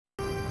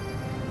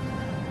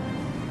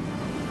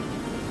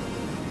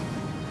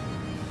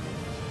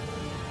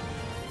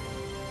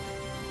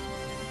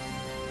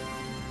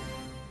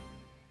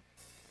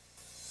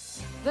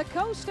The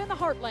coast and the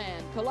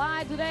heartland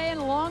collide today in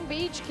Long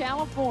Beach,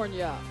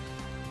 California.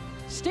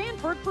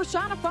 Stanford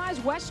personifies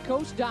West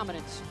Coast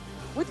dominance.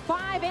 With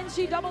 5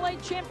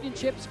 NCAA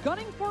championships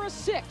gunning for a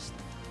 6th,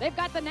 they've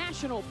got the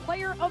National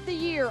Player of the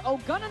Year,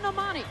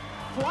 Ogunanamani,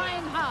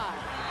 flying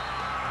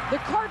high. The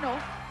Cardinal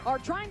are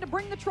trying to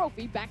bring the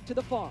trophy back to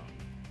the farm.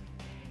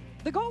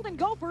 The Golden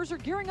Gophers are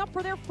gearing up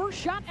for their first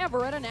shot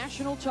ever at a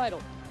national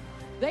title.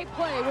 They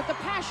play with the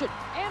passion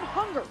and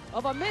hunger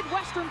of a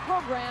Midwestern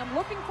program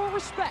looking for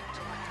respect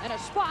and a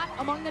spot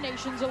among the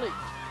nation's elite.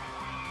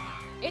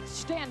 It's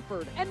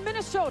Stanford and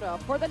Minnesota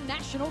for the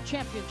national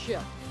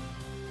championship.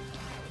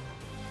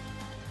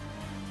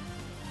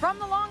 From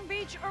the Long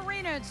Beach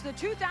Arena, it's the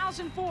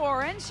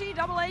 2004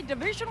 NCAA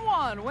Division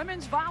I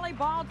Women's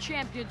Volleyball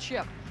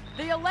Championship.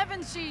 The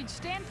 11-seed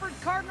Stanford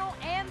Cardinal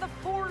and the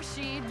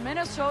 4-seed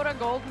Minnesota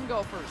Golden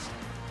Gophers.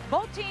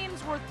 Both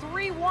teams were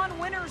 3-1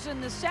 winners in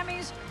the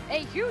semis. A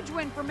huge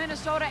win for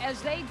Minnesota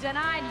as they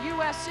denied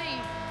USC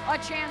a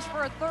chance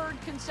for a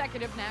 3rd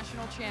consecutive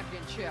national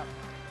championship.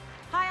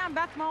 Hi, I'm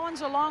Beth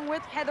Mullins along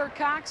with Heather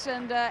Cox.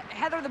 And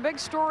Heather, the big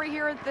story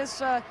here at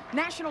this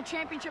national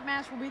championship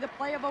match will be the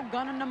play of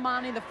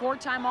Ogunanamani, the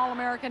 4-time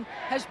All-American,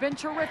 has been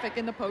terrific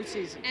in the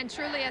postseason. And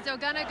truly, as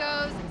Oguna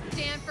goes,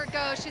 Stanford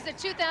goes. She's a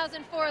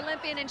 2004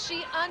 Olympian, and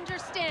she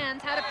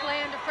understands how to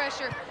play under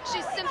pressure.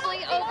 She's simply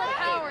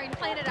overpowering,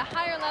 playing at a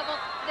higher level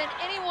than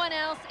anyone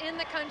else in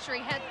the country.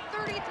 Had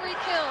 33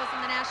 kills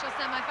in the national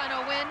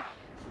semifinal win.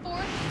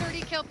 4th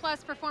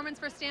 30-kill-plus performance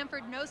for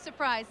Stanford. No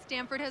surprise,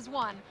 Stanford has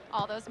won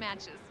all those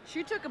matches.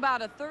 She took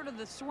about a 1/3 of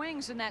the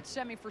swings in that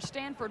semi for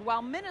Stanford,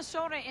 while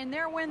Minnesota, in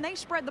their win, they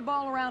spread the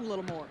ball around a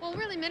little more. Well,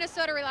 really,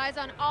 Minnesota relies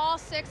on all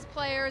 6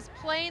 players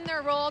playing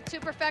their role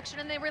to perfection,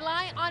 and they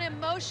rely on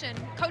emotion.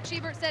 Coach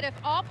Ebert said if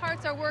all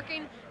parts are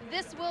working,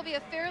 this will be a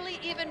fairly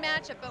even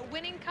matchup, but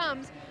winning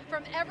comes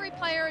from every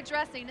player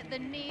addressing the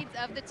needs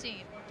of the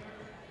team.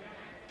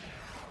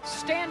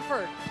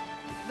 Stanford,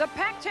 the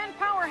Pac-10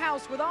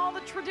 powerhouse with all the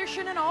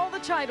tradition and all the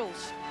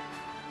titles.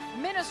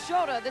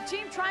 Minnesota, the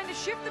team trying to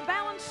shift the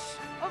balance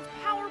of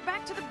power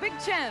back to the Big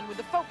Ten with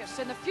the focus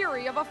and the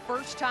fury of a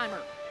first-timer.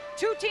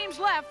 2 teams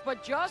left,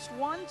 but just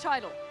 1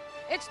 title.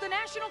 It's the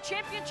national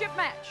championship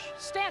match,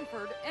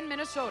 Stanford and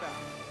Minnesota.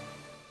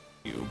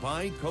 You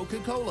buy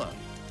Coca-Cola.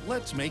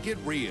 Let's make it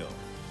real.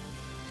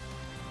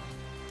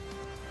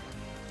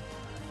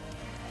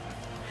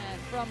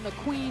 And from the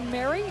Queen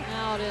Mary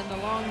out in the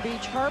Long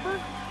Beach Harbor,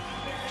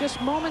 just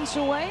moments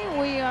away,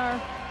 we are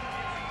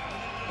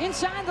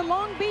inside the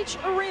Long Beach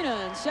Arena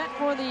and set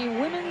for the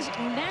Women's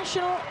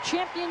National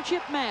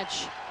Championship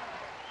match.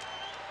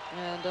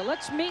 And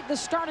let's meet the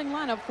starting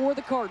lineup for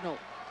the Cardinal.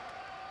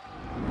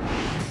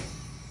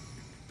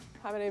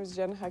 Hi, my name is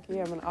Jen Huckey.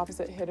 I'm an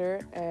opposite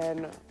hitter,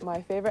 and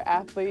my favorite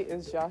athlete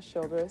is Josh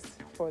Childress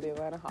for the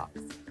Atlanta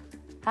Hawks.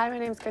 Hi, my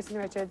name is Kristen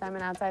Richards. I'm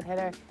an outside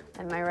hitter,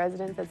 and my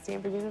residence at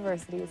Stanford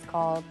University is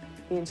called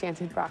the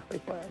Enchanted Broccoli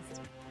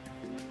Forest.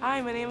 Hi,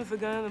 my name is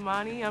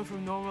Ogunanamani. I'm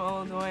from Normal,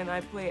 Illinois, and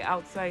I play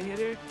outside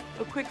hitter.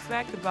 A quick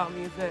fact about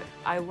me is that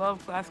I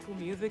love classical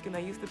music, and I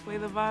used to play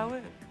the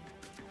violin.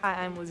 Hi,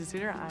 I'm Lizzie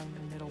Suter. I'm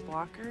a middle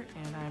blocker,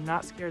 and I'm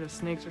not scared of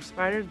snakes or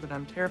spiders, but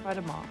I'm terrified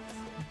of moths.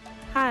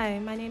 Hi,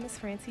 my name is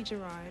Francie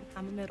Gerard.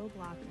 I'm a middle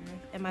blocker,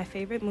 and my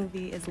favorite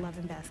movie is Love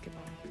and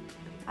Basketball.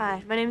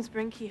 Hi, my name is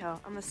Bryn Kehoe.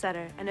 I'm a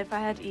setter, and if I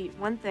had to eat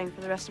one thing for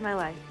the rest of my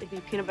life, it'd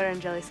be peanut butter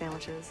and jelly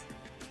sandwiches.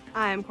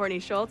 Hi, I'm Courtney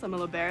Schultz. I'm a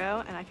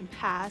libero, and I can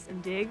pass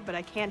and dig, but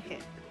I can't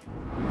hit.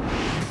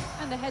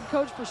 And the head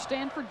coach for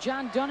Stanford,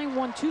 John Dunning,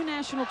 won 2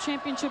 national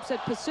championships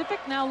at Pacific,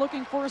 now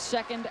looking for a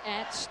 2nd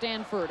at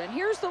Stanford. And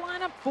here's the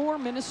lineup for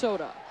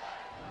Minnesota.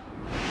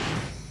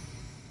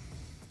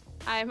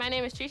 Hi, my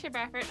name is Trisha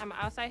Bradford. I'm an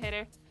outside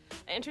hitter.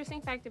 An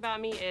interesting fact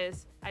about me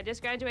is I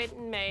just graduated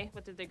in May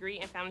with a degree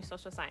in family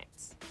social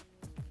science.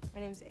 My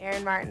name is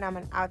Erin Martin. I'm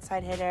an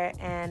outside hitter,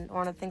 and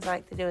one of the things I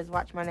like to do is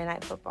watch Monday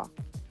Night Football.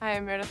 Hi,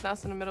 I'm Meredith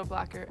Nelson, a middle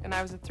blocker, and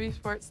I was a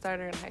 3-sport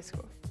starter in high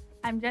school.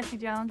 I'm Jessie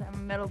Jones. I'm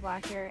a middle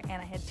blocker,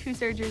 and I had 2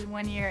 surgeries in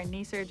 1 year, a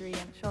knee surgery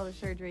and a shoulder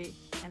surgery,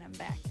 and I'm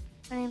back.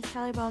 My name's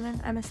Callie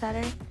Bowman. I'm a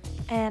setter,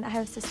 and I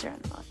have a sister on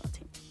the volleyball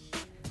team.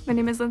 My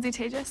name is Lindsay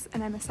Tejas,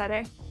 and I'm a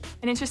setter.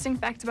 An interesting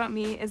fact about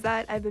me is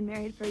that I've been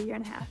married for 1.5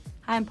 years. Hi,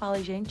 I'm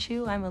Polly Jane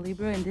Chu. I'm a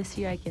libero, and this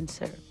year I can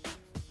serve.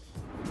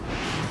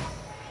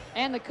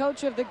 And the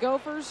coach of the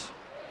Gophers,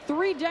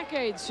 3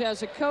 decades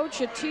as a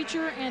coach, a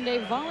teacher, and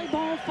a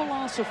volleyball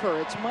philosopher.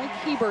 It's Mike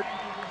Hebert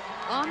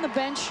on the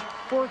bench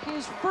for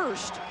his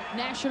first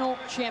national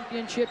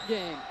championship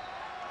game.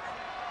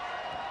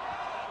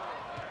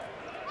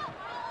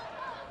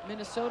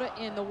 Minnesota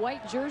in the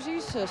white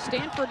jerseys,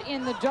 Stanford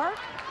in the dark.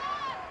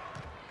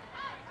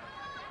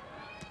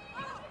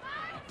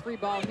 Free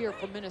ball here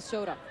for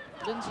Minnesota.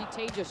 Lindsay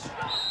Tejas,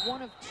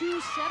 one of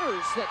 2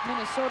 setters that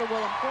Minnesota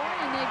will employ,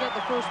 and they get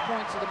the first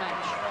points of the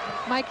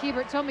match. Mike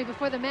Hebert told me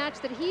before the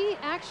match that he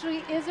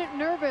actually isn't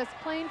nervous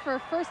playing for a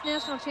first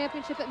national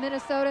championship at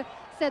Minnesota.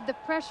 Said the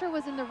pressure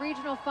was in the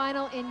regional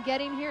final in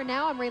getting here.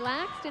 Now I'm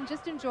relaxed and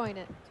just enjoying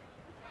it.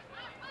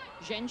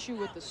 Zhenshu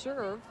with the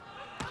serve.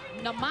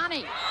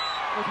 Namani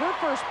with her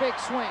first big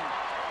swing.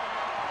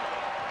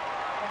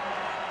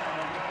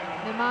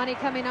 Nemani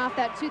coming off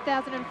that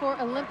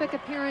 2004 Olympic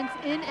appearance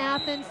in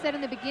Athens, said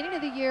in the beginning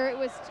of the year it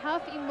was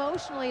tough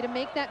emotionally to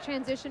make that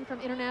transition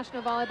from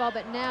international volleyball,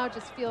 but now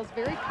just feels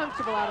very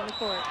comfortable out on the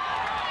court.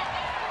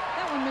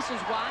 That one misses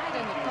wide,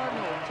 and the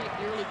Cardinal will take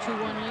the early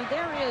 2-1 lead.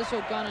 There is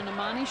Ogana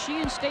Nemani. She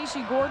and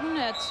Stacey Gordon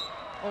at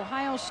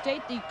Ohio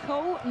State, the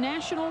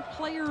co-national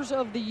players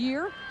of the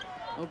year.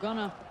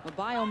 Ogana, a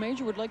bio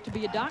major, would like to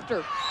be a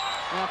doctor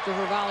after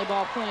her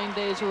volleyball playing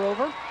days are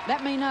over.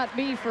 That may not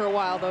be for a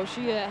while, though.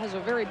 She has a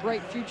very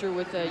bright future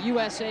with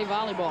USA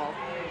volleyball.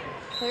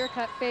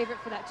 Clear-cut favorite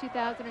for that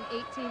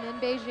 2018 in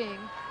Beijing.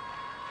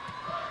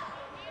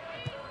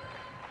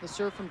 The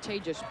serve from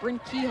Tejas. Bryn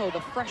Kehoe,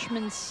 the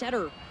freshman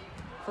setter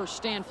for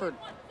Stanford.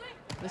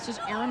 This is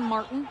Aaron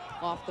Martin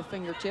off the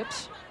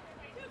fingertips.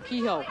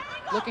 Kehoe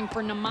looking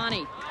for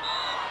Nemani.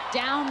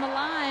 Down the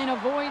line,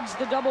 avoids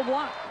the double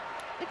block.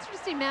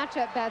 Interesting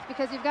matchup, Beth,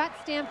 because you've got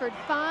Stanford,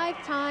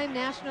 5-time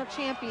national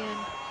champion,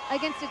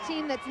 against a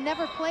team that's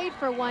never played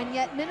for one,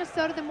 yet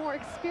Minnesota, the more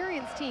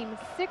experienced team.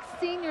 6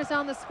 seniors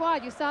on the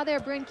squad. You saw there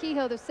Bryn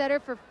Kehoe, the setter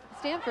for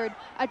Stanford,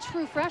 a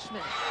true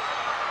freshman.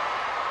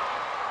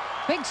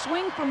 Big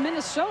swing from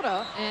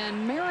Minnesota,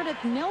 and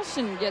Meredith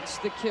Nelson gets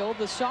the kill,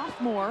 the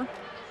sophomore,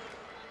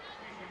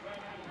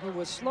 who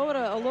was slowed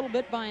a little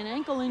bit by an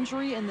ankle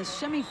injury in the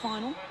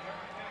semifinal.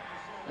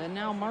 And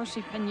now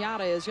Marcy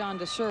Pinata is on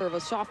to serve, a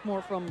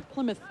sophomore from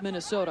Plymouth,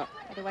 Minnesota.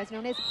 Otherwise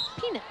known as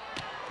Peanut.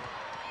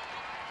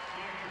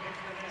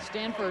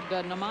 Stanford,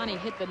 Nemani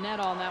hit the net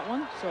on that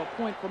one, so a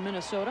point for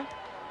Minnesota.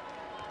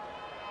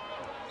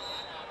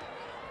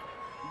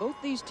 Both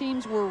these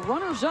teams were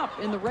runners-up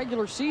in the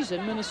regular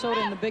season.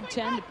 Minnesota in the Big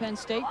Ten to Penn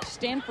State.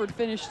 Stanford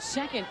finished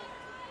second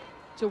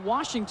to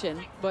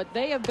Washington, but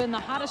they have been the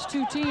hottest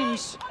 2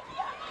 teams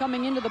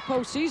coming into the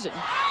postseason.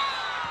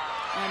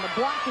 And the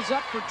block is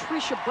up for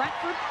Tricia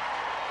Bradford.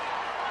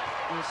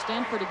 And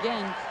Stanford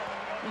again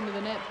into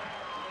the net.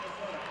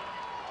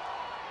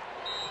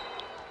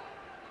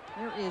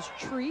 There is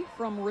Tree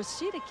from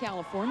Reseda,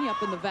 California,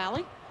 up in the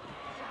valley.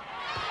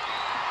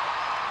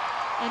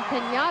 And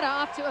Pinata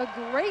off to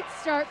a great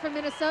start from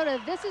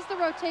Minnesota. This is the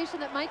rotation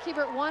that Mike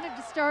Hebert wanted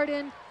to start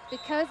in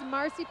because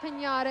Marcy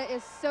Pinata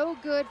is so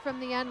good from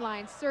the end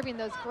line, serving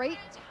those great,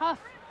 tough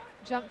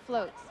jump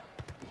floats.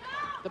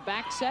 The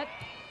back set.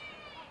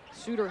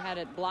 Suter had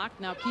it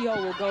blocked. Now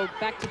Kehoe will go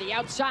back to the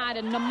outside,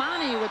 and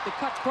Nemani with the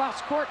cut cross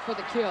court for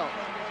the kill.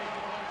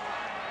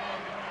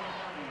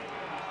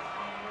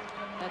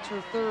 That's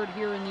her 3rd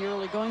here in the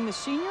early going. The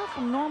senior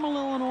from Normal,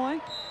 Illinois,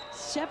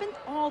 7th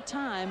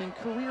all-time in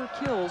career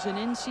kills in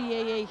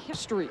NCAA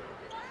history.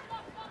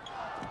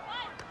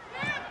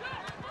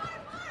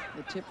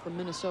 The tip from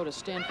Minnesota.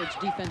 Stanford's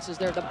defense is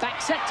there. The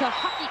back set to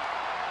Huckey.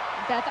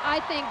 Beth, I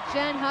think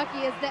Jen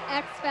Huckey is the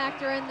X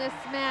factor in this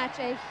match.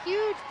 A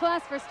huge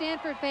plus for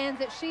Stanford fans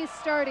that she's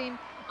starting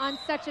on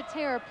such a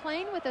tear.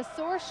 Playing with a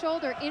sore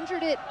shoulder,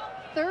 injured it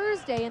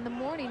Thursday in the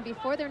morning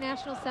before their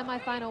national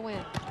semifinal win.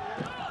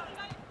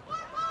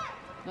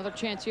 Another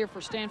chance here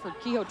for Stanford.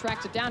 Kehoe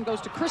tracks it down,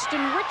 goes to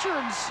Kristen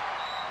Richards.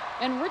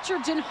 And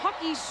Richards and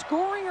Huckey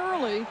scoring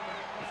early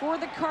for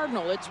the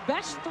Cardinal. It's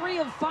best 3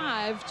 of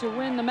 5 to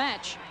win the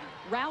match.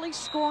 Rally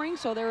scoring,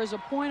 so there is a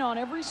point on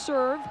every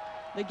serve.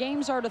 The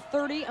games are to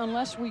 30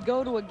 unless we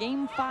go to a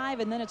game 5,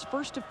 and then it's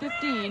first to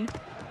 15,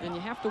 and you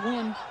have to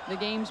win the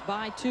games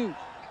by 2.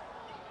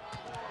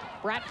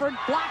 Bradford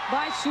blocked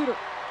by Suter.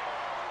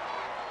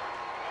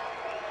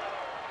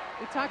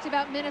 We talked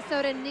about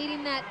Minnesota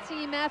needing that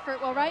team effort.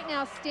 Well, right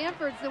now,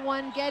 Stanford's the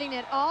one getting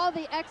it. All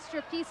the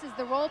extra pieces,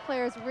 the role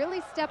players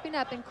really stepping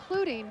up,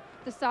 including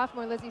the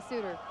sophomore Lizzie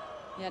Suter.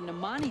 Yeah,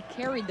 Nemani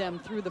carried them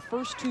through the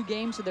first 2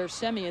 games of their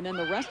semi, and then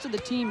the rest of the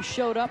team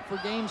showed up for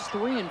games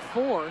 3 and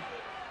 4.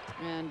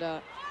 And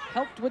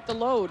helped with the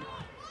load.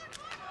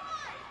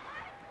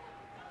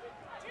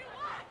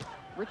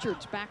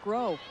 Richards back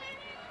row,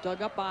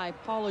 dug up by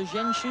Paula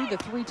Zhenshu, the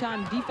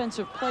 3-time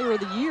Defensive Player of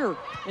the Year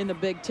in the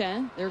Big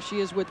Ten. There she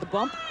is with the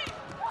bump.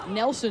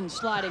 Nelson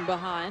sliding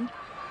behind.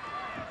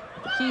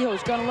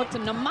 Kehoe's going to look to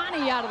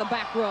Nemani out of the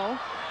back row.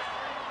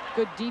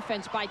 Good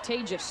defense by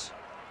Tejas.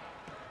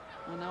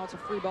 And now it's a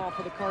free ball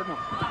for the Cardinal.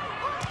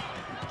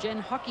 Jen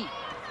Huckey.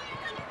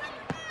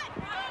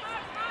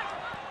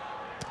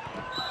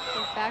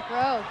 Back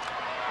row.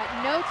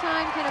 At no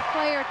time can a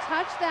player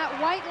touch that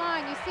white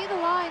line. You see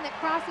the line that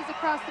crosses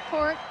across the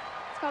court.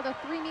 It's called a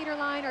 3-meter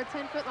line or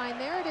 10-foot line.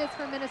 There it is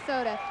for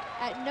Minnesota.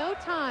 At no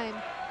time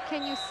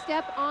can you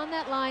step on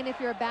that line if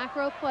you're a back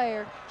row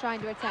player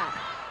trying to attack.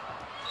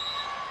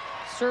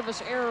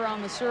 Service error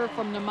on the serve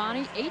from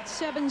Nemani.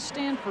 8-7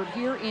 Stanford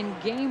here in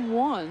game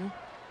 1,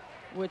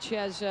 which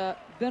has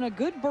been a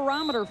good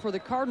barometer for the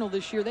Cardinal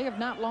this year. They have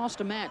not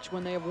lost a match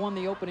when they have won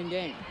the opening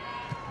game.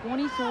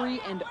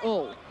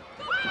 23-0.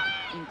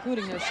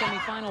 Including their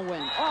semifinal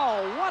win.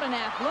 Oh, what an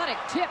athletic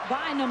tip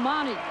by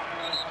Nemani.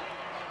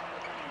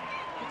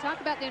 We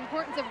talk about the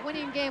importance of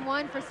winning game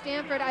 1 for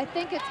Stanford. I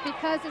think it's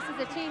because this is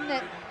a team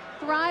that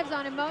thrives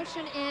on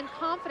emotion and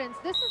confidence.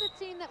 This is a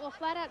team that will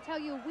flat out tell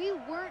you we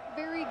weren't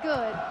very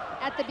good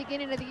at the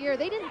beginning of the year.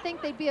 They didn't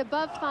think they'd be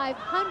above 500.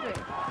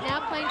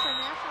 Now playing for a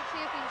national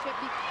championship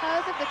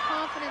because of the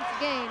confidence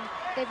gain.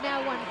 They've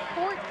now won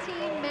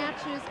 14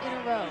 matches in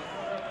a row.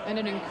 And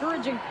an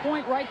encouraging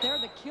point right there,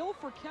 the kill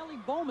for Kelly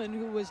Bowman,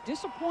 who was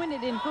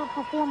disappointed in her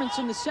performance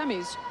in the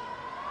semis,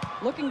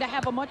 looking to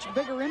have a much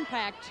bigger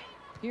impact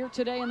here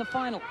today in the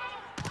final.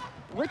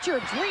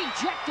 Richards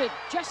rejected.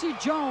 Jessie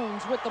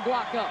Jones with the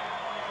block up.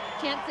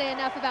 Can't say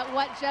enough about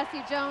what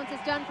Jessie Jones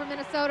has done for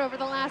Minnesota over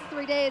the last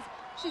 3 days.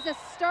 She's a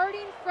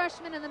starting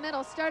freshman in the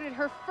middle, started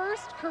her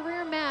first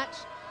career match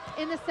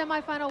in the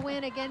semifinal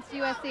win against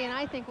USC, and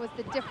I think was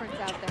the difference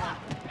out there.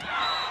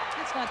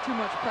 That's not too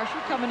much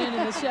pressure coming in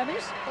the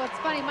semis. Well, it's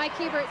funny. Mike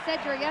Hebert said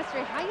to her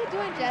yesterday, "How you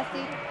doing,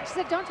 Jessie?" She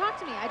said, "Don't talk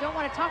to me. I don't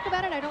want to talk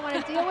about it. I don't want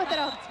to deal with it.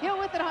 I'll deal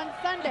with it on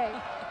Sunday."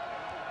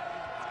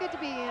 It's good to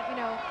be, you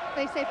know,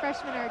 they say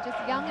freshmen are just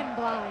young and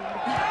blind.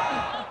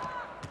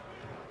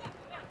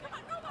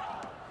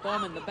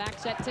 Bowman, the back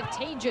set to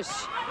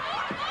Tages.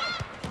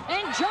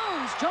 And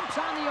Jones jumps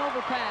on the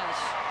overpass.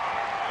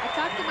 I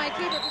talked to Mike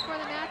Hebert before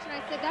the match, and I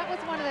said that was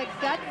one of the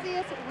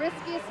gutsiest,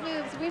 riskiest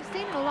moves we've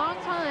seen in a long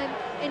time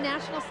in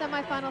national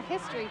semifinal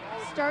history,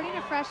 starting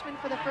a freshman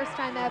for the first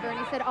time ever. And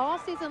he said all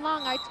season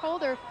long, I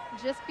told her,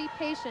 just be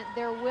patient.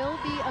 There will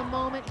be a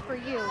moment for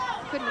you.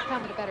 Couldn't have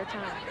come at a better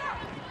time.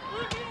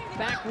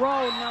 Back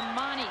row,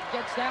 Namani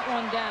gets that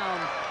one down.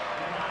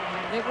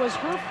 It was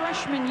her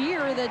freshman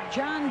year that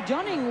John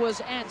Dunning was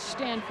at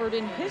Stanford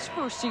in his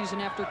first season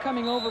after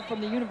coming over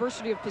from the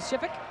University of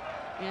Pacific.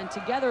 And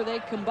together they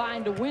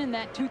combined to win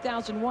that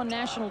 2001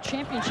 national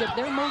championship,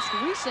 their most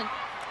recent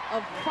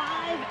of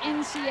 5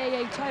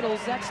 NCAA titles.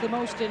 That's the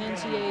most in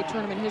NCAA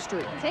tournament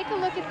history. Take a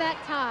look at that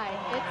tie.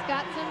 It's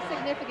got some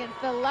significance.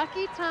 The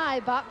lucky tie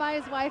bought by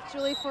his wife,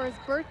 Julie, for his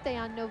birthday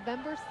on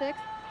November 6th.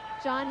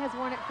 John has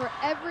worn it for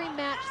every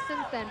match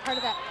since then, part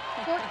of that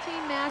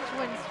 14-match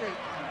win streak.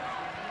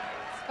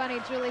 It's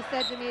funny, Julie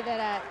said to me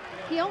that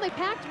he only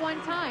packed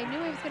one tie, knew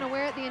he was going to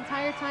wear it the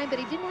entire time, but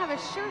he didn't have a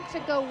shirt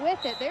to go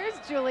with it. There's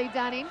Julie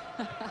Dunning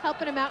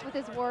helping him out with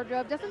his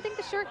wardrobe. Doesn't think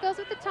the shirt goes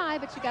with the tie,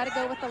 but you got to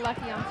go with the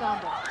lucky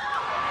ensemble.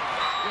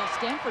 Yeah,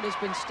 Stanford has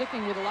been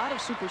sticking with a lot of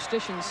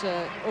superstitions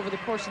over the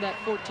course of that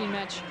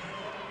 14-match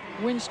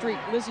win streak.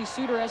 Lizzie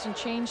Suter hasn't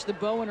changed the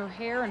bow in her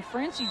hair, and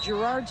Francie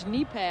Gerard's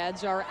knee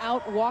pads are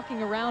out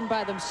walking around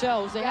by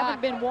themselves. They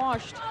haven't been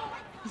washed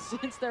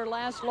since their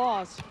last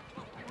loss.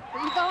 For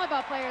you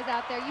volleyball players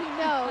out there, you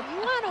know you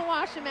want to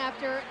wash them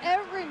after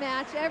every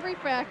match, every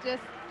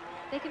practice.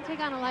 They can take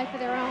on a life of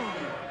their own.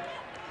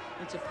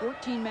 It's a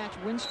 14-match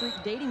win streak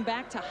dating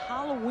back to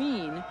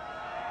Halloween.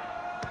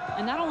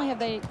 And not only have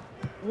they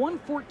won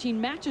 14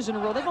 matches in a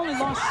row, they've only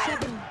lost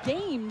 7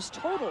 games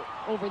total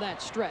over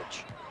that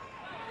stretch.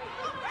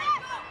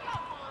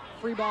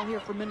 Free ball here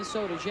for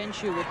Minnesota.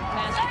 Zhenshu with the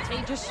pass to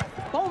Tages.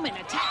 Bowman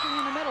attacking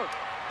in the middle.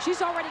 She's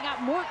already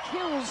got more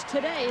kills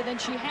today than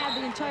she had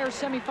the entire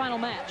semifinal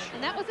match.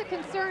 And that was a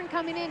concern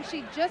coming in.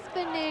 She'd just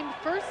been named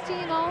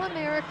first-team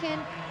All-American,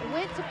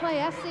 went to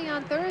play SC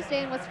on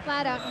Thursday and was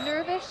flat out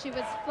nervous. She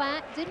was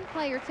flat, didn't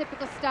play her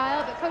typical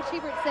style, but Coach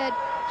Hebert said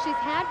she's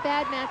had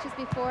bad matches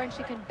before and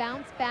she can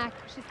bounce back.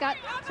 She's got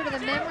sort of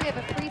the memory of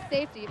a free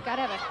safety. You've got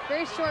to have a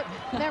very short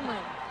memory.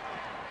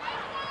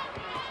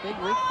 Big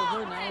week for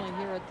her, not only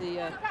here at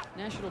the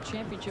national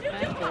championship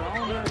match, but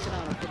All-American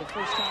honor for the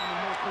first time in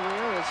her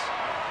career as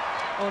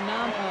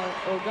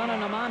Ogana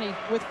Namani,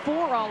 with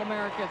 4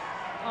 All-America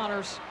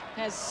honors,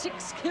 has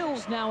 6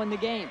 kills now in the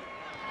game.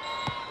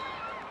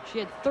 She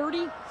had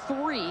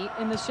 33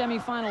 in the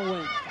semifinal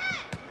win.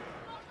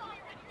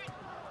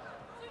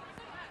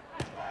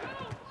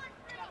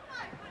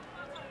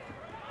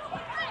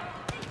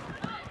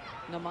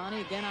 Namani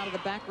again out of the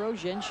back row.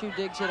 Zhenshu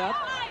digs it up.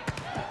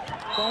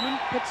 Bowman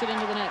puts it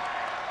into the net.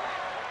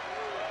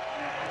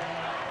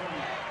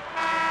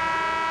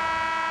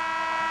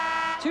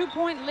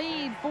 Two-point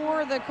lead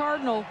for the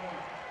Cardinal.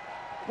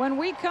 When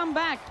we come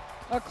back,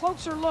 a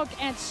closer look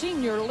at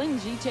senior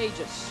Lindsay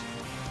Tages.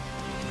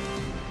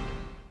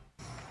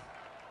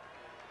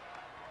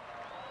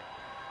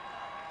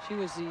 She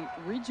was the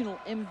regional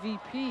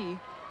MVP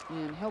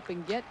in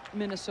helping get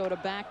Minnesota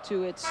back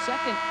to its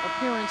 2nd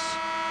appearance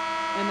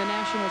in the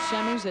national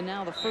semis, and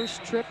now the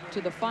first trip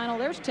to the final.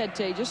 There's Ted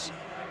Tages.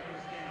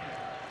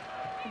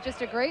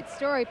 Just a great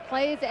story.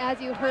 Plays, as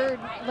you heard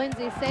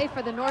Lindsay say,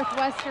 for the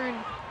Northwestern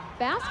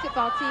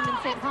basketball team in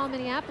St. Paul,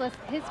 Minneapolis.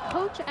 His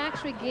coach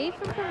actually gave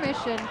him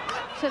permission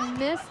to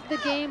miss the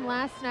game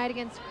last night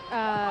against,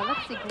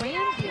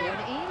 Grandview in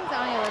Ames,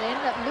 Iowa. They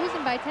ended up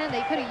losing by 10.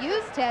 They could have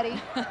used Teddy,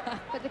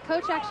 but the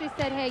coach actually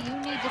said, hey, you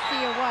need to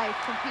see your wife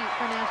compete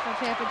for a national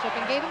championship,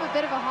 and gave him a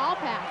bit of a hall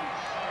pass.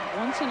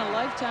 Once in a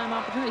lifetime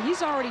opportunity.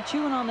 He's already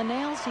chewing on the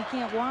nails he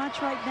can't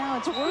watch right now.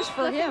 It's worse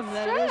for him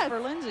than it is for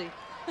Lindsay.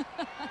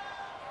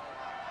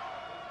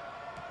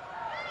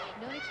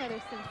 Known each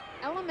other since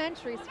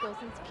elementary school,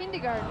 since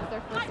kindergarten was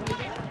their first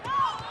meeting.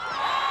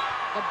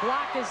 The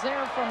block is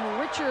there from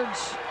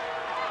Richards,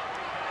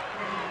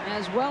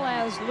 as well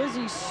as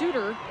Lizzie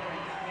Suter.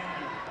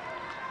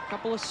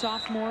 couple of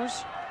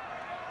sophomores.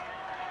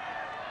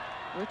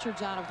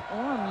 Richards out of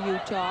Orem,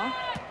 Utah.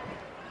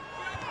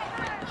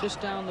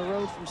 Just down the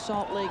road from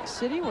Salt Lake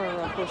City, where,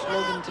 of course,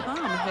 Logan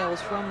Tom hails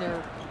from,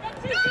 their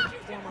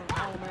former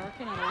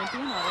All-American and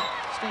Olympian out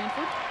of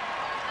Stanford.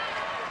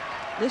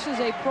 This is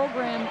a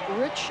program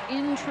rich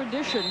in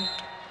tradition.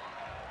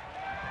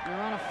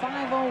 They're on a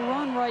 5-0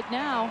 run right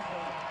now,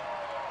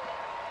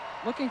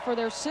 looking for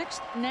their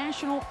 6th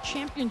national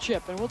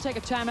championship. And we'll take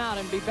a timeout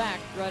and be back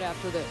right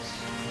after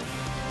this.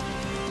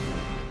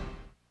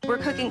 We're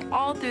cooking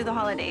all through the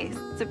holidays,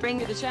 so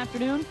bring it. This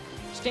afternoon,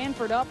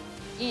 Stanford up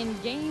in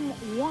game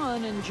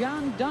 1, and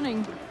John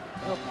Dunning,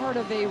 a part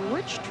of a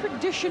rich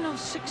tradition of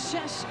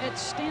success at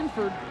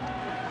Stanford,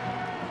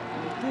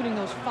 including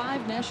those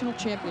 5 national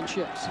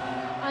championships.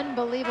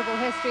 Unbelievable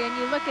history, and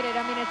you look at it,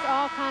 I mean, it's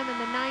all come in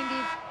the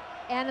 90s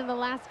and in the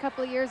last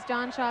couple of years.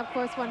 Don Shaw, of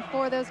course, won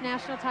 4 of those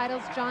national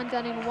titles. John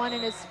Dunning won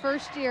in his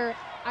first year,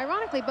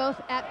 ironically,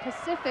 both at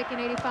Pacific in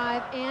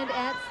 '85 and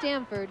at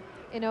Stanford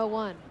in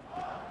 '01.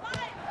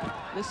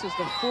 This is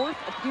the 4th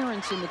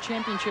appearance in the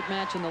championship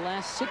match in the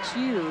last 6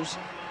 years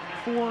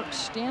for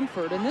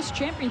Stanford. And this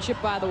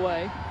championship, by the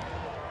way,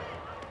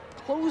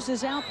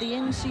 closes out the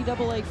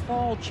NCAA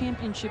fall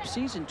championship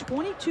season.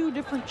 22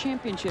 different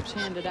championships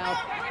handed out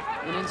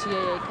in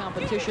NCAA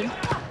competition,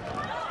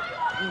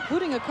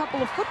 including a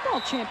couple of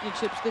football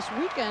championships this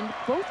weekend,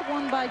 both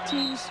won by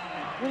teams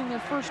winning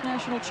their first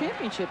national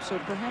championship, so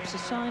perhaps a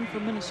sign for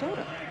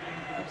Minnesota.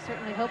 We're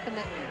certainly hoping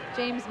that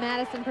James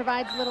Madison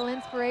provides a little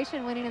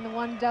inspiration, winning in the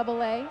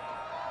 1AA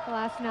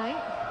last night.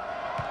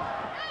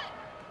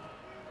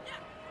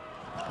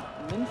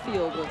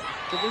 Minfield, a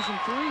Division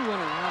III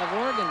winner out of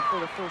Oregon for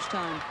the first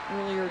time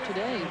earlier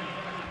today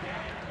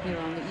here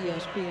on the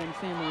ESPN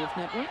family of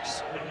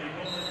networks.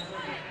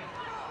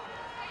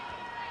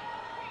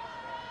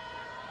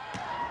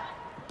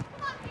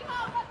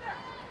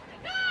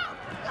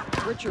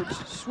 Richards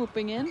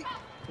swooping in.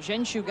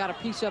 Zhenshu got a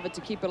piece of it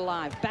to keep it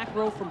alive. Back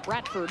row from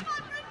Bradford.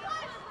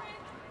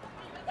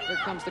 Here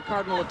comes the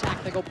Cardinal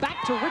attack. They go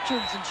back to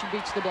Richards, and she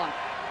beats the block.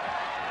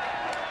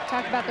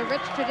 Talk about the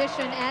rich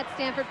tradition at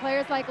Stanford.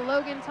 Players like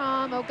Logan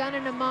Tom,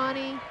 Ogana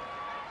Namani,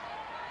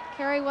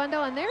 Carrie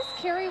Wendell, and there's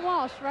Carrie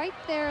Walsh right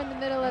there in the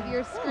middle of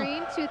your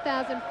screen.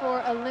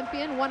 2004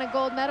 Olympian, won a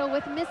gold medal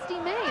with Misty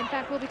May. In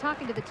fact, we'll be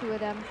talking to the 2 of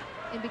them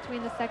in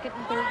between the 2nd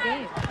and 3rd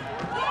game.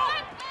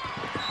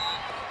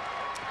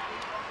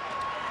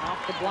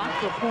 Off the block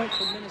for a point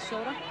for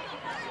Minnesota.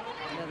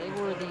 Yeah,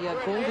 they were the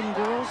Golden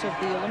Girls of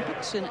the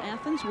Olympics in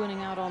Athens,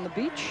 winning out on the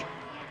beach.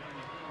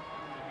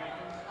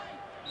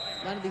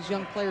 None of these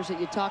young players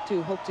that you talk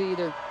to hope to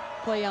either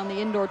play on the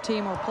indoor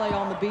team or play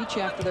on the beach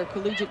after their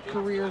collegiate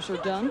careers are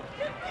done.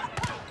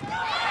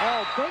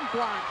 Oh, big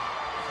block.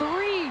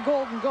 3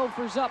 Golden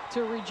Gophers up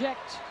to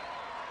reject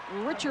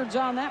Richards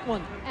on that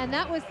one. And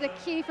that was the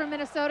key for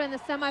Minnesota in the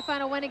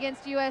semifinal win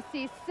against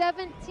USC.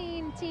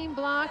 17 team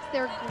blocks.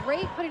 They're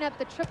great putting up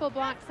the triple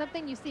block,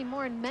 something you see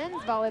more in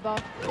men's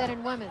volleyball than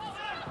in women's.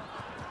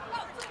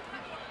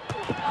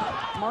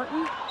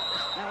 Martin,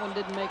 that one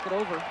didn't make it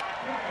over.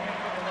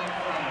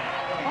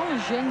 Paula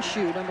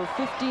Zhenshu, number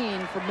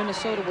 15 for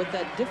Minnesota, with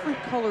that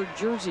different colored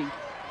jersey.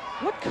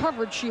 What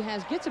coverage she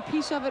has. Gets a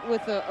piece of it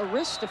with a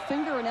wrist, a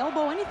finger, an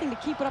elbow, anything to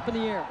keep it up in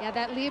the air. Yeah,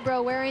 that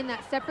libero wearing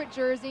that separate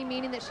jersey,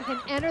 meaning that she can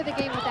enter the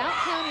game without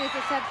counting as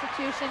a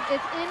substitution,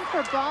 is in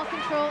for ball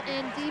control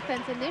and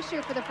defense, and this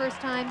year for the first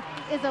time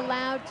is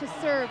allowed to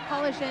serve.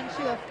 Paula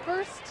Zhenshu, a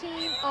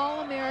first-team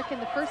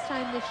All-American, the first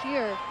time this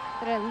year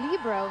that a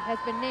libero has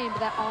been named to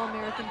that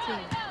All-American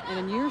team. And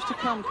in years to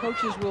come,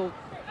 coaches will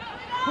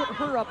put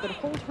her up and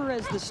hold her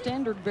as the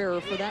standard bearer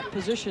for that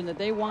position that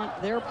they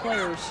want their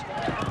players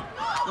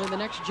in the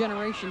next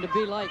generation to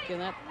be like in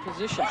that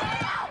position.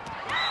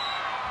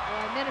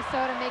 Well,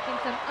 Minnesota making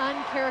some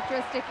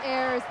uncharacteristic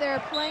errors.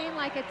 They're playing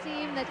like a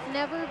team that's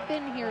never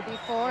been here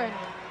before. And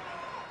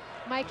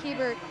Mike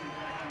Hebert,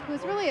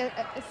 who's really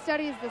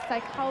studies the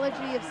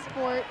psychology of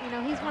sport, you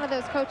know, he's one of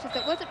those coaches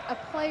that wasn't a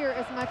player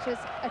as much as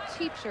a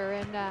teacher,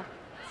 and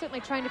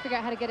certainly trying to figure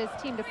out how to get his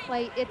team to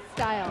play its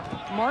style.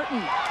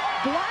 Martin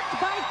blocked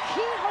by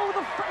Kehoe.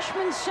 The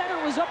freshman center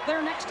was up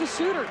there next to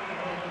Suter.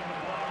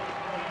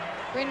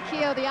 Bryn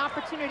Kehoe, the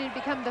opportunity to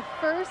become the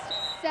first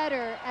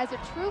setter as a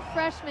true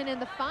freshman in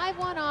the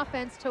 5-1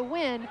 offense to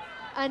win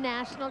a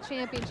national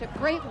championship.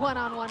 Great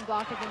one-on-one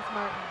block against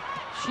Martin.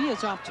 She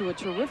is off to a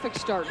terrific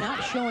start,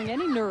 not showing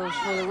any nerves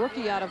for the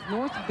rookie out of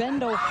North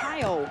Bend,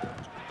 Ohio.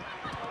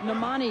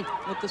 Namani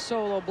with the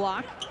solo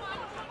block.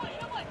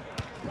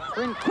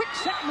 Bryn, quick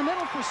set in the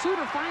middle for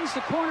Suter, finds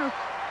the corner,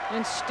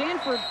 and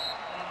Stanford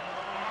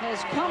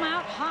has come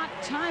out hot.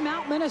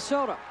 Timeout,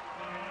 Minnesota.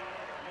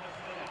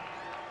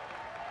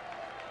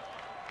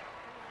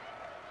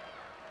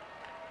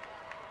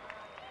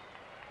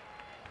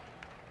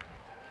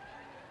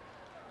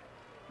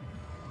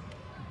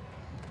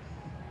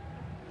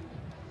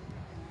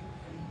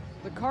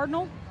 The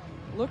Cardinal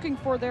looking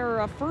for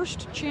their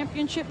first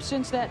championship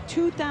since that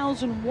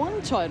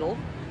 2001 title.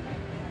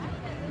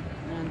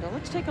 And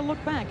let's take a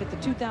look back at the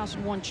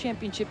 2001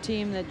 championship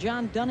team that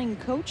John Dunning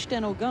coached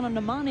and Ogana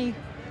Namani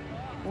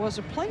was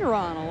a player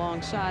on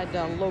alongside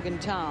Logan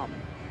Tom.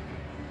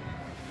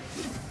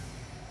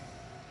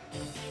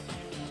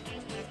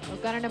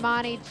 Ogana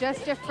Namani,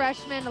 just a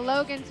freshman.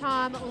 Logan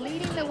Tom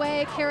leading the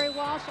way. Kerry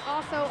Walsh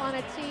also on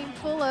a team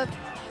full of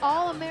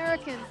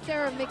All-Americans.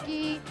 Sarah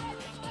McGee,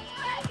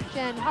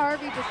 Jen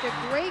Harvey, just a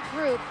great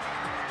group.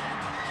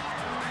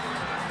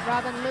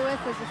 Robin Lewis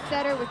as a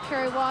setter with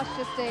Kerry Walsh,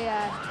 just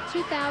a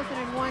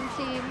 2001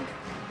 team,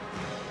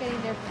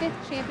 getting their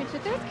 5th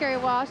championship. There's Kerry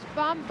Walsh,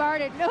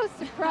 bombarded, no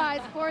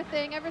surprise, poor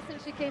thing. Ever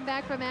since she came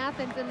back from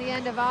Athens in the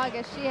end of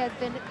August, she has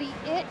been the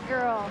it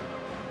girl.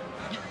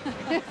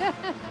 I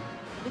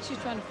think she's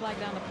trying to flag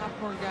down the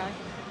popcorn guy.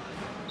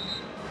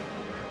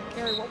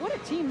 Kerry, what a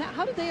team.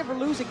 How did they ever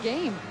lose a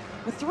game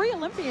with 3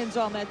 Olympians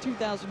on that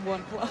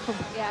 2001 club?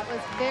 Yeah, it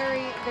was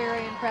very,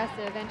 very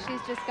impressive. And she's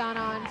just gone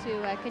on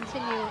to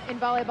continue in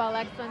volleyball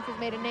excellence, has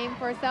made a name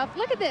for herself.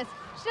 Look at this.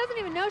 She doesn't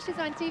even know she's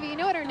on TV. You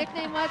know what her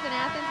nickname was in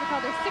Athens? We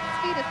called her 6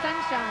 feet of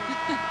sunshine.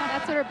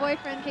 That's what her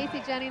boyfriend,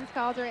 Casey Jennings,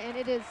 called her. And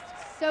it is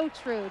so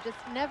true. Just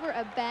never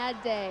a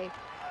bad day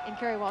in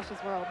Kerry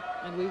Walsh's world.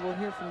 And we will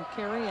hear from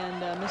Kerry and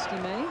Misty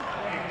May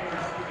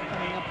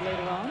coming up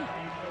later on.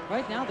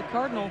 Right now, the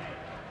Cardinal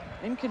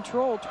in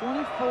control,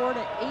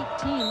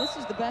 24-18. This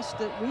is the best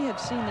that we have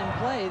seen them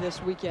play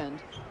this weekend.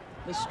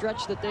 The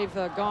stretch that they've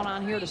gone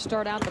on here to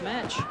start out the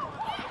match.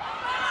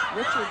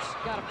 Richards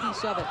got a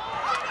piece of it.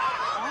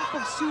 Off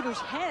of Suter's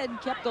head,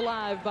 kept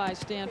alive by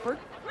Stanford.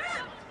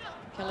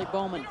 Kelly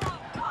Bowman.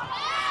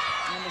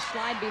 And the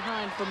slide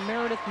behind from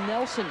Meredith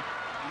Nelson.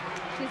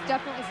 She's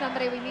definitely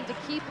somebody we need to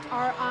keep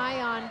our eye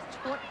on.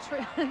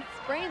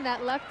 Sprained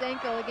that left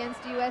ankle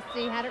against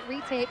USC, had it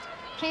retaped.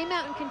 Came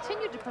out and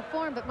continued to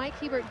perform, but Mike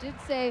Hebert did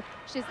say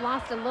she's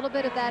lost a little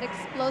bit of that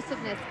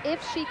explosiveness.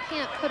 If she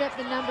can't put up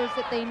the numbers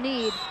that they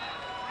need,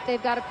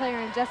 they've got a player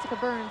in Jessica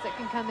Burns that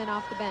can come in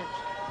off the bench.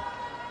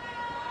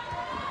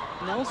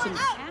 Nelson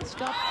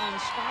passed up on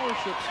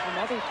scholarships from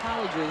other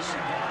colleges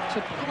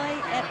to play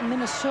at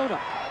Minnesota.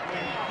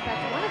 In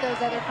fact, one of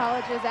those other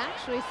colleges,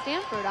 actually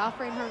Stanford,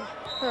 offering her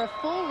a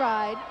full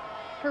ride.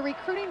 Her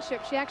recruiting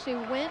trip, she actually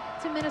went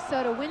to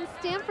Minnesota when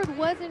Stanford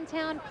was in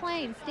town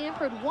playing.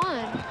 Stanford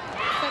won,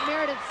 but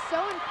Meredith's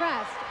so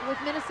impressed with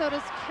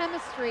Minnesota's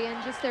chemistry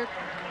and just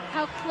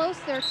how close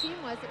their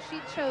team was that she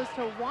chose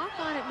to walk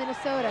on at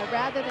Minnesota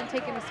rather than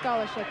taking a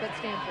scholarship at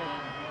Stanford.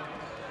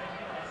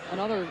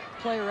 Another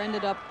player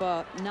ended up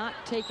not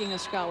taking a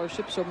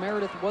scholarship, so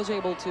Meredith was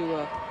able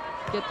to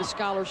get the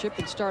scholarship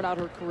and start out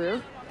her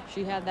career.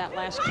 She had that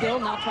last kill,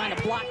 now trying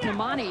to block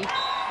Namani,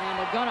 and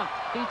Ogana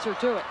beats her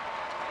to it.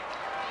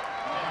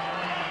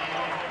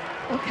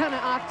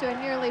 Ogana off to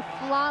a nearly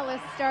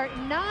flawless start.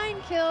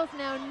 9 kills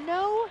now,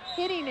 no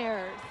hitting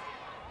errors.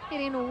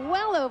 Hitting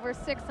well over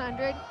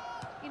 600.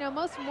 You know,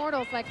 most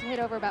mortals like to hit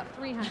over about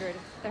 300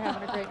 if they're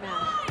having a great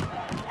match.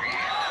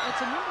 It's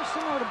a number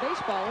similar to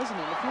baseball, isn't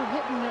it? If you're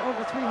hitting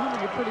over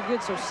 300, you're pretty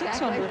good, so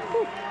 600.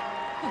 Exactly.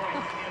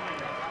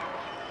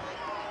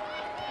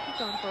 Keep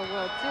going for a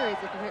World Series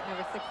if you're hitting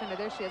over 600.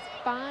 There she is,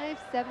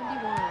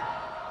 571.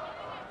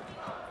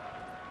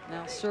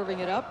 Now serving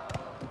it up.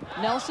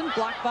 Nelson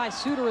blocked by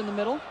Suter in the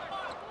middle.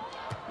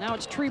 Now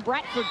it's Tree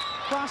Bradford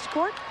cross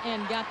court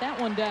and got that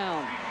one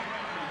down.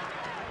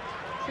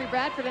 Tree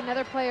Bradford,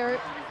 another player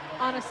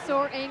on a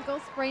sore ankle,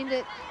 sprained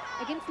it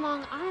against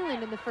Long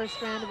Island in the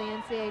first round of the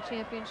NCAA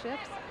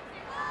championships.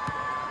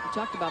 We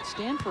talked about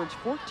Stanford's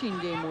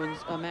 14-game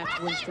match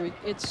win streak.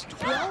 It's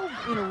 12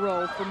 in a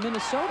row for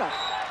Minnesota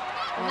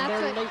on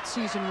their late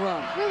season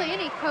run. Really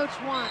any coach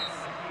wants.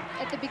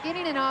 At the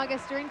beginning in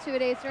August, during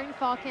 2-a-days, during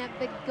fall camp,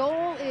 the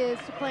goal is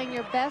to playing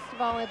your best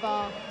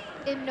volleyball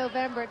in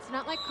November. It's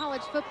not like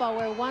college football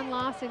where one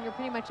loss and you're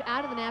pretty much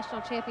out of the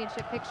national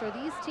championship picture.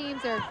 These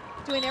teams are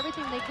doing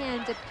everything they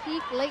can to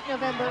peak late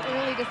November,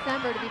 early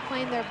December to be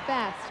playing their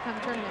best come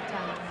tournament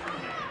time.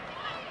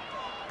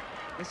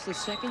 It's the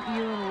 2nd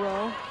year in a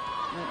row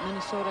that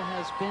Minnesota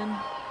has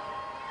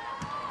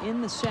been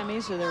in the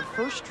semis of their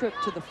first trip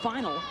to the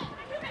final.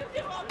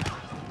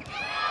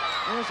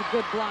 There's a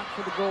good block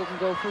for the Golden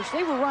Gophers.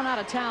 They were run out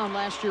of town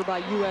last year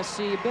by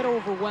USC, a bit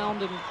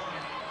overwhelmed, and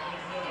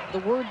the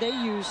word they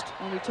used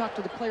when we talked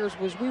to the players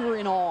was we were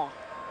in awe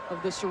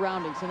of the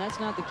surroundings, and that's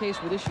not the case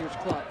with this year's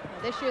club.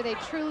 This year they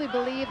truly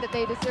believe that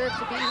they deserve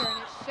to be here, and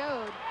it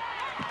showed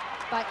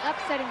by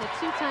upsetting the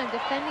 2-time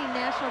defending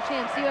national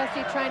champs.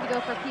 USC trying to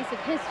go for a piece of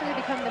history,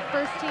 become the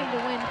first team to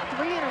win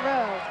 3 in a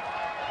row.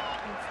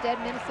 Instead,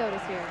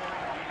 Minnesota's here.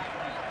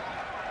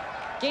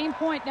 Game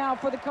point now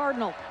for the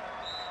Cardinal.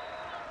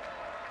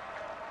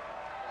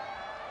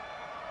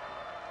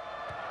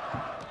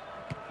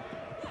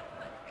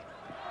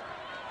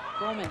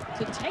 Bowman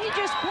to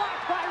Tejas,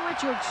 blocked by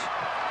Richards.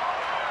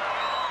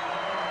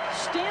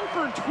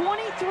 Stanford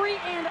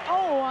 23-0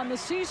 on the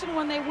season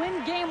when they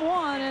win game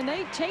 1, and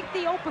they take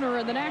the opener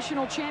in the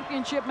national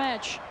championship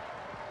match.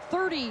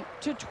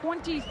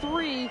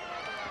 30-23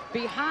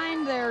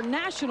 behind their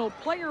National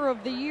Player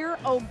of the Year,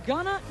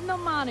 Ogana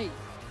Namani.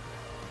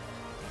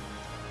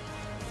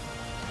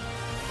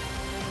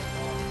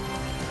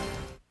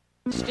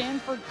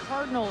 Stanford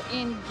Cardinal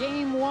in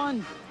game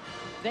 1.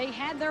 They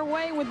had their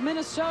way with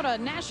Minnesota.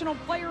 National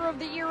Player of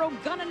the Year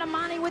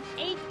Ogunanamani with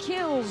 8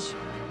 kills.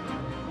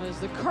 As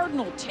the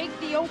Cardinal take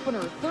the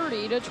opener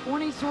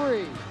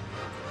 30-23.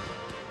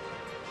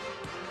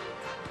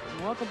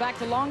 Welcome back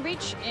to Long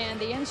Beach and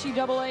the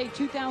NCAA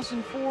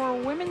 2004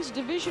 Women's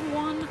Division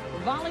I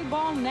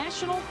Volleyball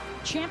National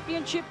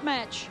Championship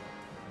match.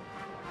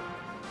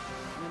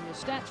 And the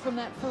stats from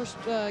that first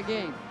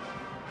game.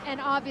 And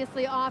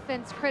obviously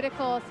offense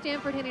critical.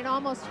 Stanford hitting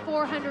almost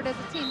 400 as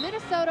a team.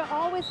 Minnesota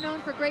always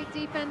known for great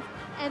defense,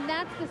 and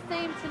that's the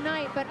same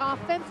tonight, but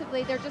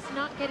offensively they're just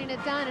not getting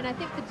it done, and I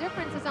think the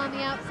difference is on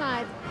the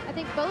outsides. I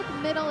think both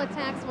middle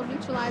attacks will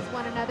neutralize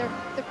one another.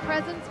 The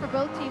presence for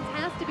both teams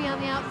has to be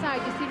on the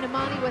outside. You see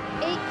Namani with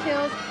 8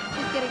 kills.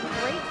 She's getting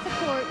great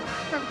support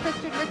from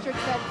Kristen Richards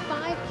at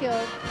 5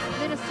 kills.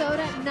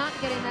 Minnesota not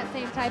getting that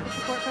same type of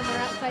support from their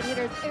outside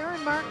hitters.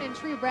 Aaron Martin and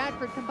Tree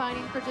Bradford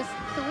combining for just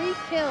 3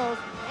 kills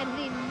and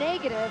hitting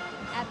negative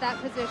at that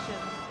position.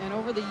 And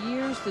over the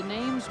years, the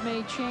names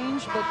may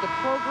change, but the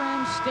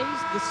program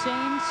stays the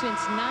same since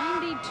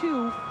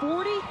 '92,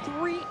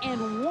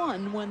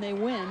 43-1 when they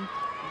win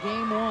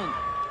game 1.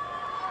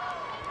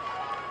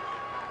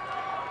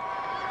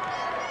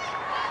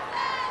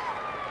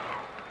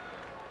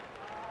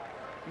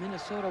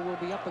 Minnesota will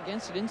be up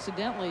against it.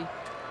 Incidentally,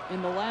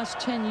 in the last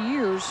 10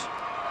 years,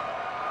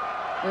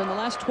 or in the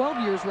last 12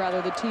 years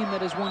rather, the team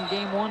that has won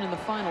game 1 in the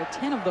final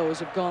 10 of those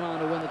have gone on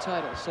to win the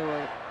title. So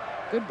a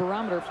good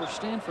barometer for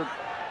Stanford.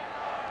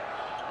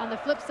 On the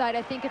flip side,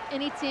 I think if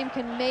any team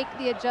can make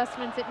the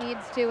adjustments it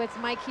needs to, it's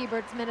Mike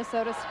Hebert's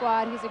Minnesota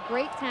squad. He's a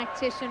great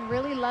tactician,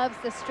 really loves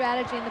the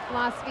strategy and the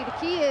philosophy. The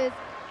key is,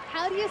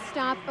 how do you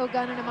stop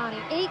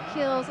Ogunanamani? 8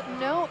 kills,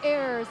 no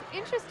errors.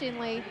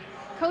 Interestingly,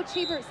 Coach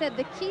Hebert said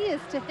the key is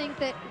to think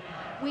that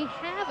we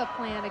have a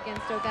plan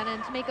against Oguna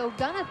and to make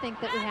Oguna think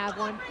that we have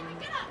one.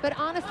 But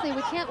honestly,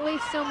 we can't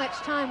waste so much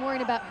time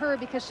worrying about her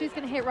because she's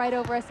going to hit right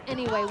over us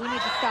anyway. We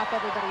need to stop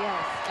everybody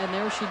else. And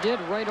there she did,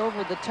 right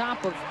over the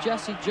top of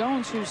Jessie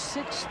Jones, who's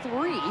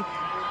 6'3".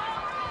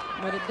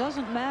 But it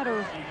doesn't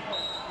matter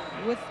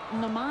with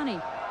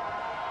Namani.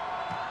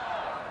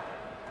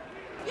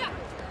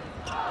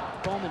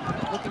 Bowman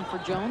looking for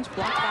Jones.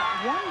 Blocked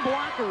out. One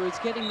blocker is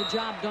getting the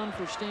job done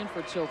for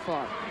Stanford so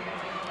far.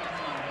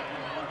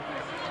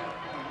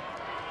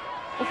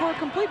 Well, for a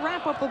complete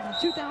wrap-up of the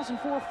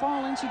 2004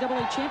 Fall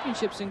NCAA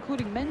Championships,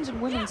 including men's and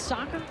women's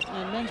soccer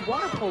and men's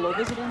water polo,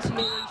 visit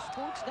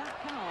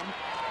NCAAsports.com,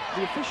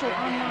 the official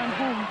online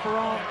home for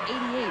all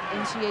 88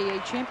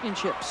 NCAA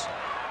championships.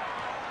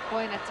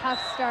 Boy, and a tough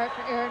start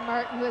for Aaron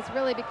Martin, who has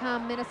really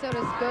become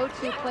Minnesota's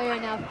go-to player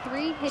now.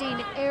 3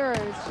 hitting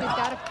errors. She's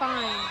got to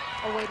find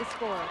a way to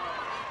score.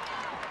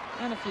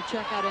 And if you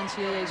check out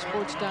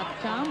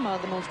NCAAsports.com,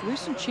 the most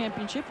recent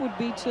championship would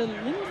be to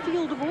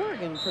Linfield of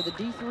Oregon for the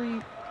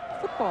D3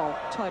 football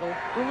title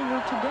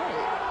earlier today.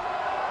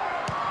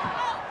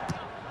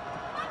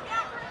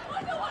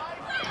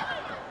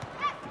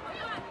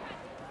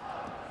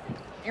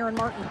 Aaron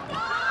Martin.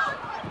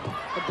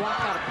 The block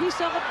got a piece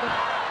of it, but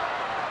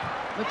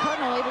the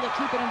Cardinal able to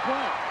keep it in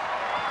play.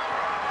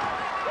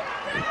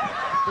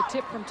 The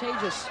tip from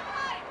Tejas.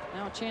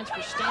 Now a chance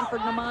for Stanford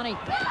Namani.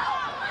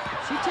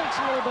 She takes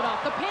a little bit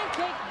off. The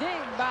pancake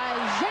dig by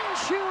Zheng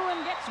Shu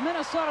and gets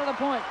Minnesota the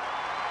point.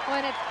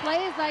 When it's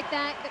plays like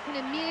that that can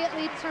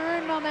immediately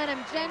turn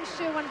momentum. Zheng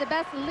Shu, one of the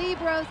best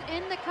libros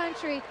in the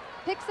country,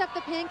 picks up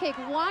the pancake.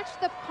 Watch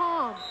the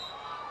palm.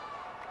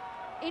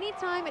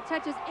 Anytime it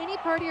touches any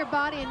part of your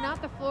body and not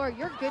the floor,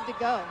 you're good to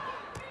go.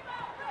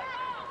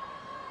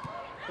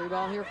 Free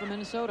ball here for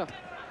Minnesota.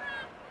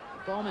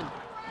 Bowman.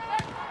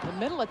 The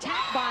middle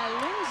attack by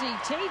Lindsay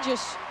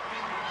Tejas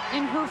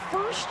in her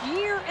first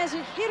year as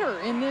a hitter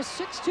in this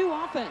 6-2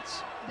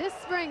 offense. This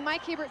spring,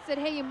 Mike Hebert said,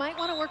 hey, you might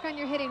want to work on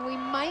your hitting. We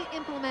might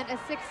implement a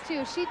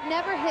 6-2. She'd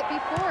never hit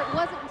before. It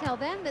wasn't until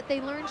then that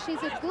they learned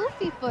she's a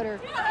goofy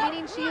footer,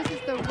 meaning she uses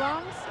the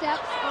wrong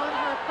steps on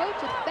her approach.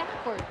 It's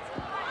backwards.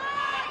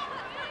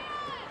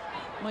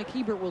 Mike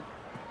Hebert will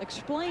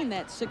explain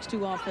that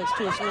 6-2 offense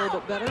to us a little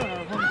bit better in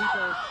our Home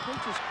Depot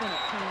Coaches Clinic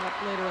coming up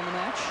later in the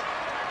match.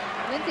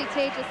 Lindsay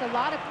Tejas, a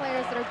lot of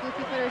players that are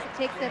goofy footers, it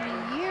takes them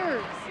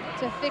years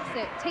to fix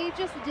it.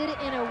 Tejas did it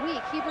in a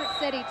week. Hebert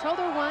said he told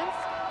her once,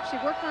 she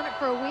worked on it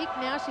for a week,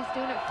 now she's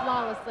doing it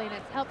flawlessly, and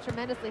it's helped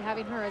tremendously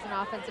having her as an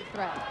offensive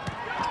threat.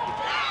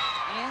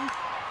 And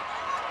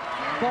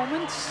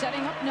Bowman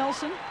setting up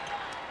Nelson.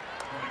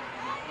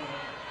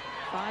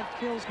 5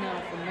 kills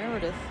now for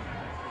Meredith.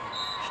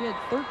 She had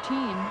 13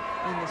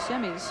 in the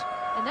semis.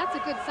 And that's a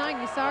good sign.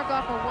 You saw her go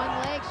off of one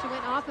leg. She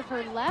went off of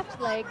her left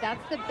leg.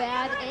 That's the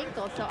bad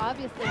ankle, so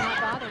obviously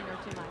not bothering her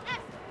too much.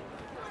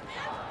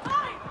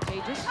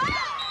 Tejas.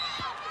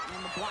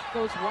 And the block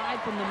goes wide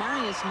from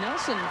Namani as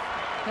Nelson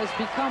has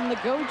become the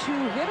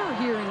go-to hitter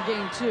here in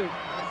game 2.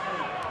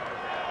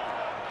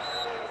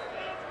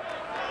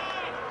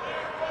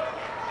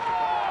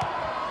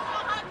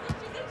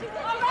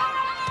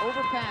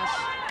 Overpass.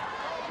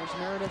 There's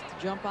Meredith to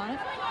jump on it.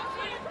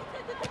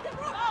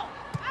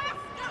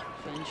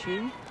 Zheng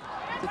Shu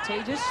to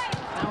Tejas.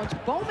 Now it's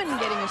Bowman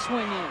getting a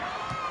swing in.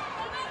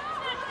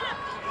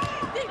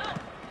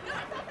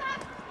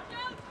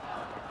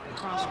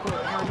 Cross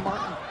court, Aaron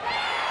Martin.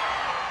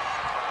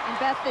 And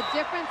Beth, the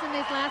difference in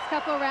these last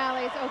couple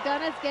rallies,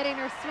 Ogunna's getting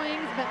her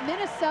swings, but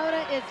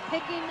Minnesota is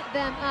picking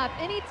them up.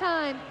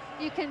 Anytime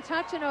you can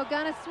touch an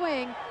Ogunna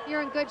swing,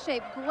 you're in good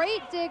shape.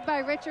 Great dig by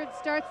Richards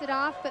starts it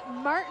off, but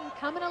Martin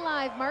coming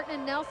alive. Martin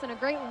and Nelson, a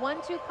great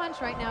 1-2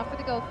 punch right now for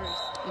the Gophers.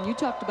 And you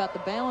talked about the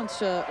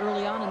balance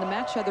early on in the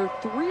match, Heather.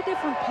 3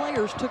 different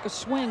players took a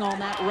swing on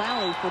that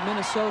rally for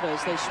Minnesota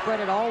as they spread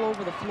it all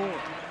over the floor.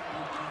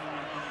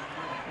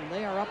 And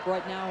they are up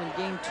right now in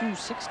game 2,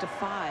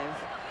 6-5.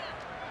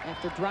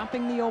 After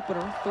dropping the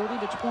opener,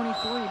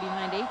 30-23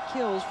 behind 8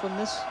 kills from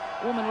this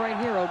woman right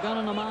here,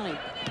 Ogunna Namani.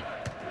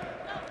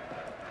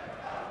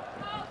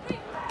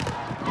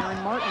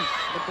 Aaron Martin,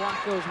 the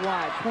block goes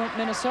wide. Point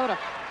Minnesota.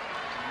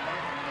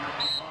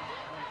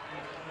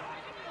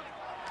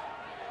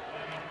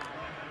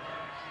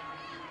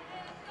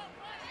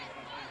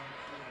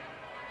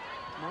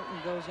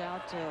 Martin goes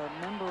out, a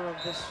member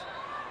of this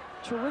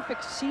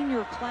terrific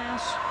senior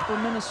class for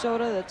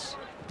Minnesota that's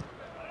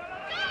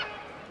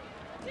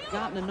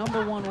gotten a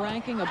 #1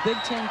 ranking, a Big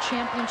Ten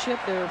championship,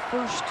 their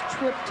first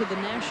trip to the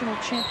national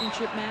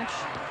championship match.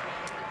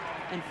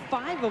 And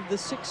 5 of the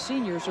 6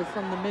 seniors are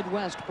from the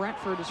Midwest.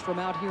 Brantford is from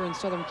out here in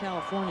Southern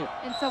California.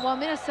 And so while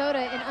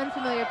Minnesota in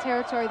unfamiliar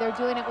territory, they're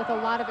doing it with a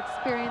lot of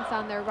experience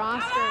on their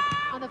roster.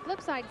 On the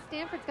flip side,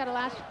 Stanford's got a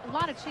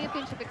lot of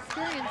championship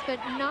experience, but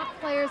not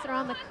players that are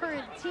on the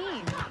current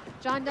team.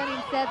 John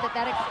Dunning said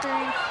that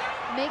experience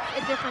makes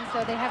a difference,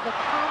 so they have the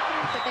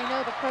confidence that they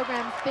know the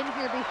program's been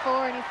here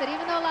before. And he said,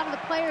 even though a lot of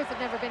the players have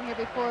never been here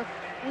before,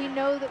 we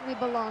know that we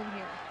belong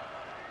here.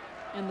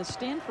 And the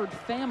Stanford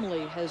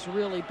family has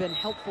really been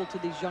helpful to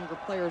these younger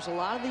players. A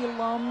lot of the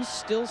alums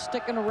still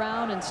sticking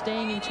around and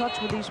staying in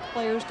touch with these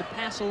players to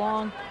pass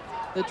along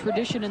the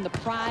tradition and the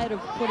pride of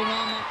putting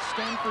on that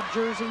Stanford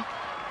jersey.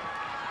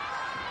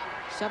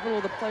 Several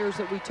of the players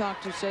that we talk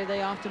to say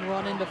they often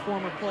run into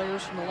former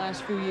players from the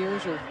last few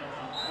years or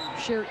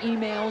share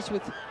emails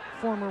with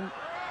former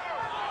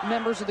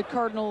members of the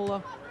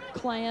Cardinal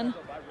clan.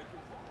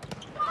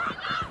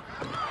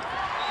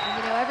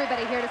 You know,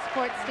 everybody here to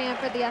support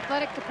Stanford. The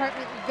athletic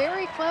department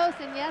very close,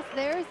 and yes,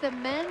 there's the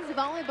men's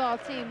volleyball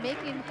team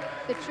making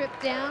the trip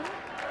down.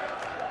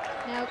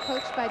 Now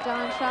coached by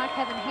Don Schock,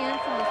 Kevin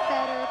Hansen, the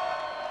setter,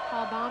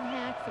 Paul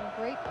Baumhack, some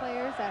great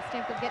players.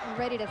 Stanford getting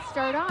ready to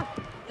start off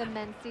the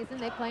men's season.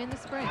 They play in the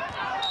spring.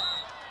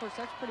 Of course,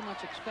 that's pretty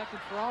much expected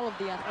for all of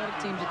the athletic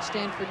teams at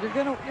Stanford. You're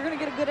gonna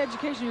get a good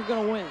education. You're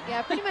gonna win.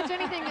 Yeah, pretty much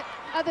anything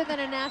other than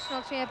a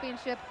national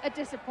championship, a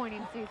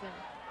disappointing season.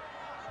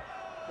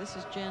 This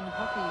is Jen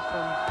Huckey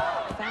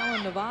from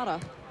Fallon, Nevada.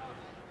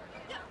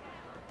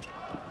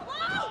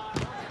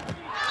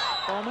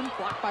 Bowman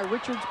blocked by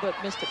Richards, but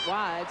missed it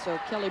wide. So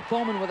Kelly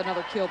Bowman with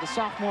another kill, the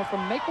sophomore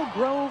from Maple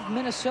Grove,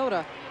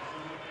 Minnesota.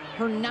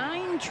 Her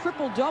 9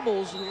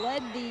 triple-doubles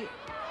led the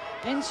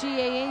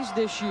NCAAs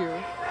this year.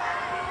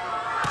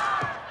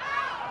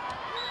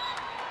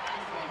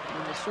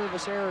 And the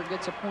service error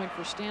gets a point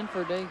for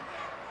Stanford. They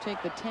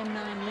take the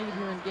 10-9 lead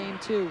here in game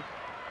 2.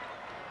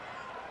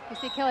 You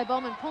see Kelly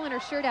Bowman pulling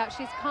her shirt out.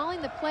 She's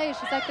calling the plays.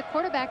 She's like the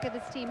quarterback of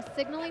this team,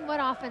 signaling what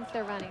offense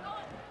they're running.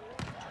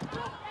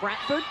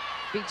 Bradford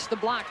beats the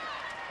block.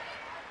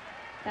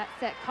 That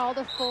set called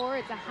a 4.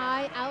 It's a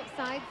high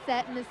outside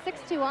set. In the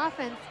 6-2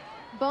 offense,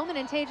 Bowman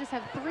and Tejas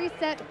have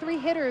 3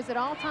 hitters at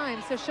all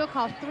times. So she'll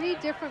call 3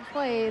 different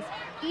plays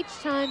each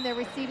time they're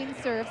receiving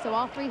serve. So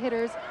all 3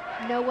 hitters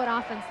know what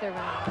offense they're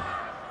running.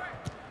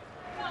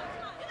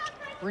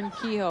 Bryn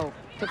Kehoe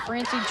to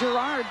Francie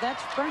Gerard.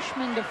 That's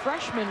freshman to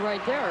freshman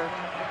right there.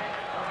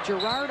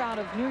 Gerard out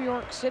of New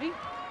York City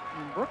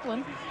and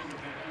Brooklyn.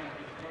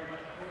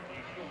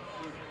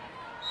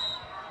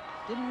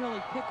 Didn't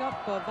really pick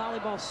up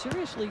volleyball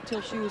seriously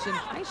till she was in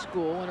high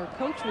school, and her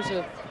coach was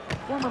a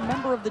former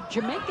member of the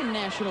Jamaican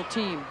national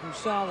team who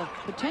saw the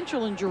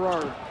potential in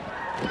Gerard.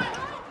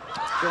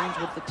 Jones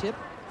with the tip.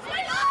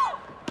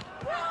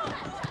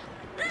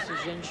 This is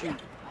Zhenshu.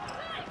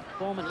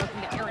 Bowman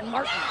looking to Aaron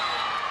Martin.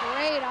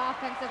 Great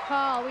offensive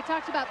call. We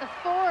talked about the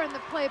 4 in the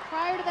play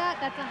prior to that.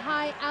 That's a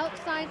high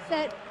outside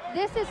set.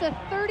 This is a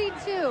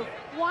 32.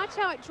 Watch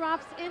how it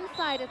drops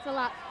inside. It's a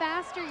lot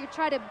faster. You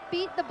try to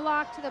beat the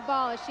block to the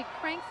ball as she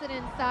cranks it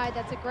inside.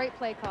 That's a great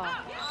play call.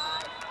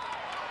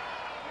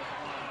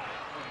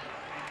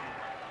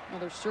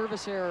 Another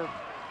service error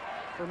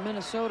for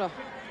Minnesota.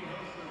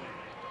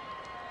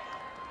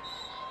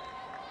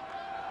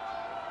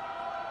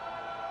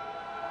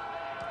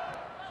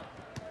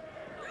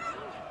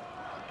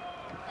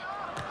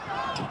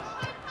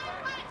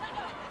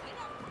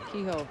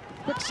 Kehoe,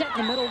 quick set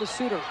in the middle to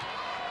Suter.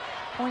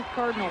 Point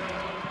Cardinal.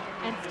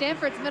 And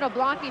Stanford's middle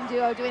blocking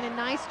duo doing a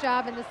nice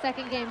job in the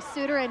second game.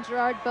 Suter and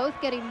Gerard both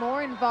getting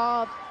more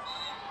involved.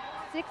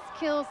 6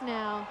 kills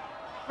now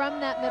from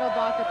that middle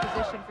blocker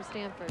position for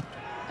Stanford.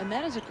 And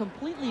that is a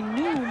completely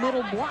new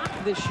middle block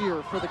this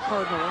year for the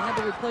Cardinal. They had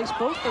to replace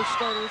both their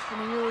starters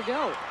from a year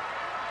ago.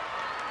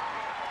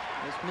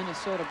 As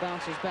Minnesota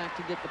bounces back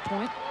to get the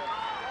point.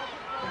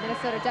 And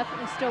Minnesota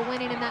definitely still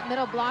winning in that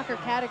middle blocker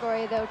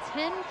category, though.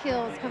 10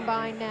 kills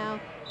combined now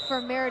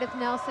for Meredith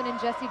Nelson and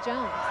Jessie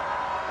Jones.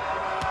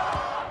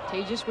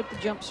 Tejas with the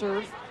jump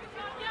serve.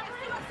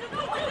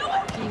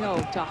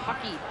 Kehoe to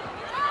Huckey.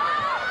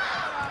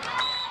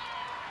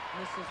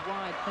 This is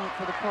wide, point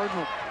for the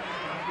Cardinal.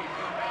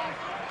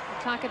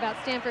 Talk about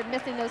Stanford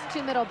missing those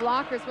 2 middle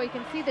blockers, where you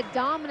can see the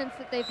dominance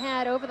that they've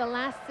had over the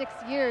last 6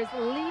 years,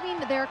 leading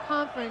their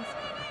conference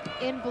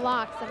in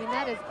blocks. I mean,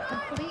 that is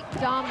complete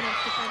dominance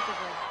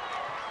defensively.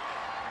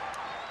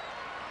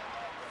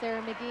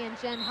 Sarah McGee and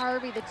Jen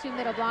Harvey, the 2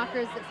 middle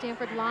blockers that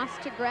Stanford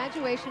lost to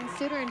graduation.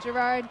 Suter and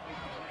Gerard,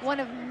 one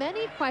of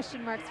many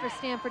question marks for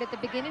Stanford at the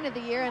beginning of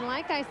the year. And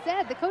like I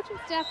said, the coaching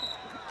staff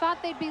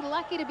thought they'd be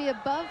lucky to be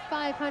above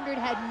 500,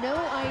 had no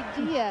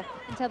idea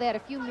until they had a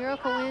few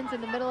miracle wins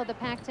in the middle of the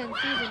Pac-10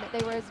 season that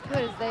they were as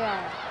good as they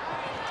are.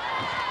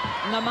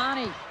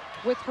 Namani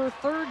with her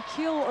 3rd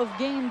kill of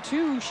game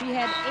 2. She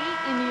had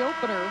 8 in the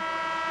opener.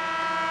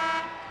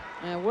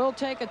 And we'll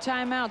take a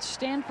timeout.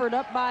 Stanford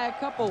up by a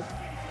couple.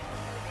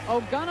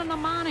 Ogana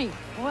Namani.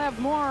 We'll have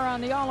more on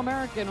the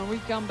All-American when we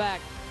come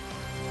back.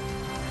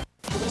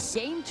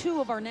 Game 2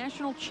 of our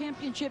national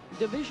championship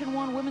Division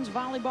I women's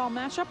volleyball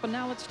matchup. And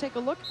now let's take a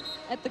look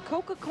at the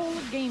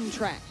Coca-Cola game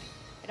track.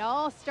 It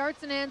all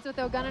starts and ends with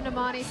Ogana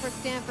Namani for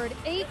Stanford.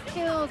 8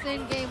 kills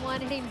in game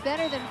 1, hitting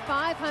better than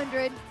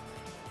 500.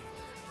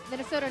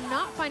 Minnesota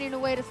not finding a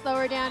way to slow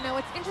her down. Now,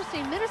 what's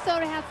interesting,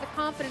 Minnesota has the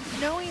confidence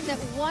knowing that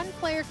one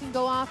player can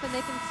go off and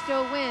they can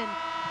still win.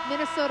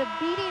 Minnesota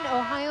beating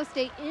Ohio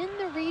State in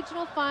the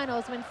regional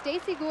finals when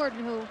Stacey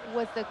Gordon, who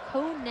was the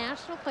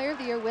co-national player of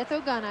the year with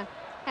Ogana,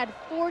 had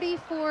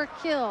 44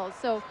 kills.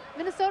 So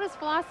Minnesota's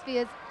philosophy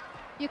is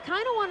you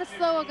kind of want to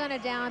slow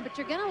Ogana down, but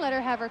you're going to let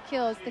her have her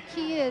kills. The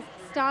key is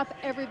stop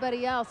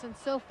everybody else, and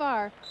so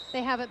far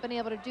they haven't been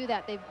able to do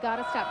that. They've got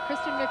to stop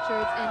Kristen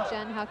Richards and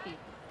Jen Huckey.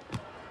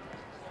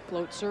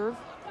 Float serve.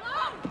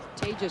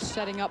 Tejas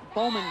setting up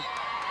Bowman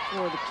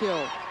for the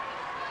kill.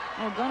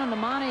 Ogana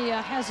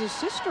Namani has his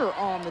sister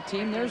on the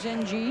team. There's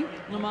NG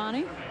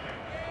Namani.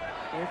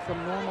 They're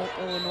from Normal,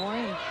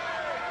 Illinois.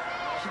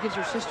 She gives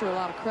her sister a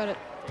lot of credit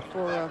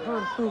for her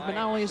improvement,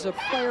 not only as a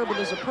player, but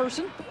as a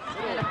person.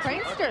 And a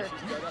prankster.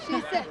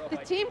 She said, the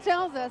team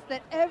tells us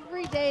that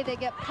every day they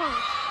get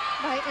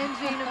punked by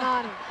NG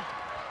Namani.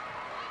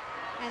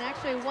 And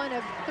actually one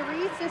of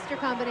 3 sister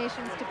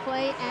combinations to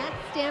play at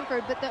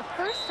Stanford, but the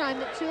first time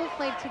that 2 have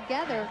played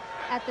together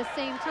at the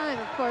same time.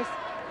 Of course,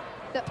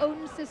 the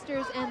Oden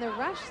sisters and the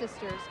Rush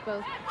sisters,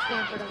 both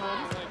Stanford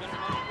alums.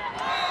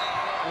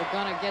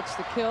 Ogana gets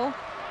the kill.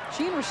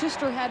 She and her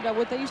sister had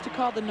what they used to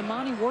call the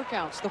Namani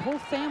workouts. The whole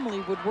family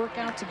would work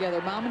out together.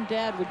 Mom and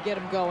Dad would get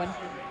them going.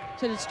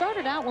 So it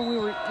started out when we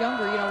were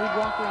younger, you know, we'd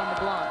walk around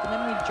the block, and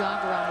then we'd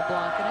jog around the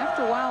block. And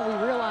after a while, we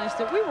realized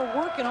that we were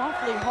working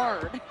awfully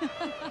hard.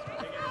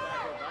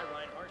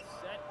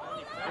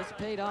 It's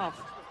paid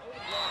off.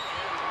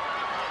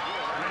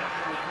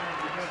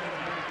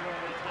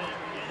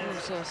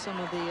 There's some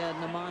of the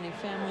Namani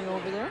family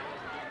over there.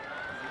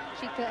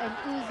 Chika and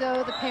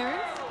Uzo, the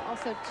parents.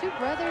 Also 2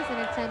 brothers in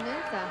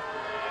attendance.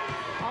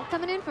 All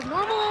coming in from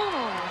Normal,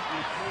 Illinois.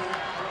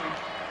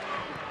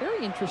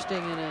 Very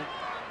interesting in a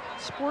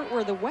sport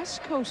where the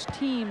West Coast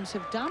teams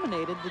have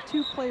dominated. The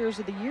 2 players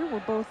of the year were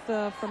both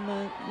from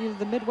either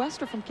the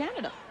Midwest or from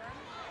Canada.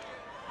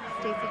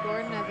 Stacey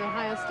Gordon of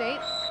Ohio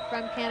State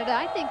from Canada.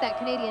 I think that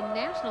Canadian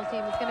national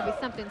team is going to be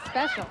something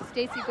special.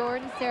 Stacey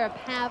Gordon, Sarah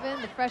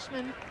Pavin, the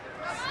freshman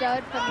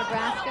stud from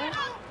Nebraska.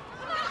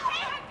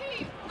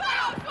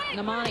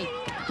 Namani.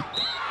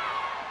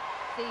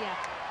 See ya.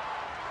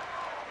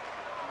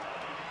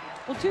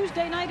 Well,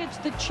 Tuesday night, it's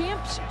the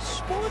Champs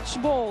Sports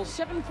Bowl,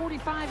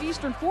 7:45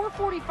 Eastern,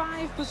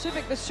 4:45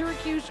 Pacific. The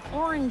Syracuse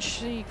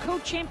Orange, the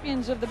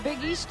co-champions of the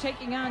Big East,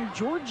 taking on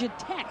Georgia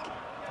Tech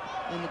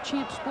in the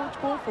Champs Sports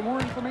Bowl. For more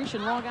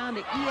information, log on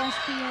to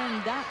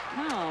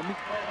ESPN.com.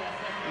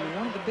 And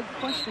one of the big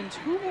questions,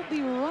 who will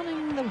be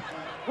running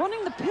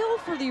the pill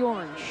for the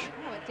Orange?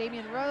 Oh,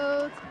 Damian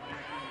Rhodes,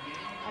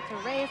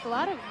 Alter Reyes, a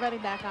lot of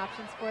running back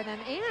options for them.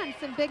 And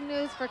some big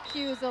news for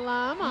Q's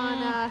alum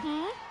on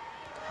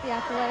the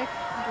athletic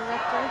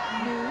director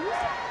news.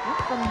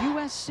 From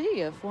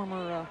USC, a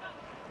former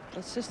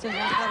assistant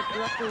athletic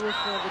director with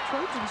the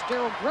Trojans,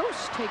 Daryl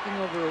Gross, taking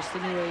over as the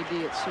new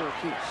AD at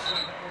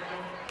Syracuse.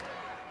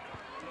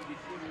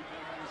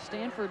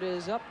 Stanford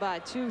is up by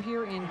 2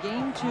 here in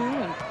game 2,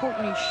 and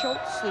Courtney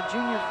Schultz, the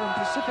junior from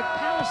Pacific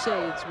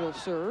Palisades, will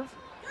serve.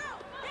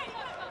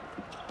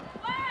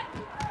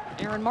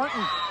 Aaron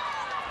Martin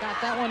got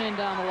that one in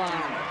down the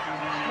line.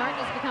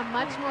 Martin has become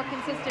much more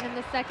consistent in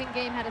the second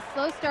game. Had a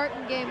slow start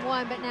in game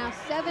 1, but now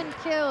 7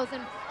 kills,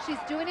 and she's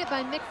doing it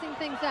by mixing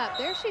things up.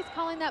 There she's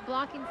calling that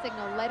blocking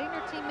signal, letting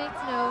her teammates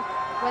know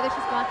whether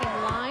she's blocking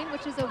line,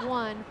 which is a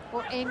 1,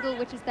 or angle,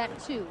 which is that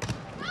 2.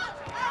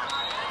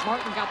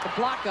 Martin got the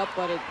block up,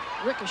 but it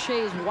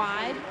ricochets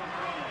wide.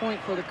 Point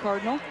for the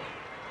Cardinal.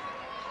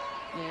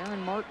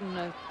 Aaron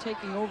Martin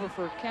taking over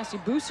for Cassie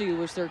Busey, who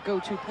was their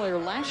go-to player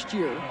last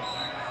year.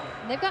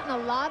 And they've gotten a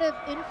lot of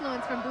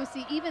influence from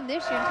Boosie even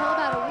this year. Until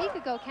about a week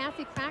ago,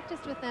 Cassie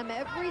practiced with them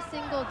every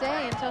single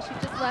day until she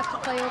just left to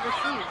play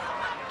overseas.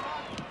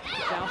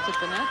 Bounce at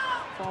the net,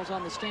 falls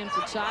on the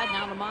Stanford side.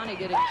 Now Namani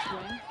getting a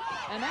swing,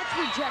 and that's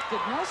rejected.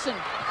 Nelson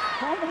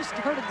almost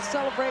started to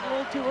celebrate a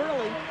little too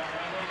early.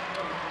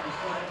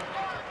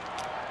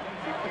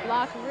 The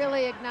block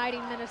really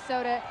igniting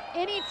Minnesota.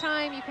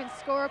 Anytime you can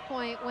score a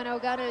point when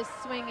Ogata is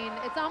swinging,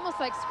 it's almost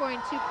like scoring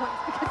 2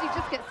 points because you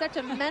just get such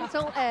a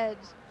mental edge.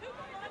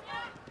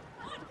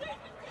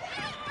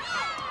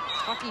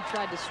 Hockey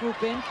tried to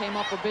swoop in, came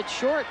up a bit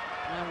short,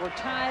 and we're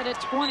tied at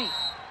 20.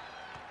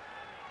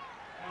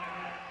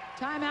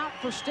 Timeout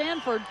for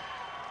Stanford.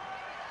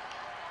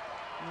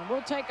 And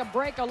we'll take a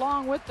break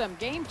along with them.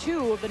 Game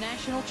 2 of the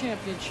national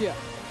championship.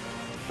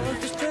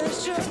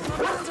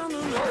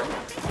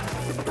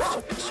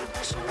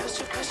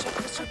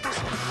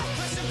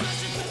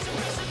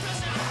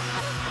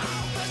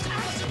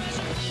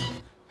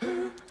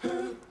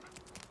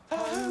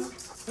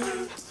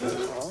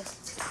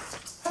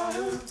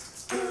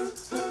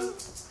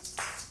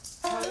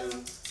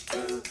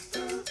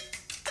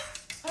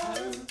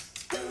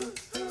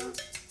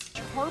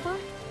 Harbor,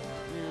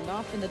 and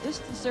off in the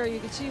distance there you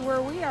can see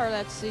where we are.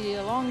 That's the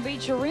Long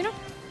Beach Arena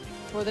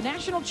for the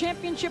national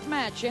championship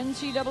match,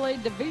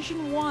 NCAA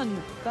Division I.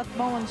 Beth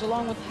Mullins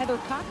along with Heather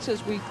Cox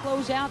as we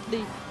close out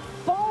the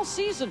fall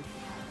season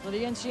for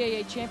the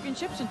NCAA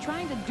championships, and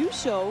trying to do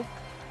so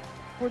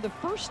for the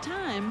first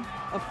time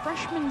a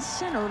freshman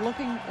center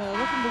looking to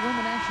win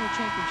the national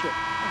championship.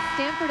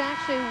 Stanford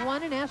actually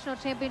won a national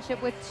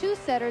championship with 2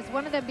 setters,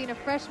 one of them being a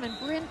freshman.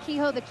 Bryn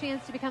Kehoe, the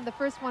chance to become the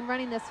first one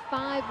running this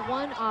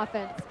 5-1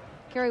 offense.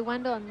 Carrie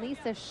Wendell and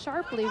Lisa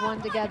Sharpley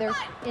won together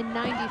in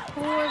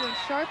 '94 when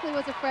Sharpley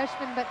was a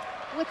freshman. But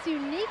what's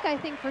unique, I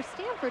think, for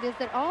Stanford is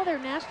that all their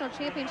national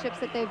championships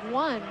that they've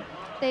won,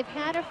 they've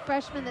had a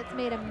freshman that's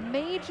made a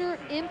major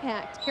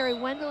impact. Carrie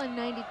Wendell in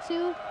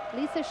 '92,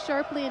 Lisa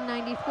Sharpley in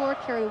 '94,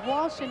 Carrie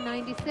Walsh in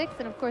 '96,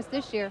 and of course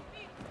this year,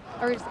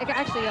 or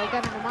actually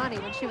Ogata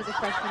Namani when she was a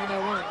freshman in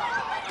 '01.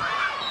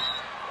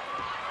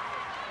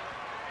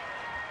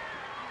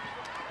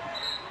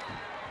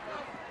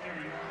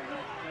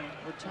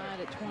 We're tied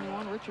at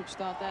 21. Richards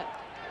thought that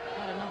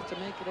had enough to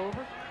make it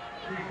over.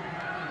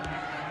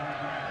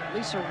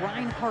 Lisa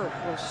Reinhart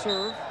will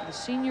serve, the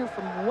senior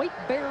from White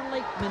Bear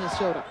Lake,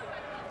 Minnesota.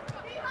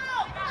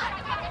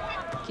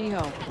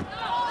 Kehoe,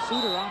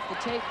 Suter off the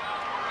tape.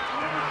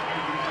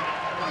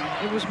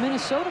 It was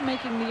Minnesota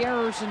making the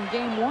errors in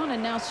game 1,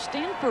 and now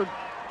Stanford,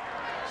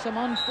 some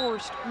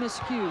unforced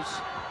miscues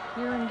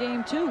here in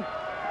game 2.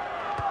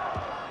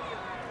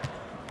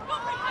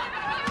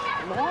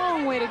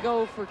 Long way to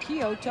go for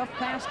Kehoe. Tough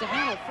pass to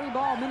handle. Free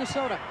ball,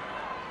 Minnesota.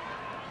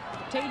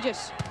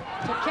 Tejas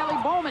to Kelly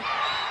Bowman.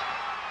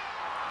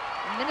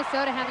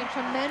 Minnesota having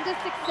tremendous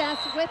success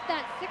with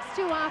that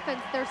 6-2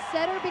 offense. Their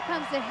setter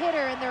becomes a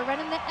hitter, and they're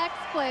running the X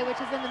play, which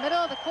is in the middle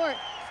of the court.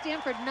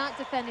 Stanford not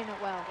defending it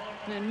well.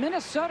 And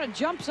Minnesota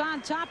jumps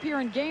on top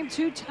here in game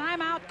 2.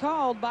 Timeout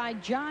called by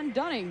John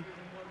Dunning,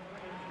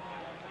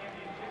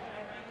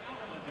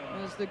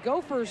 as the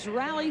Gophers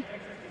rally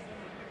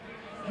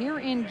here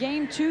in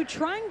game 2,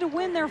 trying to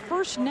win their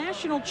first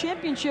national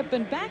championship.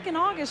 And back in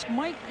August,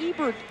 Mike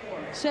Ebert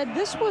said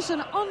this was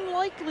an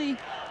unlikely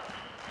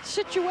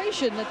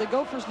situation that the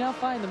Gophers now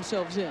find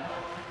themselves in.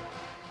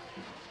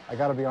 I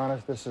got to be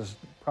honest, this is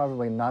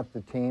probably not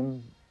the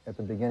team at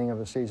the beginning of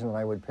the season that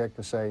I would pick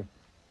to say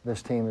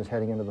this team is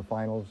heading into the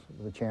finals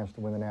with a chance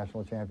to win the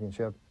national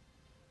championship.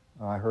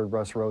 I heard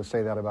Russ Rose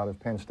say that about his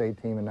Penn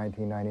State team in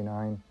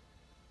 1999.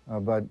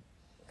 But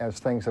as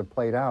things have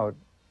played out,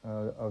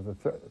 of the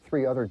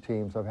 3 other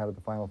teams I've had at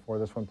the Final Four,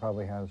 this one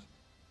probably has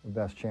the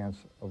best chance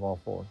of all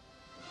 4.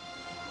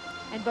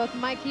 And both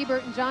Mike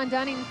Hebert and John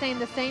Dunning saying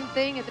the same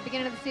thing at the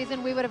beginning of the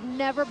season. We would have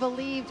never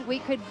believed we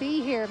could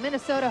be here.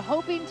 Minnesota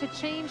hoping to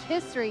change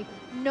history.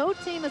 No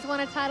team has won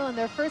a title in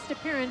their first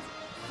appearance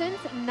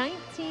since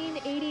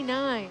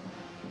 1989.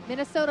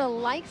 Minnesota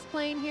likes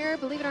playing here.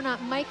 Believe it or not,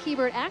 Mike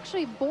Hebert,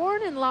 actually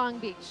born in Long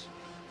Beach.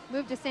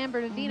 Moved to San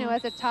Bernardino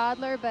as a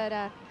toddler, but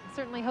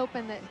certainly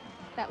hoping that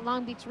that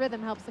Long Beach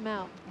rhythm helps him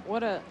out.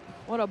 What a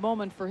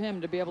moment for him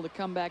to be able to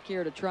come back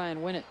here to try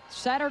and win it.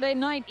 Saturday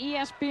night,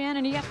 ESPN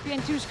and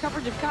ESPN2's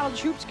coverage of college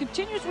hoops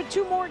continues with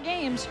 2 more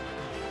games.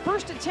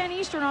 First at 10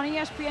 Eastern on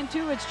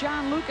ESPN2, it's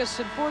John Lucas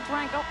and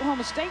 4th-ranked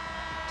Oklahoma State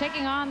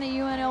taking on the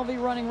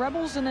UNLV Running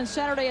Rebels. And then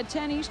Saturday at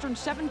 10 Eastern,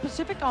 7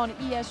 Pacific on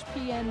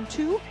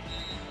ESPN2,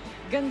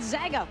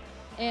 Gonzaga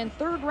and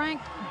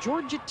 3rd-ranked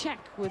Georgia Tech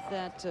with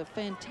that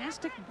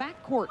fantastic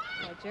backcourt.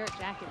 Yeah, Jarrett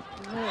Jackets,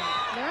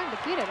 they're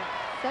undefeated,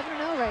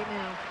 7-0 right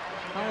now.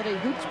 Holiday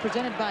Hoops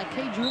presented by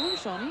Kay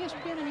Jewelers on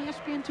ESPN and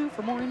ESPN2.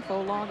 For more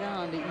info, log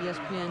on to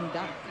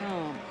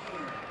ESPN.com.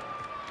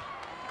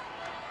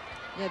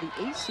 Yeah, the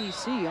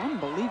ACC,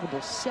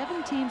 unbelievable.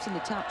 7 teams in the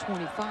top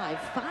 25,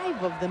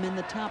 5 of them in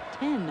the top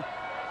 10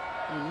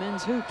 in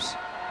men's hoops.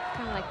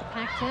 Kind of like the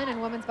Pac-10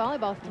 and women's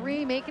volleyball,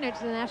 3 making it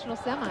to the national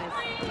semis.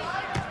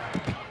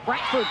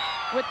 Bradford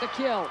with the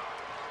kill.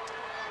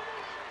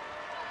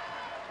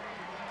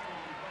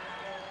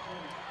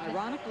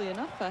 Ironically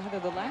enough, Heather,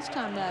 the last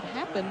time that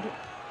happened,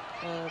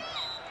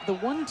 the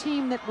one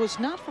team that was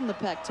not from the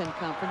Pac-10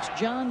 Conference,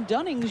 John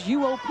Dunning's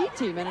UOP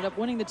team, ended up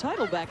winning the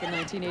title back in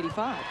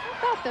 1985.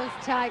 How about those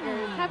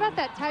Tigers? How about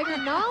that Tiger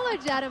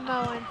knowledge out of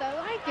Mowens? I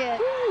like it.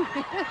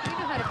 You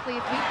know how to please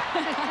me.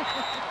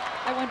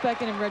 I went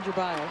back in and read your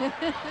bio.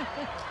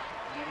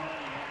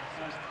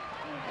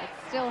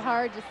 It's still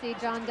hard to see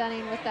John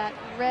Dunning with that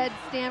red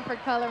Stanford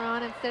color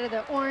on instead of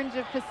the orange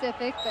of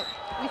Pacific, but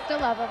we still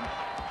love him.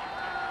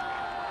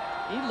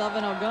 He's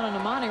loving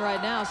Ogunanamani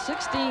right now.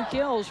 16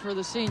 kills for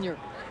the senior.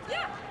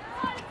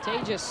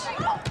 Tejas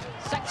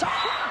sets up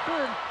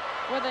Bradford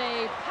with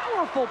a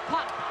powerful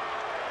pop.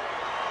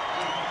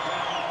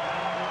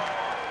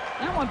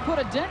 That one put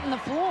a dent in the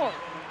floor.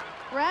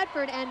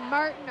 Bradford and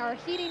Martin are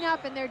heating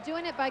up, and they're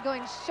doing it by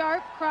going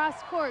sharp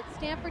cross court.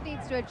 Stanford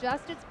needs to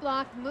adjust its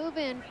block, move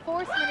in,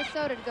 force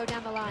Minnesota to go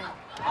down the line.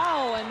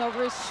 Oh, and the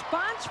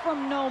response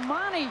from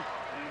Nomani.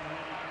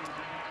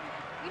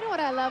 You know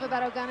what I love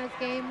about Ogunna's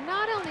game?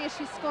 Not only is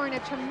she scoring a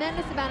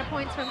tremendous amount of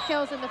points from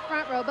kills in the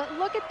front row, but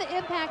look at the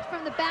impact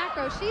from the back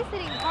row. She's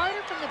hitting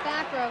harder from the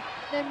back row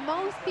than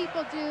most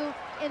people do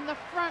in the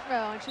front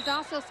row. And she's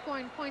also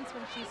scoring points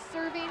when she's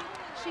serving.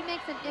 She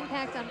makes an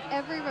impact on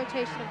every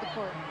rotation of the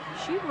court.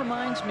 She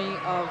reminds me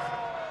of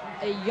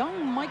a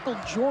young Michael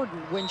Jordan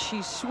when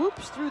she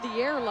swoops through the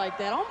air like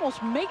that,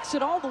 almost makes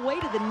it all the way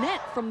to the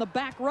net from the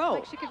back row.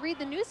 Like she could read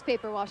the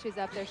newspaper while she's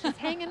up there. She's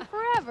hanging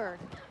forever.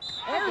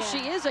 There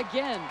she is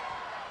again.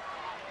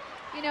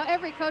 You know,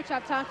 every coach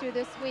I've talked to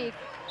this week,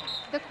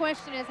 the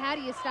question is, how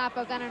do you stop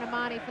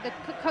Ogunanamani? For the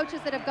coaches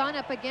that have gone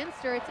up against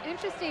her, it's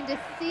interesting to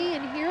see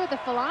and hear the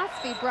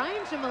philosophy.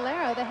 Brian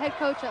Gimalero, the head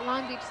coach at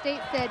Long Beach State,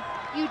 said,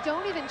 you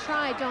don't even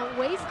try. Don't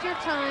waste your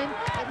time.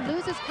 It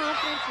loses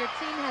confidence. Your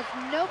team has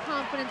no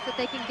confidence that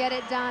they can get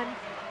it done.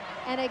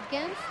 And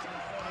against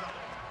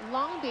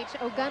Long Beach,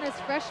 Ogunna's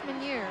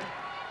freshman year,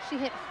 she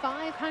hit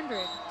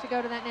 500 to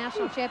go to that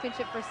national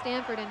championship for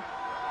Stanford. And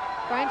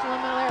Brian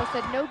Gimalero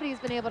said, nobody's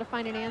been able to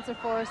find an answer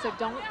for her, so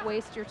don't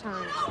waste your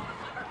time.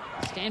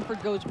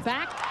 Stanford goes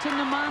back to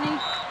Nomani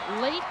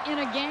late in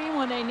a game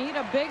when they need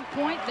a big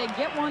point. They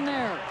get one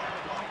there.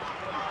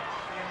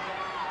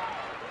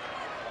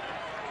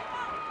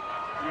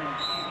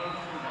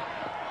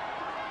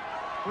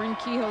 Bryn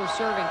Kehoe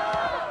serving.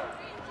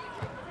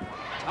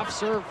 Tough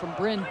serve from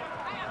Bryn.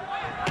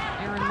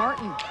 Aaron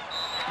Martin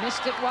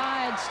missed it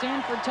wide.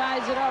 Stanford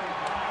ties it up.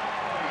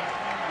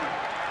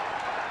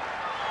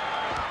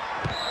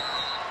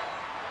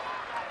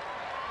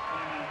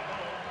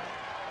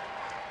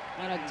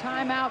 And a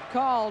timeout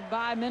called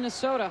by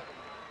Minnesota.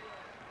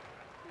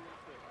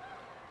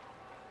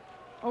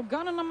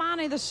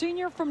 Ogunanamani, the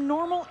senior from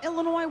Normal,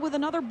 Illinois, with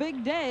another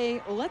big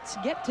day. Let's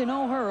get to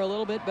know her a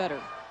little bit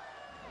better.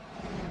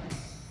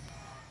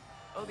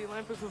 Oh, the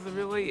Olympics was a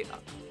really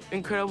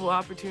incredible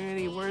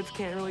opportunity. Words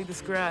can't really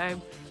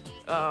describe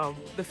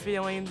the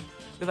feeling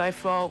that I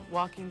felt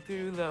walking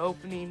through the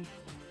opening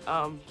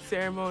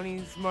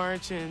ceremonies,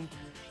 march, and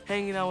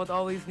hanging out with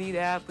all these neat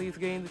athletes,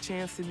 getting the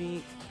chance to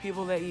meet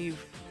people that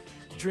you've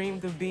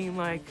dreamed of being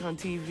like on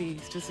TV.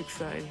 It's just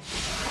exciting.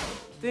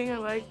 The thing I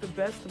like the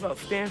best about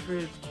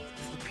Stanford is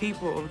the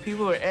people. The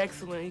people are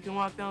excellent. You can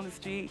walk down the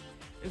street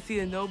and see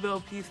a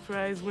Nobel Peace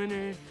Prize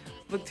winner.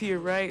 Look to your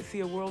right, see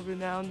a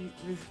world-renowned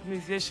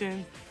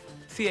musician,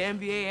 see an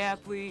NBA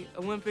athlete,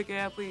 Olympic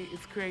athlete.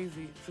 It's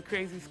crazy. It's a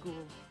crazy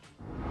school.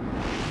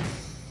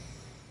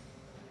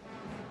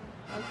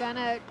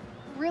 Ogunna,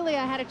 really,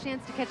 I had a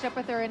chance to catch up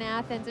with her in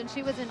Athens, and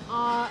she was in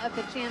awe of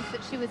the chance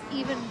that she was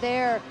even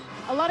there.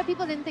 A lot of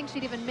people didn't think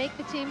she'd even make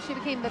the team. She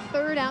became the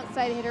third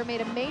outside hitter, made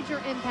a major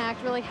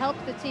impact, really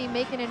helped the team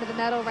make it into the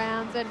medal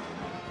rounds, and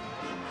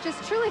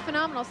just truly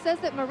phenomenal. Says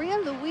that Maria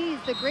Louise,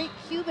 the great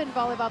Cuban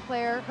volleyball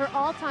player, her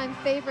all-time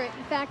favorite.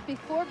 In fact,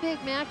 before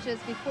big matches,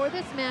 before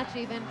this match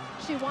even,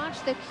 she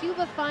watched the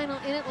Cuba final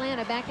in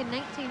Atlanta back in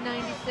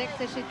 1996,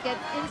 so she gets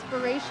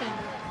inspiration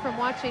from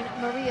watching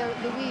Maria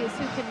Louise,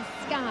 who can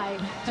sky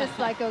just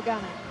like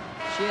Ogunna.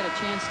 She had a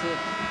chance to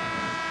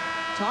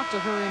talk to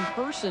her in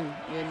person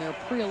in their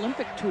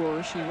pre-Olympic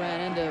tour. She ran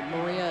into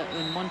Maria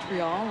in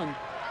Montreal, and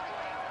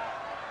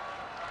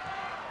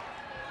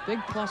big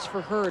plus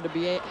for her to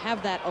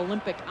have that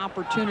Olympic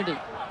opportunity.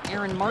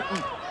 Aaron Martin.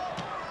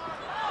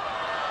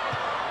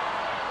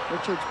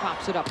 Richards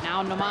pops it up.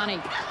 Now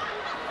Nomani.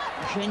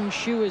 Jin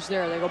Shu is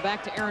there. They go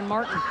back to Aaron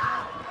Martin.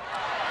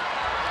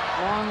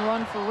 Long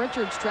run for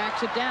Richards.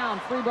 Tracks it down.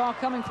 Free ball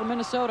coming from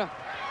Minnesota.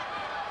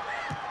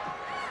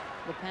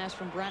 The pass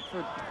from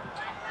Bradford.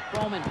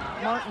 Bowman.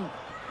 Martin.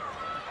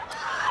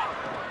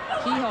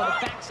 Kehoe,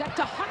 the back set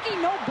to Huckey.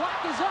 No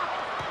block is up.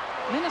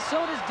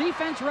 Minnesota's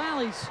defense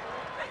rallies.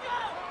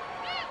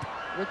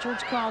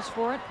 Richards calls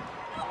for it.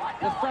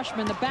 The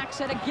freshman, the back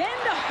set again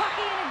to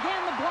Huckey, and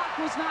again the block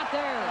was not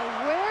there.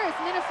 Where is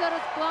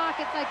Minnesota's block?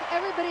 It's like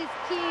everybody's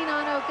keen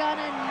on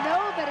Ogunna,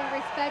 nobody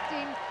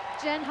respecting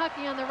Jen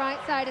Huckey on the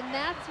right side, and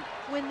that's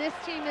when this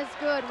team is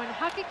good. When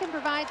Huckey can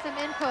provide some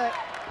input,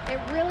 It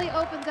really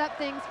opens up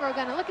things for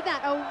Ogonna. Look at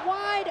that, a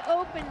wide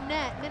open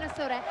net.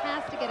 Minnesota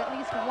has to get at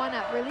least one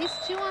up. Release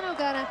 2 on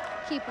Ogonna,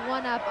 keep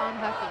 1 up on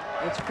Huckey.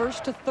 It's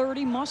first to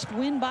 30, must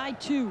win by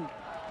 2. Nelson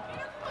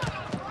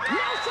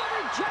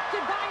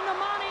rejected by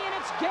Namani, and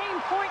it's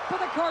game point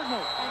for the Cardinal.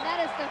 And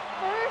that is the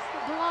first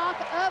block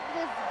of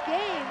this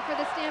game for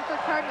the Stanford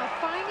Cardinal,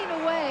 finding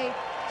a way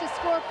to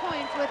score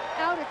points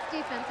without its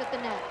defense at the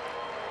net.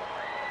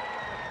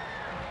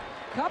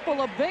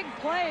 Couple of big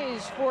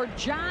plays for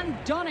John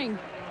Dunning.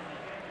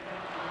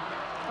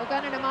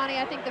 Ogonna Namani,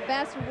 I think the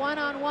best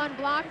one-on-one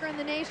blocker in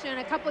the nation.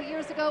 A couple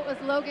years ago it was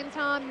Logan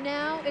Tom.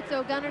 Now it's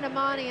Ogonna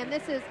Namani, and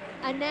this is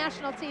a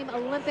national team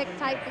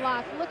Olympic-type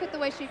block. Look at the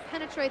way she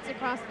penetrates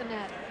across the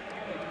net.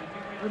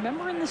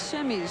 Remember in the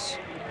semis,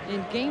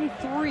 in game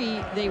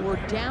 3, they were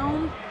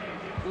down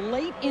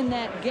late in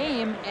that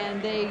game,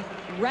 and they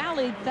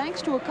rallied thanks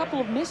to a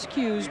couple of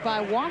miscues by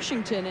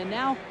Washington, and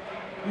now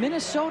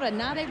Minnesota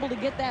not able to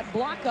get that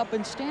block up,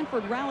 and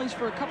Stanford rallies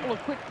for a couple of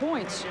quick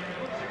points.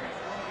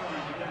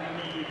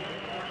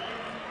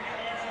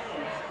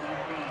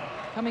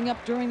 Coming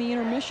up during the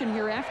intermission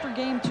here after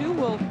game 2,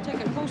 we'll take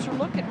a closer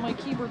look at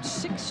Mike Hebert's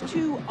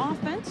 6-2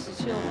 offense.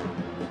 He'll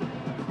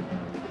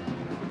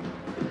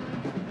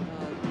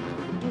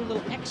do a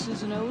little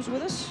X's and O's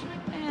with us,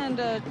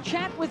 and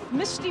chat with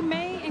Misty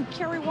May and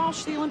Carrie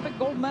Walsh, the Olympic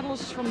gold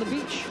medalists from the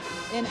beach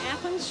in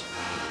Athens,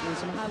 and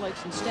some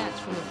highlights and stats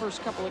from the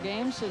first couple of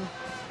games. And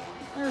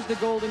there's the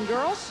Golden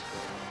Girls.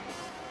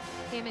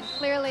 Came in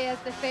clearly as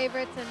the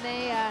favorites, and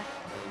they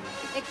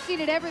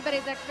exceeded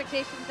everybody's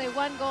expectations. They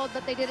won gold,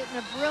 but they did it in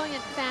a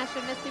brilliant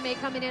fashion. Misty May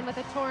coming in with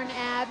a torn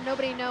ab.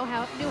 Nobody knew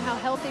how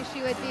healthy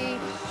she would be.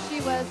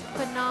 She was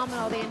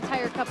phenomenal the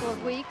entire couple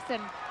of weeks,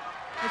 and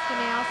Misty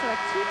May also a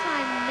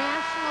 2-time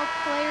National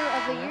Player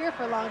of the Year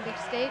for Long Beach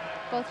State.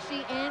 Both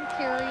she and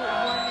Carrie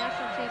won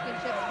national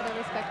championships for their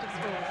respective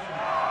schools.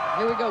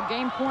 Here we go,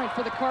 game point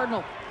for the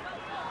Cardinal.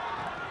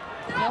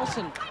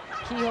 Nelson,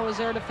 Kehoe is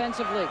there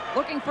defensively,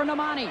 looking for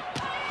Namani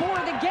for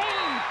the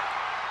game,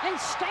 and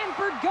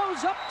Stanford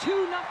goes up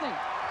 2-0.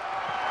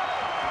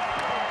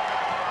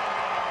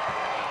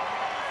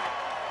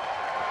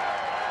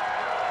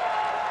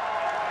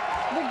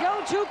 The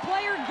go-to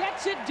player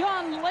gets it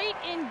done late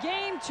in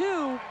game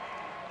 2,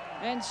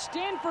 and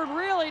Stanford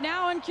really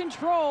now in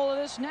control of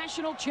this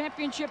national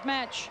championship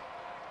match.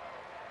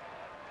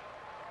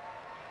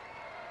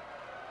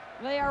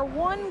 They are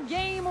 1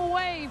 game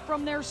away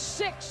from their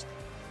 6th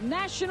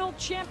national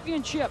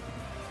championship.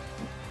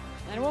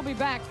 And we'll be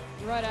back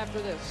right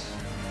after this.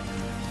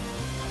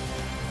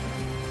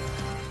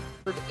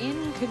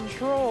 In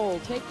control,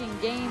 taking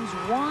games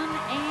 1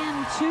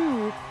 and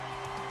 2.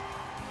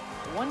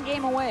 1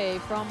 game away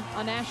from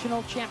a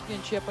national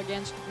championship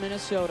against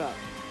Minnesota.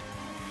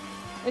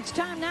 It's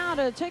time now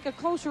to take a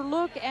closer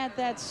look at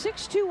that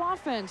 6-2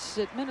 offense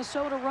that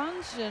Minnesota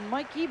runs, and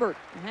Mike Hebert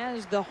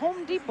has the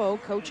Home Depot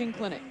coaching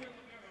clinic.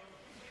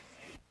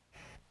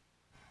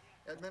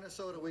 At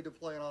Minnesota, we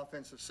deploy an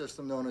offensive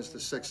system known as the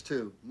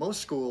 6-2. Most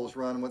schools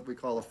run what we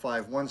call a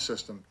 5-1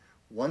 system.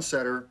 1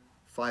 setter,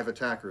 5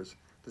 attackers.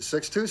 The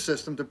 6-2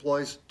 system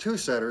deploys 2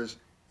 setters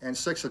and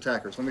 6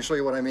 attackers. Let me show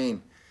you what I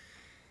mean.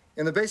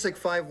 In the basic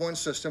 5-1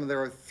 system,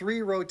 there are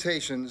 3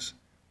 rotations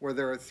where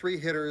there are 3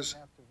 hitters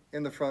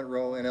in the front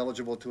row and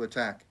eligible to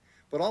attack.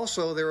 But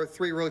also there are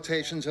 3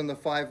 rotations in the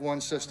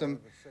 5-1 system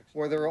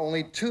where there are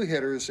only 2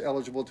 hitters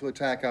eligible to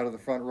attack out of the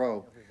front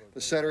row.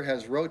 The setter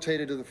has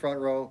rotated to the front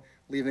row,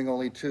 leaving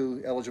only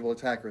 2 eligible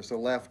attackers, the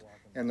left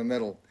and the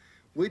middle.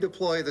 We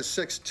deploy the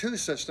 6-2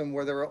 system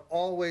where there are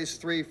always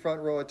 3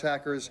 front row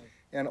attackers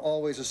and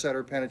always a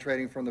setter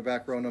penetrating from the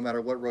back row no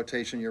matter what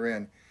rotation you're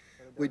in.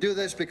 We do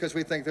this because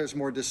we think there's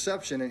more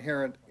deception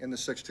inherent in the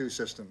 6-2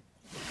 system.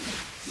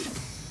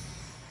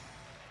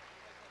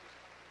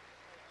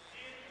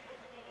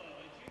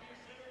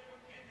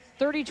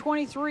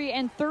 (30-23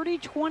 and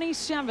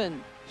 30-27).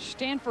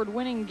 Stanford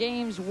winning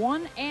games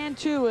 1 and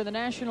 2 in the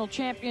national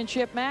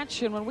championship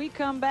match. And when we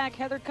come back,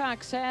 Heather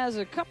Cox has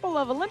a couple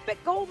of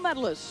Olympic gold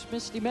medalists,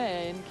 Misty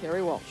May and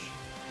Carrie Walsh.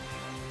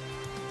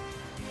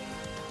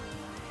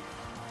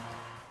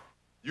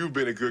 You've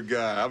been a good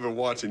guy. I've been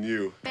watching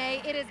you.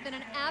 May, it has been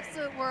an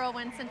absolute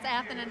whirlwind since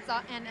Athens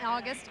in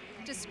August.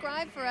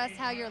 Describe for us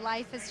how your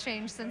life has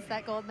changed since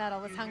that gold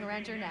medal was hung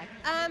around your neck.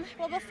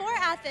 Well, before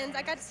Athens,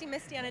 I got to see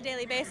Misty on a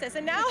daily basis,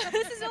 and now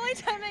this is the only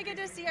time I get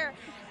to see her.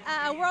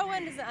 A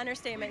whirlwind is an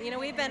understatement. You know,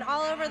 we've been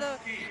all over the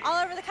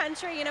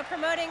country, you know,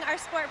 promoting our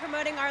sport,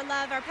 promoting our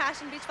love, our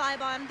passion, beach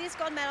volleyball, and these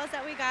gold medals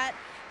that we got.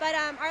 But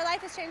our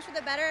life has changed for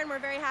the better, and we're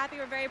very happy.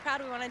 We're very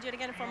proud. We want to do it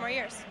again in 4 more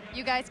years.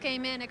 You guys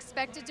came in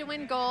expected to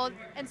win gold,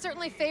 and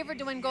certainly favored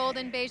to win gold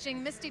in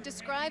Beijing. Misty,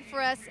 describe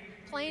for us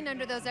playing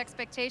under those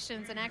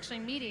expectations and actually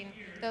meeting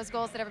those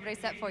goals that everybody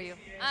set for you.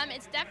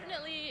 It's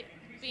definitely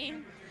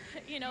being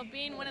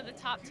one of the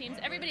top teams.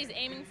 Everybody's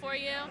aiming for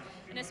you,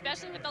 and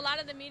especially with a lot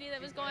of the media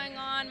that was going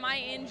on, my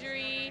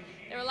injury,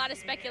 there were a lot of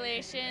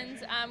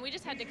speculations. We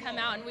just had to come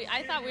out, and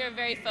I thought we were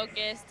very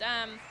focused.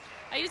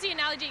 I use the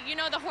analogy, you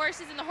know, the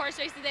horses in the horse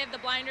races, they have the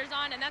blinders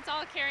on, and that's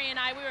all Carrie and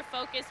I, we were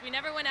focused. We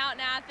never went out in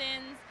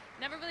Athens,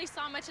 never really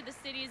saw much of the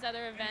city's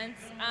other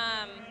events.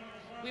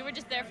 We were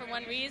just there for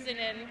one reason,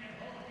 and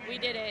we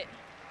did it.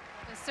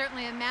 It was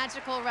certainly a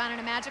magical run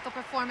and a magical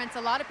performance.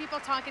 A lot of people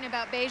talking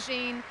about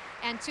Beijing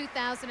and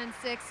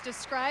 2006.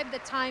 Describe the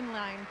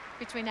timeline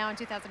between now and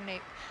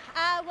 2008.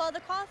 Well, the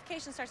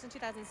qualification starts in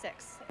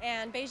 2006,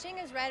 and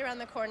Beijing is right around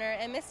the corner,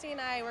 and Misty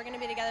and I, we're going to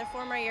be together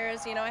 4 more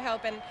years, you know, I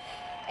hope, and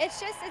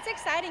it's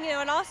exciting, you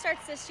know, it all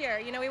starts this year.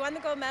 You know, we won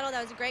the gold medal,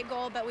 that was a great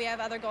goal, but we have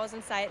other goals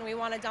in sight, and we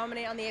want to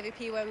dominate on the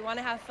AVP, where we want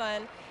to have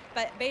fun,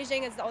 but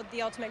Beijing is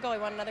the ultimate goal. We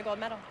want another gold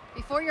medal.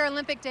 Before your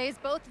Olympic days,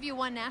 both of you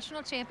won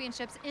national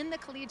championships in the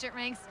collegiate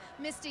ranks.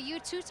 Misty, you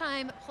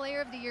 2-time Player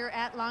of the Year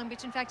at Long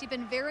Beach. In fact, you've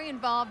been very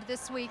involved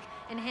this week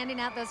in handing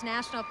out those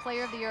National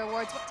Player of the Year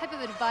awards. What type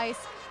of advice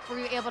were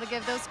you able to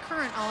give those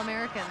current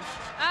All-Americans?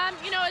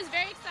 You know, it was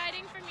very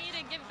exciting for me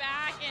to give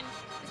back and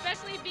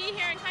especially be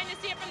here and kind of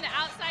see it from the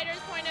outsider's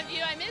point of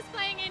view. I miss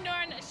playing indoor,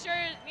 and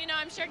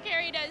I'm sure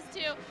Carrie does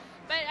too.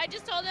 But I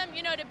just told them,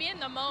 you know, to be in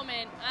the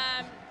moment.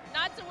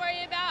 Not to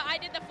worry about. I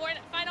did the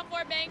Final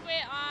Four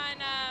banquet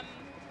on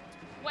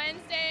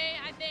Wednesday,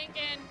 I think,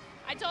 and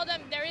I told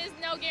them there is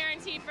no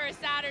guarantee for a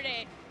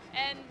Saturday.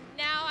 And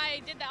now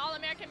I did the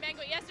All-American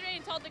banquet yesterday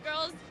and told the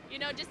girls, you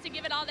know, just to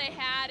give it all they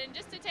had and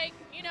just to take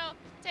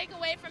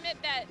away from it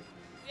that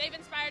they've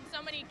inspired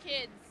so many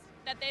kids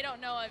that they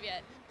don't know of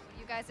yet.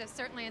 You guys have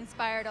certainly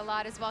inspired a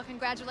lot as well.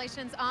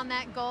 Congratulations on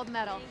that gold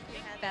medal.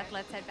 Beth,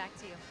 let's head back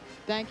to you.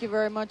 Thank you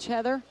very much,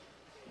 Heather.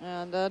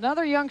 And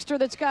another youngster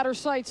that's got her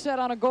sights set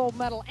on a gold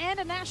medal and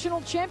a national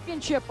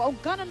championship.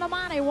 Ogana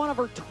Namane, one of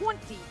her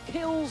 20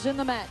 kills in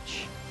the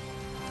match.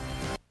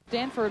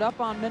 Stanford up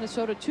on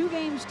Minnesota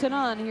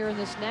 2-0 here in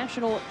this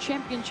national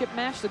championship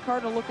match. The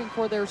Cardinal looking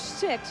for their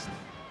 6th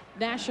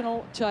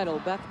national title.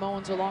 Beth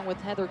Mowens along with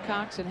Heather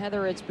Cox. And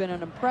Heather, it's been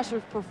an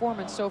impressive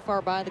performance so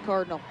far by the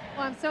Cardinal.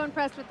 Well, I'm so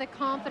impressed with the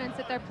confidence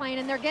that they're playing,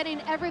 and they're getting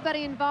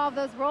everybody involved.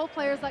 Those role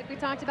players, like we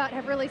talked about,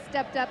 have really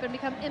stepped up and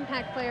become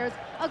impact players.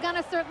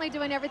 Ogana's certainly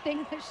doing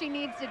everything that she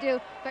needs to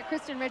do, but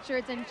Kristen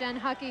Richards and Jen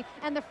Huckey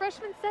and the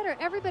freshman setter,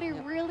 everybody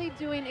really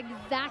doing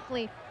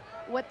exactly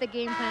what the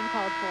game plan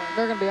called for.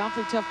 They're going to be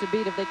awfully tough to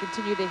beat if they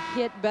continue to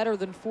hit better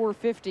than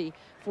 450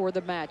 for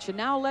the match. And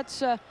now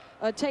let's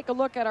take a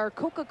look at our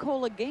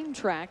Coca-Cola game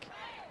track.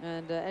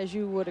 And as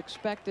you would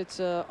expect, it's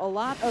a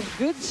lot of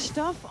good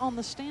stuff on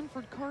the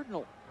Stanford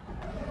Cardinal.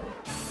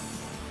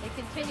 They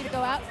continue to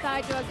go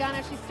outside to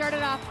Ogana. She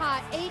started off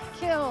hot, 8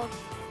 kills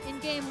in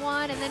game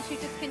 1, and then she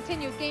just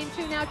continued. Game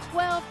 2 now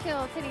 12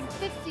 kills, hitting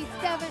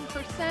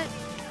 57%.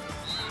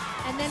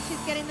 And then she's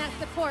getting that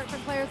support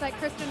from players like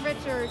Kristen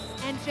Richards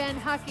and Jen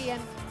Huckey.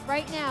 And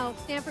right now,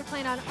 Stanford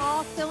playing on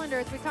all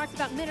cylinders. We talked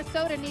about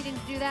Minnesota needing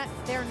to do that.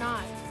 They're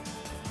not.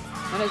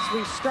 And as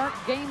we start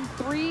game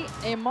 3,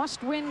 a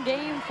must-win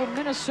game for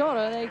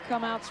Minnesota. They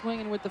come out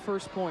swinging with the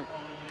first point.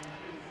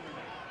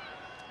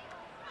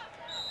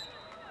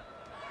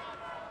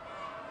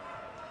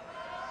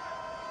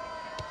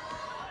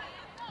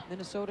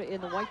 Minnesota in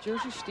the white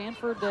jersey,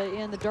 Stanford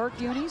in the dark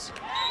unis.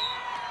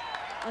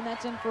 And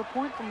that's in for a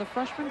point from the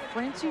freshman,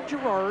 Francie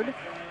Gerard. It's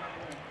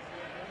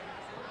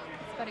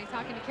funny,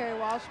 talking to Carrie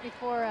Walsh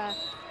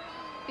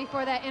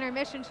before that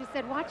intermission, she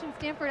said, watching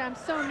Stanford, I'm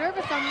so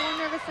nervous. I'm more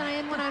nervous than I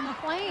am when I'm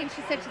playing.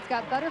 She said she's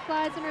got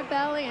butterflies in her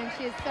belly, and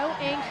she is so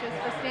anxious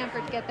for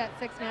Stanford to get that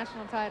 6th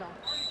national title.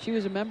 She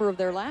was a member of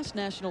their last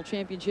national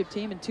championship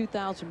team in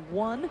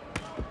 2001.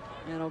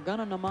 And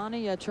Ogana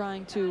Namane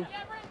trying to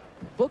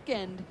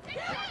bookend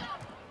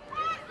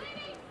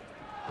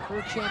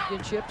her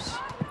championships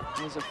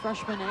as a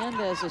freshman and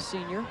as a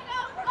senior.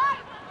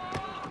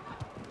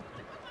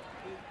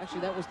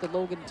 Actually, that was the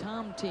Logan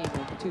Tom team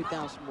in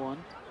 2001.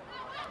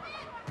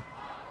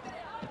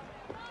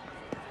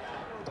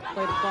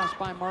 Played across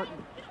by Martin.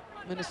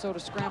 Minnesota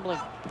scrambling.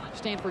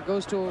 Stanford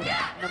goes to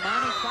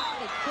Namane, trying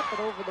to tip it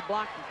over the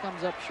block and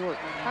comes up short.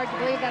 Hard to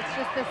believe that's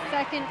just the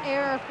 2nd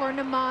error for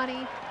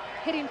Namane.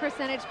 Hitting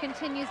percentage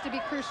continues to be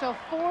crucial.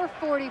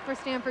 440 for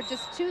Stanford,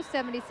 just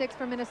 276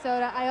 for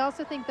Minnesota. I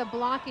also think the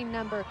blocking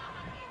number,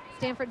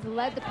 Stanford's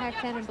led the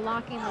Pac-10 in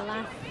blocking the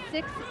last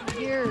 6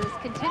 years,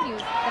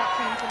 continues that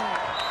trend tonight.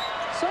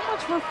 So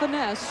much for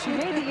finesse. She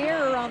made the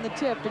error on the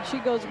tip, and she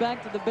goes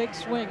back to the big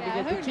swing to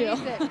get the kill.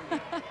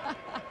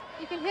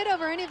 You can hit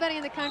over anybody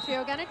in the country,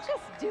 Ogana.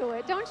 Just do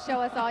it. Don't show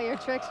us all your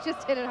tricks.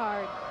 Just hit it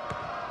hard.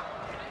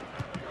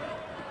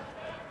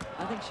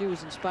 I think she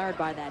was inspired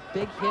by that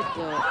big hit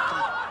from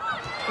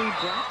Tree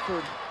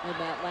Bradford in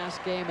that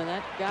last game, and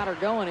that got her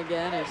going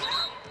again as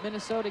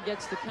Minnesota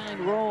gets the kind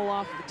roll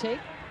off the tape.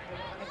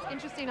 It's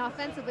interesting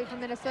offensively for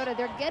Minnesota.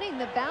 They're getting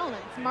the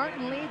balance.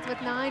 Martin leads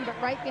with 9, but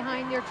right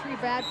behind there, Tree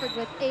Bradford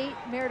with 8,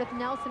 Meredith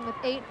Nelson with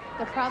 8.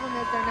 The problem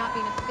is they're not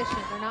being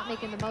efficient. They're not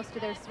making the most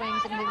of their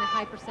swings and hitting a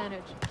high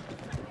percentage.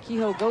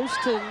 Kehoe goes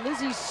to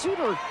Lizzie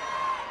Suter.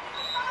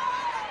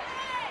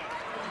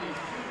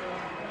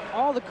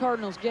 All the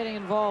Cardinals getting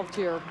involved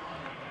here.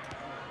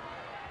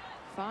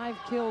 5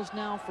 kills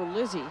now for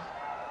Lizzie.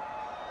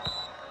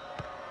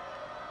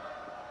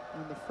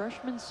 And the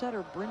freshman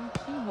setter, Bryn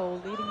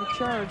Kehoe, leading the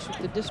charge with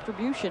the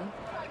distribution.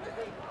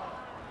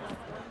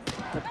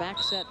 The back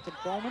set to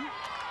Bowman.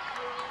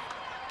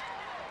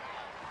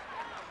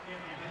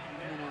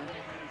 And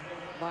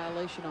a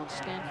violation on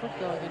Stanford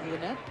going into the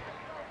net.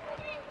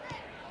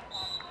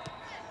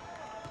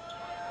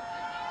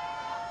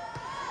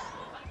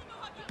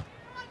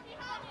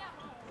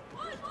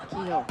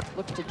 Kehoe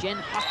looks to Jen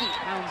Hockey,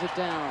 pounds it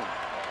down.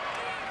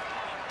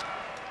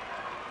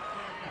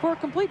 For a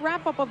complete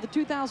wrap-up of the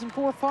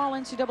 2004 Fall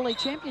NCAA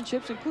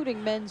Championships,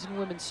 including men's and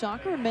women's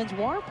soccer and men's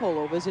water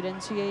polo, visit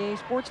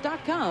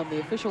ncaasports.com, the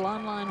official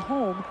online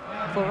home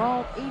for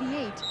all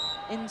 88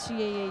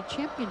 NCAA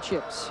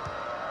championships.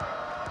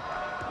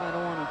 I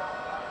don't want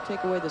to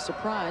take away the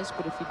surprise,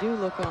 but if you do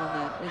look on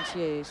that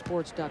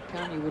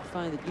ncaasports.com, you would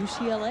find that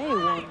UCLA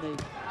won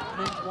the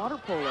men's water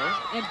polo,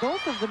 and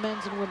both of the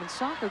men's and women's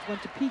soccer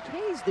went to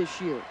PKs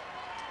this year,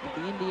 with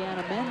the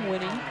Indiana men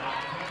winning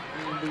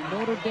and the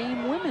Notre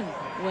Dame women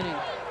winning.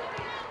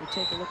 We'll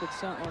take a look at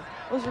some.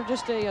 Those are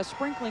just a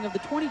sprinkling of the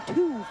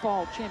 22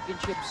 fall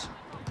championships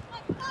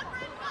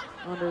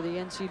under the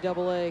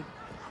NCAA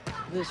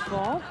this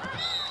fall.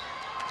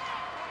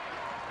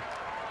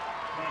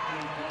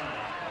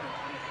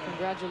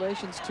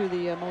 Congratulations to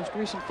the most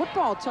recent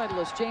football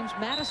titleist, James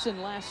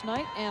Madison, last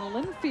night, and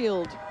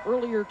Linfield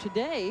earlier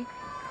today,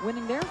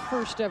 winning their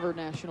first ever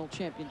national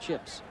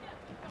championships.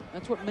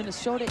 That's what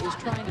Minnesota is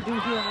trying to do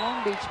here in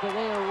Long Beach, but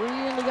they are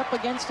really up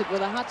against it with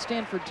a hot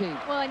Stanford team.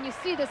 Well, and you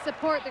see the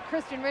support that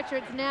Kristen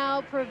Richards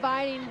now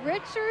providing.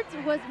 Richards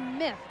was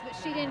miffed that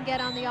she didn't get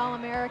on the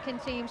All-American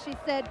team. She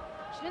said,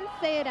 she didn't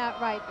say it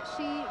outright, but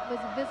she was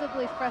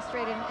visibly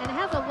frustrated and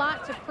has a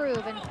lot to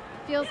prove and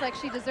feels like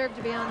she deserved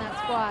to be on that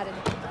squad, and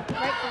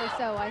rightfully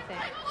so, I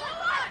think.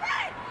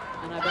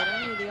 And I bet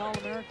any of the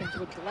All-Americans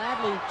would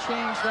gladly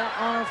change that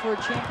honor for a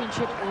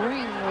championship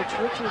ring, which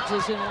Richards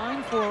is in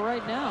line for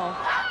right now.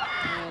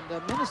 And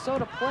a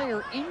Minnesota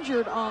player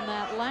injured on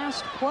that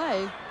last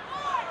play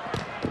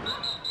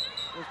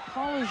was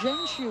Paula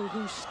Zhenshu,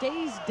 who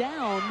stays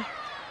down.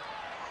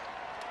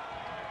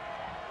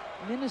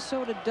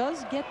 Minnesota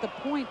does get the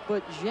point,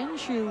 but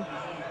Zhenshu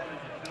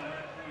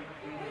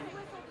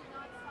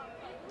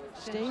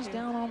stays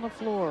down on the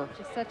floor.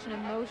 She's such an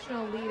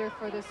emotional leader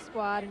for this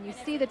squad, and you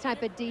see the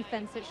type of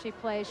defense that she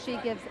plays. She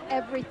gives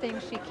everything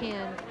she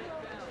can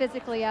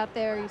physically out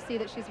there. You see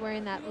that she's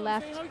wearing that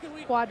left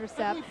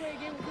quadricep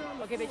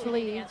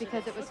sleeve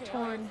because it was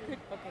torn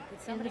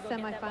in the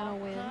semifinal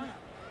win.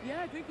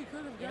 Yeah, I think he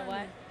could have. You know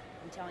what?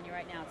 I'm telling you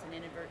right now, it's an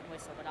inadvertent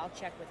whistle, but I'll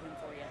check with him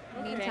for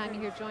you. Meantime,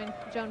 you hear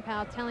Joan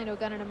Powell telling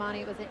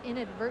Ogunadamani it was an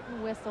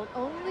inadvertent whistle.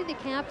 Only the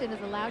captain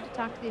is allowed to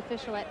talk to the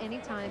official at any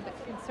time, but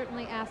can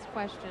certainly ask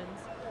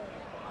questions.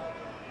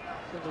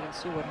 So we can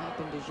see what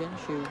happened to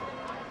Zhenshu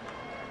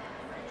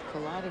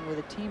colliding with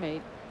a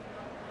teammate.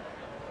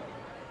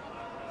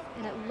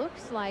 And it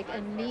looks like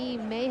a knee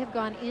may have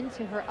gone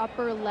into her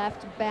upper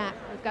left back.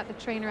 We've got the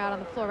trainer out on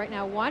the floor right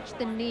now. Watch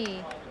the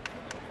knee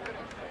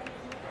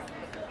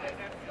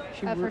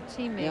of her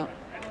teammate. Yeah.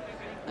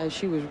 As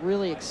she was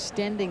really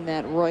extending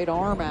that right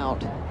arm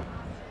out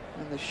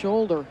and the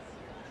shoulder.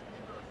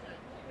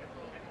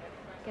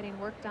 Getting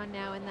worked on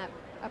now in that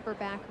upper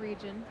back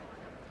region.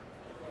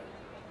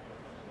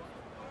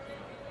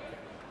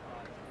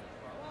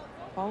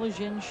 Paula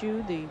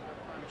Zhenshu, the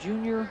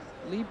junior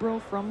libero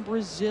from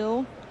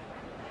Brazil,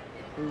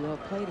 who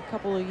played a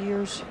couple of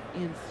years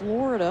in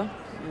Florida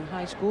in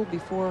high school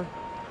before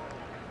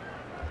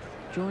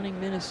joining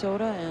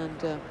Minnesota,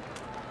 and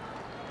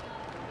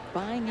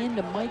buying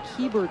into Mike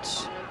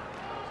Hebert's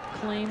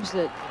claims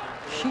that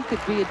she could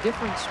be a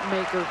difference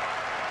maker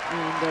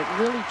and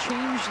really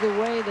change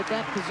the way that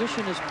that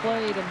position is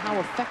played and how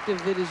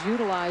effective it is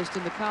utilized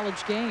in the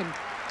college game.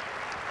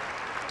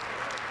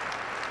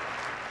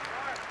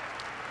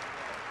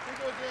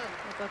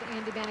 Both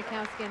Andy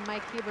Banikowski and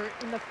Mike Hebert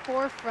in the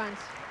forefront,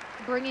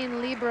 bringing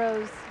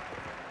liberos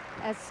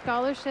as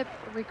scholarship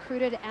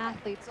recruited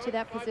athletes to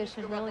that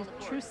position, really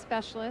true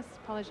specialists.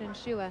 Paula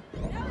Zhenshu,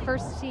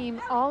 first team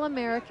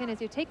All-American.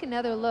 As you take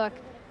another look,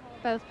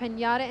 both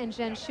Pinata and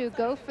Zhenshu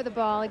go for the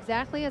ball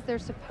exactly as they're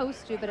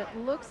supposed to, but it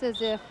looks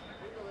as if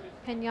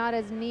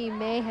Pinata's knee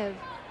may have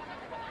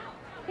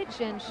hit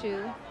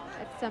Zhenshu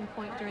at some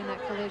point during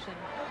that collision.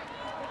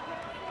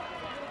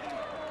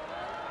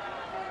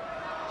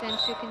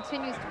 Zhenshu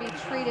continues to be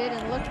treated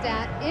and looked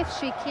at. If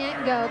she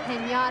can't go,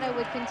 Pinata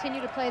would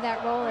continue to play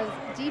that role as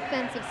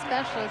defensive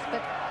specialist,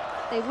 but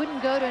they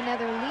wouldn't go to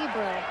another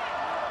libero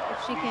if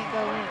she can't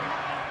go in.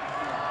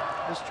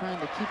 Just trying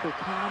to keep her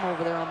calm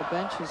over there on the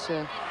bench as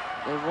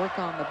they work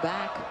on the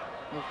back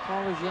of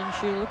Paula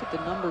Zhenshu. Look at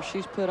the numbers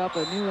she's put up,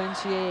 a new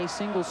NCAA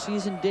single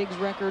season digs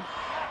record.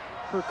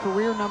 Her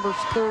career number's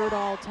 3rd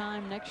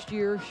all-time. Next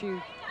year,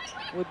 she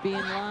would be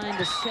in line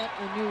to set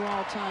a new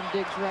all-time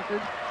digs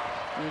record.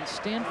 And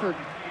Stanford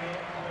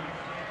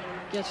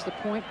gets the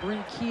point.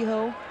 Bryn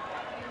Kehoe,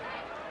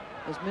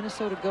 as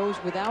Minnesota goes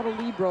without a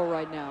libero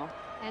right now.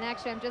 And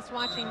actually, I'm just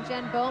watching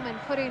Jen Bowman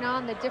putting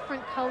on the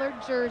different colored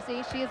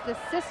jersey. She is the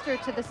sister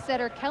to the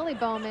setter, Kelly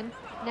Bowman.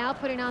 now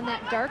putting on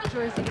that dark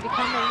jersey to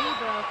become the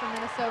libero for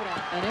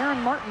Minnesota. And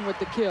Erin Martin with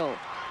the kill.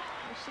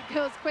 She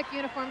goes quick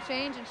uniform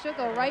change, and she'll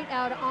go right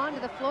out onto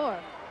the floor.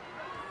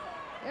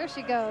 There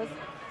she goes.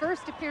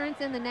 First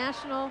appearance in the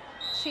national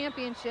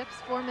championships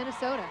for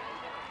Minnesota.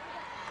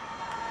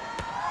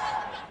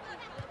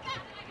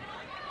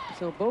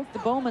 So both the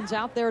Bowmans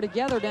out there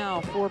together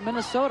now for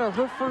Minnesota,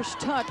 her first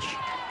touch.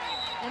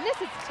 And this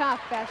is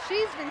tough, Beth.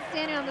 She's been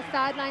standing on the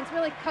sidelines,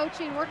 really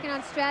coaching, working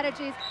on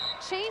strategies,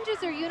 changes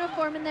her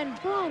uniform, and then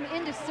boom,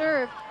 into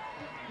serve.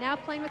 Now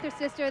playing with her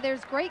sister.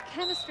 There's great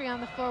chemistry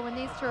on the floor when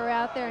these two are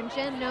out there, and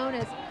Jen known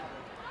as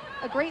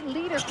a great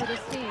leader for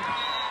this team.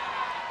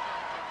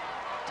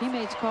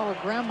 Teammates call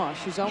her grandma.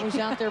 She's always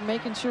out there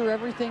making sure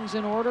everything's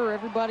in order,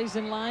 everybody's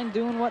in line,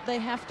 doing what they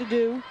have to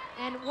do.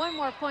 And one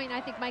more point,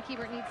 I think Mike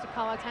Hebert needs to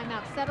call a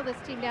timeout. Settle this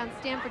team down.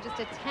 Stanford just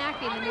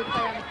attacking the new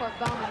player on the court,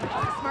 Bowman, which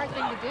is a smart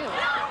thing to do.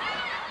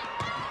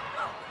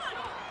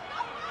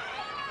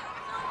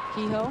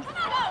 Kehoe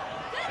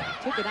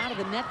took it out of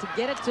the net to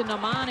get it to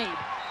Namani.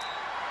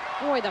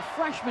 Boy, the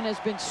freshman has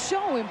been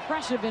so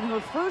impressive in her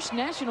first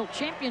national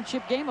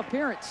championship game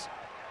appearance.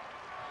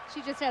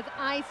 She just has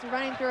ice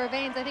running through her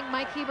veins. I think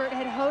Mike Hebert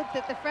had hoped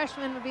that the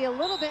freshman would be a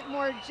little bit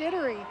more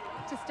jittery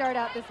to start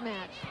out this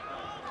match.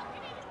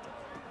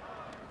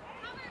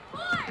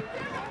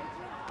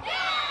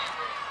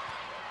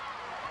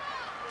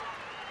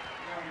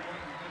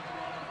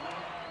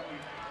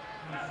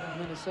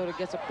 Minnesota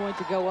gets a point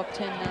to go up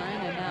 10-9,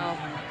 and now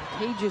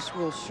Tages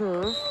will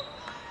serve.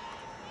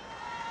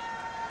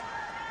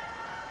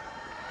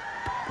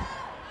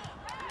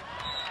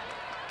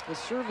 The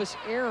service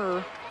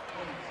error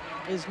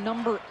is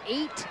number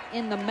 8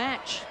 in the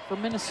match for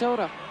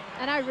Minnesota.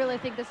 And I really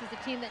think this is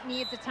a team that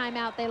needs a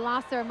timeout. They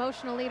lost their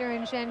emotional leader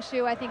in Jen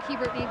Shu. I think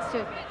Hebert needs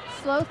to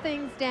slow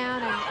things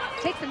down and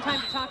take some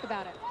time to talk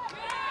about it.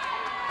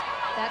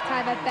 That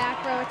time a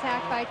back row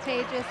attack by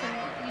Tages,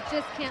 and you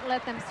just can't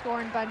let them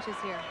score in bunches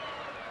here.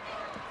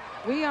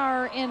 We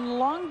are in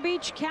Long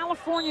Beach,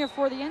 California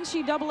for the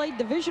NCAA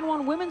Division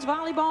I Women's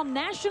Volleyball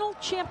National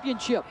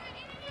Championship.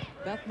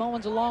 Beth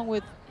Mullins along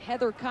with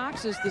Heather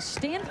Cox as the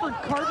Stanford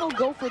Cardinal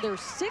go for their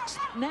 6th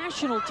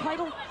national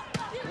title.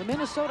 The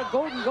Minnesota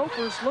Golden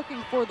Gophers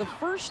looking for the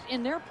first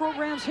in their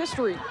program's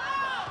history.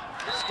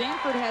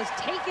 Stanford has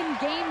taken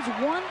games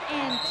 1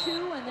 and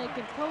 2, and they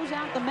can close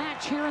out the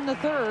match here in the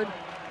 3rd.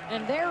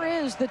 And there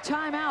is the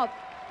timeout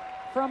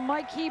from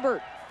Mike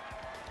Hebert.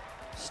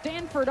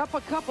 Stanford up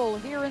a couple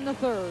here in the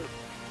 3rd.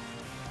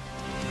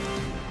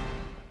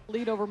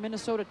 Lead over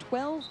Minnesota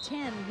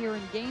 12-10 here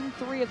in game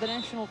 3 of the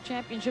national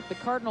championship. The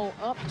Cardinal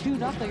up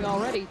 2-0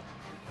 already.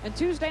 And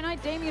Tuesday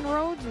night, Damian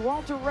Rhodes,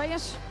 Walter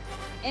Reyes,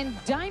 and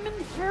Diamond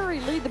Ferry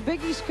lead the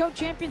Big East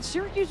co-champion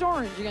Syracuse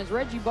Orange against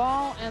Reggie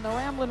Ball and the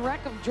Ramblin'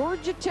 Wreck of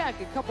Georgia Tech.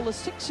 A couple of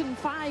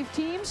 6-5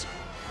 teams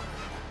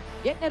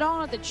getting it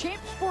on at the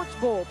Champ Sports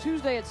Bowl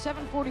Tuesday at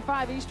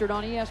 7:45 Eastern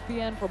on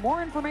ESPN. For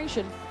more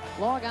information,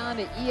 log on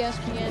to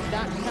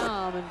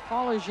ESPN.com. And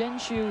Paula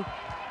Zhenshu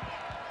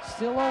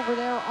still over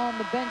there on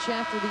the bench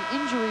after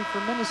the injury for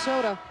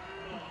Minnesota.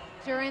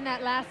 During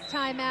that last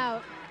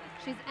timeout,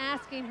 she's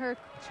asking her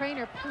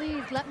trainer,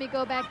 please let me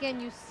go back in.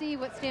 You see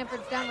what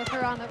Stanford's done with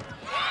her on the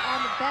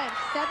bench.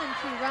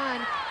 7-2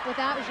 run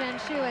without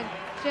Zhenshu, and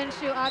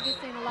Zhenshu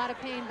obviously in a lot of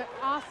pain, but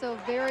also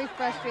very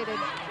frustrated.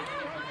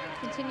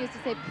 Continues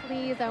to say,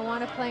 please, I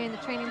want to play, and the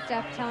training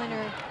staff telling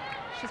her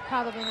she's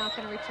probably not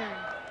going to return.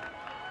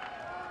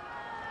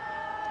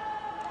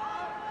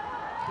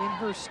 In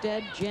her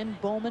stead, Jen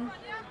Bowman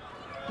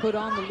put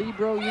on the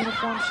libero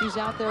uniform. She's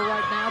out there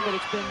right now, but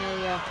it's been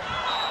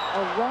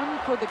a run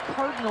for the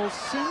Cardinals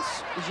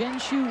since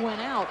Zhenshu went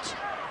out.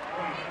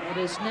 It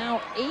is now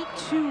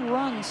 8-2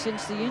 run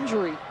since the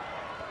injury.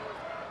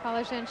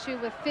 Paula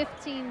Zhenshu with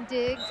 15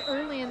 digs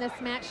early in this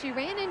match. She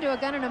ran into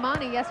Ogana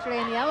Namani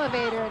yesterday in the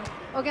elevator, and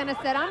Ogana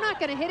said, I'm not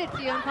going to hit it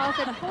to you. And Paula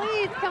said,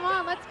 please, come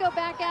on, let's go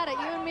back at it,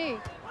 you and me.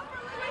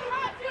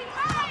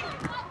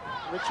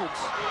 Richards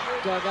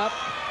dug up.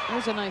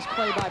 There's a nice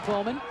play by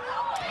Bowman.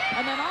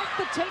 And then off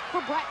the take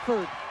for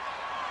Bradford.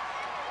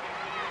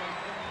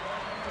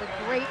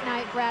 A great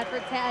night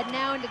Bradford's had,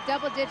 now into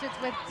double digits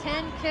with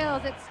 10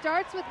 kills. It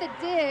starts with the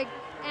dig,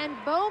 and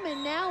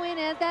Bowman now in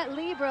as that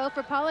libero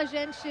for Paula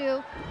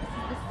Zhenshu.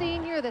 The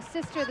senior, the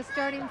sister, the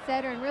starting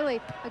setter, and really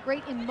a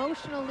great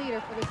emotional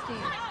leader for this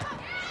team.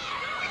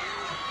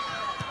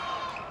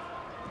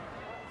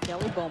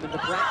 Kelly Bowman to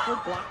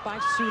Bradford, blocked by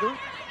Suter.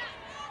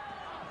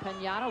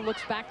 Pinata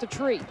looks back to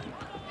Tree.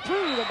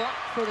 Through the block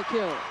for the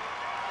kill.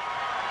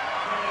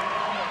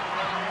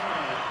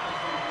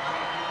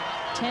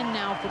 10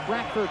 now for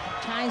Bradford,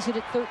 ties it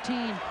at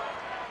 13.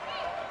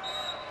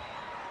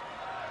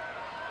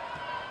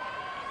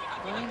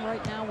 Playing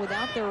right now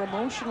without their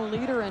emotional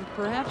leader and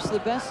perhaps the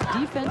best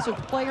defensive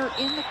player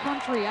in the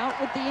country, out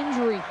with the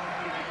injury.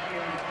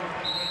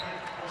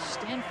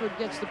 Stanford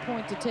gets the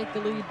point to take the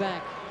lead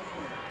back.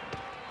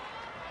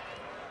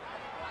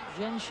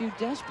 Zhenshu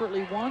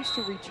desperately wants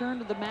to return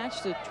to the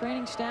match. The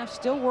training staff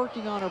still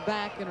working on her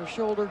back and her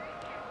shoulder.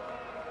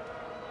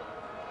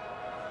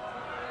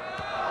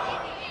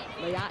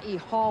 Lea'i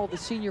Hall, the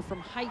senior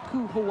from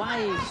Haiku,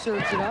 Hawaii,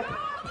 serves it up.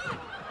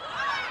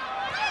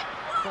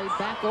 Played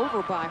back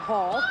over by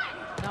Hall.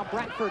 Now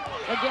Bradford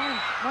again,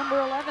 number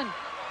 11.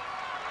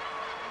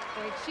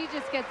 Boy, she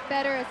just gets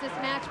better as this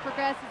match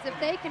progresses. If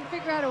they can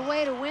figure out a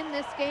way to win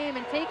this game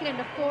and take it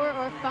into 4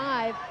 or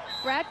 5,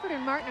 Bradford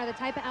and Martin are the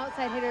type of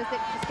outside hitters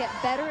that just get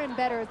better and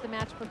better as the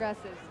match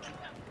progresses.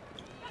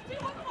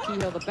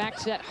 Kehoe, the back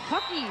set.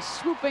 Huckey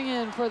swooping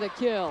in for the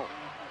kill.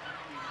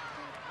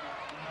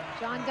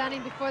 John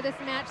Gunning before this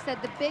match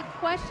said the big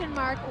question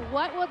mark,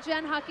 what will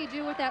Jen Huckey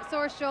do with that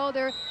sore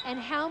shoulder, and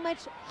how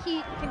much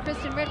heat can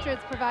Kristen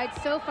Richards provide?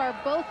 So far,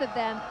 both of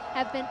them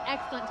have been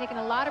excellent, taking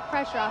a lot of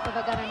pressure off of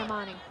Agana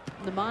Namani.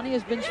 Namani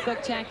has been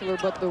spectacular,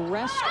 but the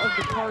rest of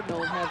the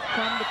Cardinals have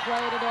come to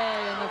play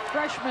today, and the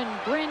freshman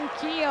Bryn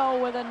Kehoe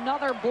with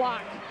another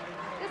block.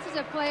 This is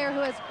a player who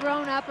has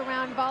grown up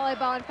around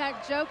volleyball. In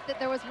fact, joked that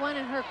there was one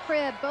in her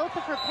crib. Both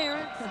of her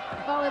parents,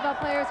 volleyball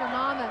players. Her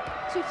mom, a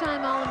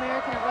two-time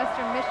All-American at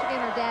Western Michigan.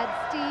 Her dad,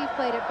 Steve,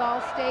 played at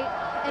Ball State.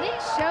 And it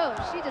shows.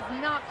 She does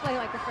not play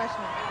like a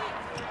freshman.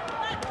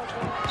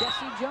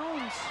 Jessie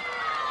Jones.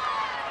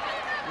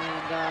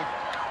 And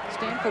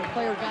Stanford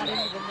player got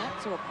into the net,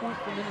 so a point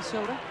for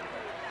Minnesota.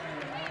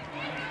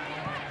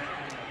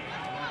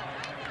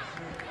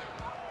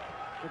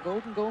 The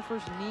Golden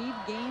Gophers need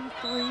game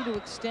 3 to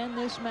extend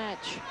this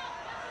match.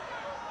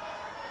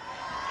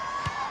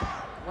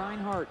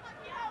 Reinhardt.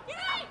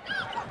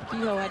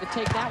 Kehoe had to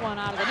take that one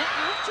out of the net.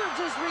 Richards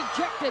is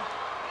rejected.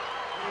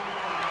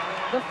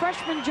 The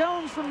freshman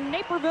Jones from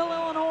Naperville,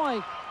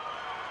 Illinois.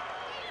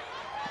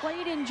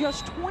 Played in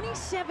just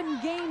 27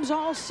 games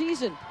all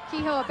season.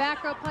 Kehoe, a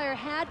back row player,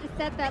 had to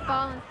set that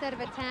ball instead of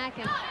attack,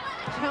 and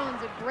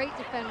Jones, a great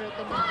defender at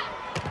the net.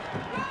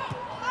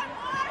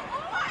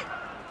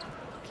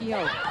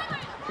 Kehoe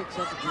picks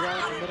up the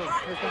drive in the middle.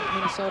 Here comes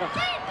Minnesota.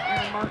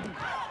 Aaron Martin.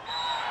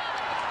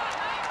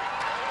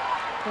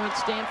 Point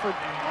Stanford.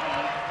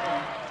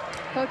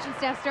 Coaching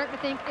staff starting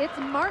to think it's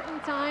Martin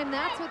time.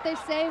 That's what they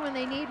say when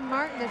they need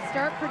Martin to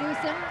start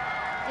producing.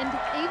 And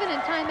even in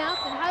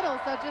timeouts and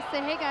huddles, they'll just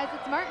say, hey guys,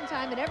 it's Martin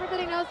time, and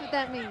everybody knows what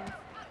that means.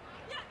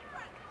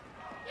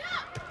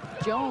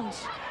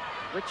 Jones,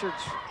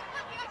 Richards.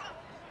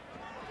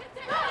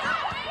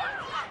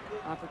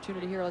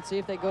 Opportunity here. Let's see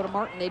if they go to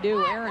Martin. They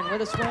do. Aaron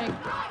with a swing.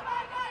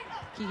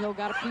 Kehoe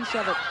got a piece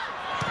of it.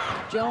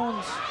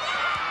 Jones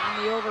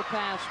on the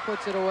overpass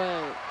puts it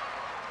away.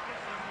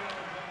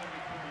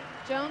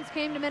 Jones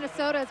came to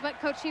Minnesota as what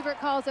Coach Hebert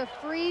calls a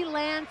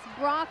freelance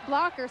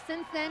blocker.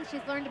 Since then,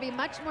 she's learned to be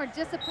much more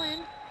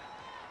disciplined.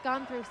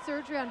 Gone through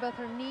surgery on both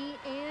her knee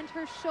and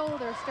her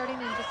shoulder, starting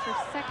in just her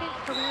second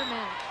career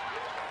match.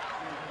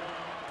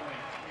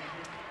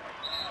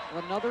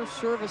 Another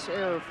service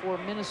error for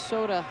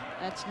Minnesota.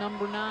 That's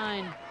number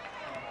 9.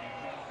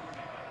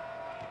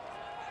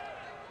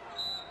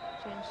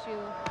 Jen Shu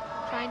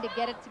trying to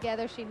get it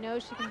together. She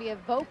knows she can be a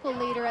vocal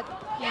leader at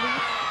least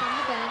from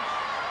the bench.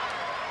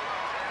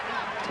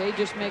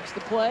 Tejas makes the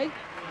play.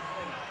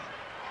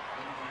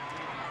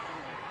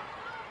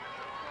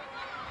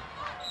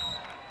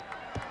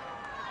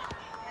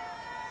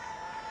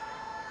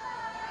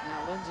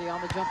 Now Lindsay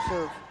on the jump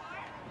serve.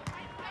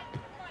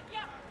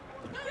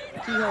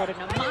 Kehoe to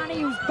Namani,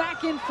 who's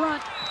back in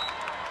front.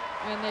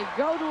 And they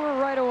go to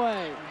her right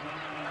away.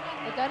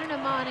 They go to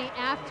Namani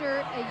after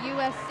a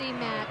USC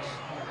match.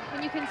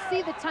 And you can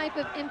see the type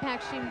of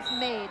impact she's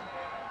made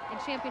in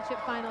championship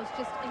finals,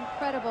 just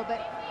incredible. But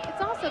it's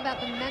also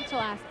about the mental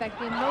aspect,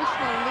 the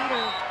emotional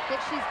leader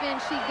that she's been.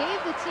 She gave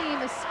the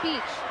team a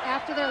speech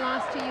after their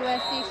loss to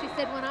USC. She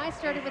said, when I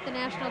started with the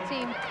national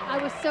team, I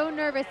was so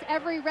nervous.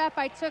 Every rep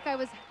I took, I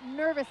was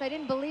nervous. I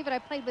didn't believe it. I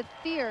played with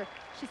fear.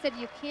 She said,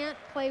 you can't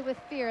play with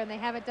fear, and they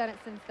haven't done it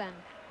since then.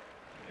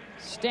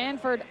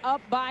 Stanford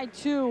up by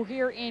 2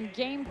 here in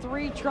game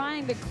 3,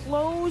 trying to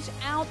close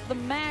out the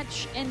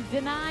match and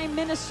deny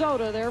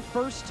Minnesota their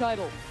first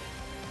title.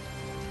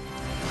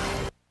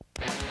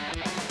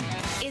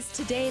 Is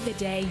today the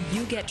day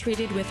you get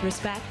treated with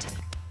respect?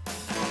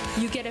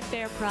 You get a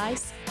fair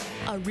price?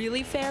 A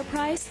really fair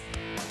price?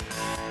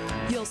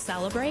 You'll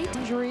celebrate?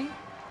 Injury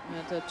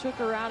that took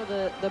her out of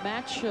the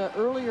match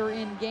earlier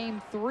in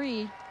game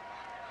 3.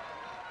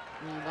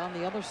 And on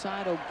the other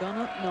side,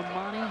 Agana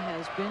Namani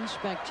has been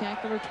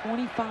spectacular.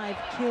 25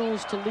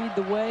 kills to lead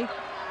the way.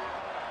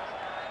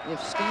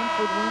 If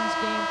Stanford wins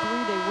game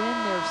 3, they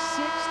win their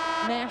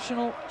 6th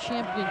national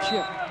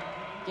championship.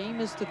 Game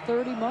is to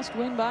 30, must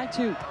win by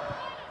 2.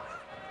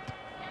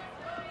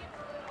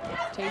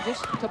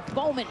 Tejas to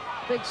Bowman,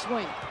 big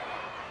swing.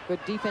 Good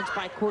defense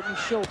by Courtney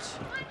Schultz.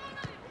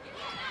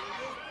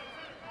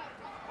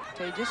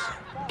 Tejas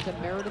to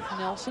Meredith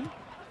Nelson.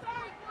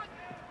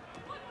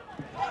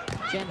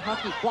 Jen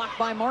Huckey blocked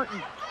by Martin.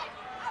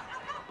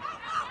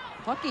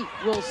 Huckey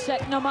will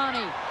set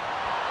Namani.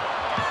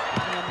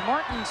 And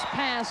Martin's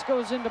pass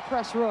goes into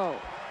press row.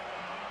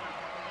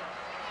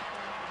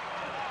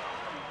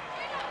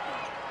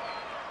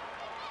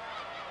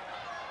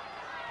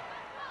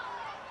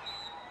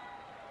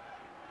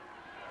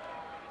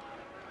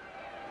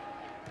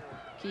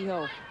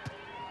 Kehoe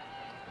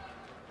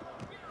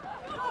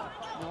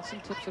Nelson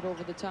tips it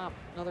over the top.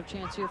 Another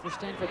chance here for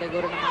Stanford. They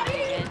go to Namani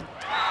again.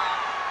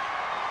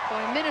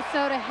 Boy,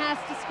 Minnesota has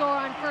to score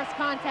on first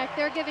contact.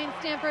 They're giving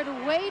Stanford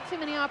way too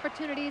many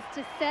opportunities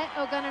to set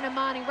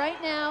Ogunanamani.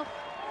 Right now,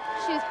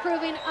 she's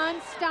proving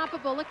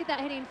unstoppable. Look at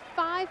that, hitting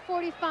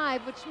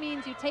 545, which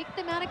means you take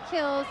the amount of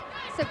kills,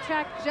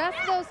 subtract just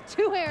those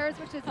 2 errors,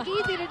 which is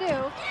easy to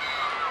do,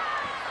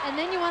 and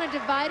then you want to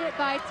divide it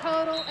by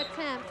total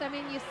attempts. I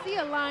mean, you see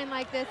a line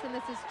like this, and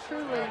this is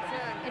truly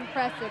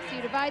impressive. So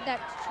you divide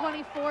that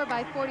 24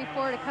 by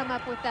 44 to come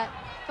up with that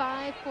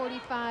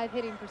 545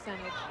 hitting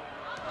percentage.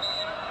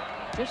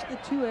 Just the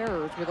 2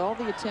 errors with all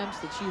the attempts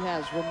that she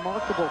has,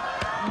 remarkable.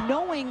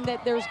 Knowing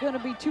that there's going to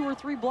be 2 or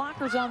 3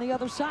 blockers on the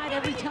other side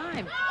every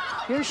time.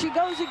 Here she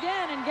goes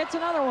again and gets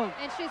another one.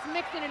 And she's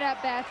mixing it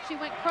up, Beth. She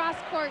went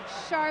cross-court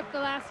sharp the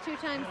last 2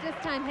 times. This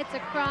time hits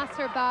across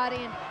her body,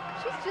 and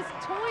she's just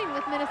toying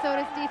with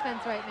Minnesota's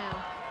defense right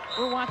now.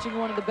 We're watching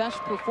one of the best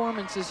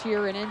performances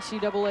here in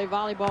NCAA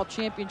Volleyball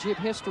Championship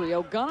history.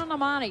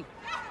 Ogunanamani,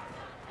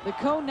 the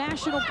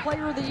co-National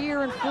Player of the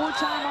Year and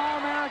 4-time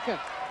All-America.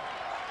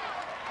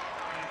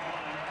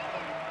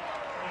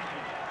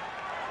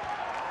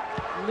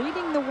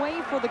 Leading the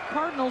way for the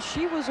Cardinals.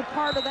 She was a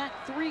part of that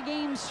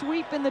 3-game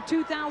sweep in the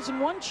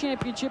 2001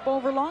 championship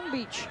over Long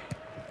Beach.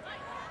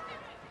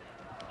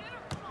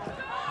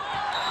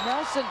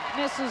 Nelson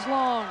misses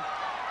long.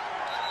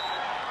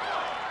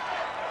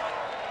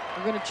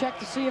 We're going to check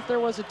to see if there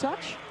was a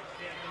touch.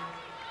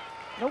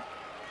 Nope.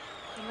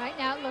 And right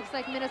now it looks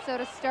like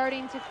Minnesota's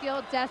starting to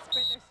feel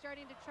desperate. They're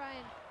starting to try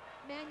and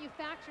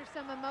manufacture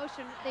some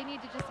emotion. They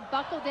need to just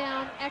buckle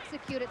down,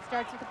 execute. It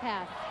starts with a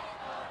pass.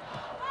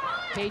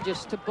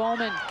 Pages to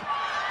Bowman.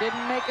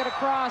 Didn't make it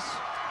across.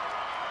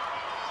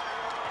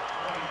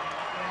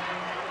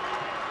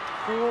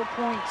 4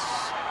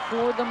 points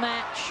for the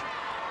match.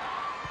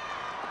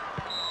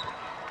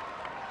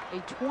 A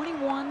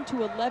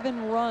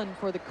 21-11 run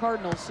for the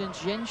Cardinals since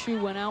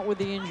Zhenshu went out with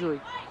the injury.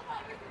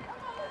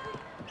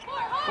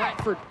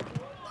 Bradford.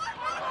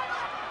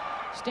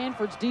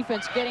 Stanford's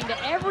defense getting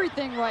to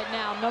everything right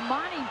now.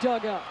 Namani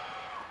dug up.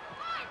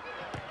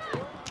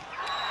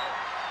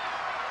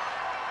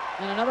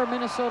 And another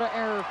Minnesota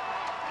error.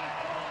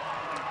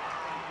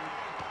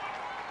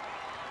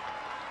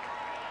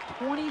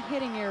 20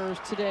 hitting errors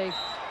today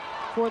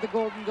for the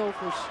Golden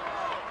Gophers.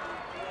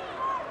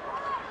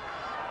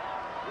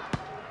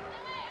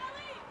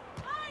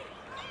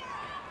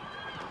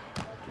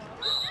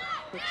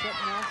 Picks up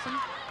Nelson.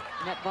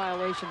 Net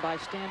violation by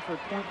Stanford.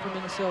 Point for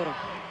Minnesota.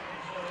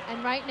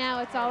 And right now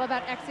it's all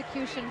about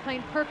execution,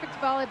 playing perfect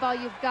volleyball.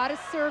 You've got to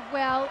serve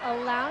well,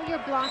 allow your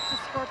block to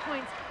score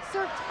points.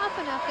 Serve tough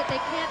enough that they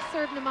can't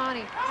serve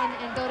Namani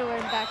and go to her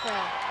in the back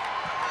row.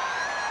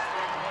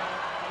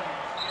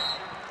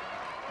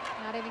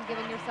 Not even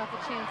giving yourself a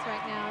chance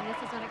right now, and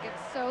this is when it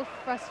gets so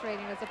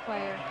frustrating as a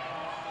player.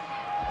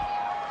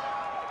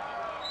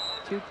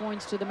 2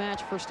 points to the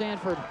match for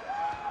Stanford.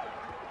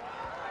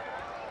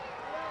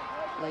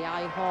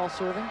 Leai Hall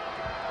serving.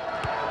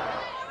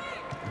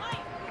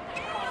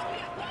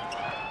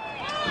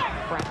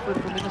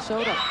 Bradford for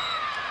Minnesota.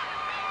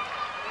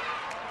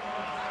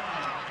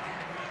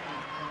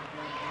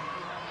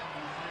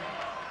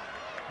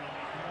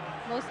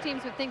 Most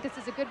teams would think this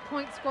is a good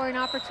point scoring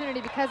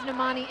opportunity because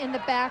Namani in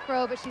the back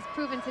row, but she's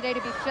proven today to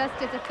be just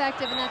as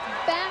effective, and that's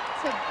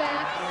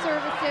back-to-back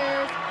service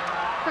errors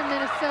for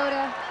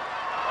Minnesota.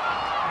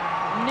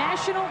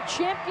 National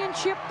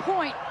championship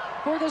point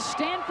for the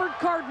Stanford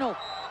Cardinal.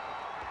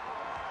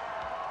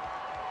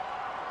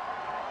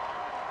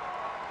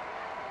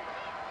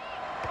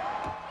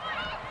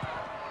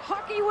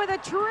 Hockey with a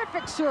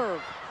terrific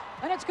serve,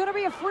 and it's going to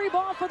be a free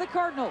ball for the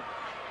Cardinal.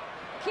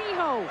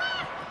 Kehoe.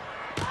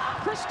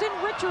 Kristen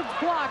Richards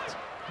blocked.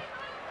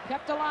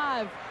 Kept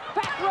alive.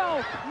 Back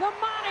row.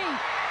 Namani.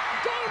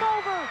 Game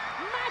over.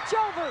 Match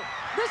over.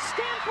 The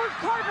Stanford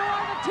Cardinal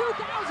are the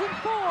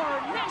 2004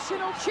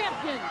 national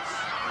champions.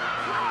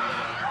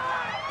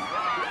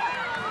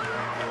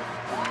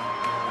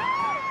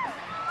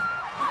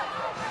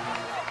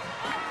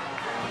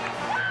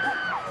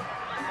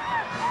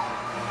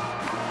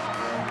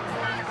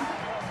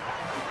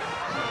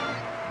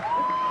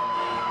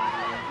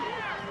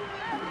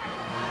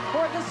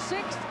 For the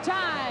 6th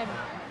time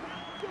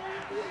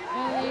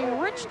in the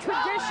rich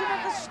tradition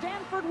of the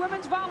Stanford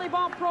women's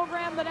volleyball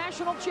program, the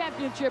national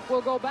championship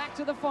will go back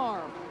to the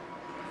farm.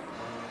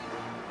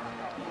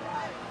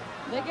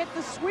 They get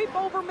the sweep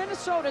over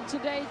Minnesota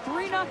today,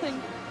 3-0.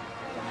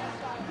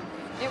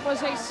 It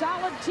was a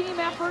solid team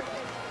effort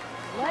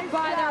led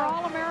by their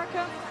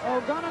All-America,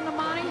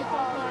 Ogunanamani,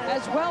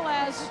 as well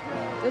as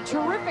the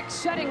terrific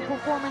setting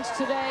performance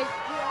today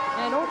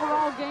and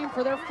overall game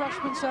for their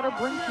freshman setter,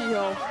 Bryn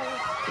Kehoe.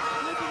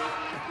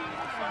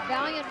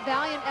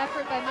 Valiant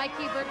effort by Mike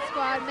Ebert's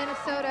squad.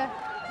 Minnesota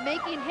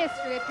making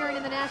history, appearing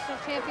in the national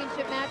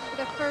championship match for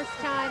the first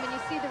time, and you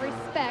see the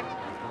respect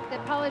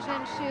that Paula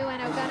Zhenshu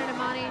and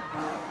Ogunanamani,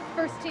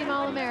 first-team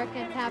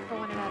All-Americans, have for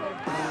one another.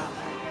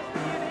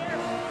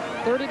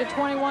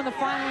 30-21, the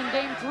final in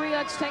Game 3.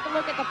 Let's take a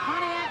look at the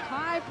Pontiac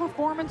high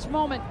performance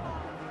moment.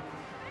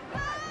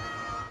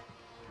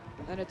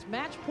 And it's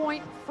match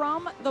point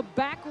from the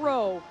back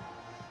row.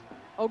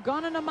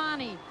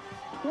 Ogunanamani,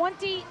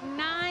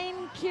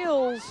 29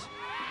 kills.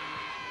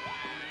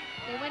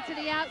 They went to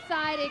the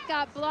outside, it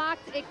got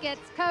blocked, it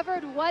gets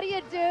covered. What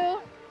do?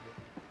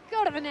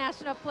 Go to the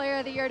National Player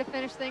of the Year to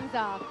finish things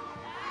off.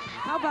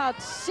 How about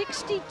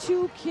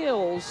 62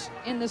 kills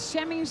in the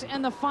semis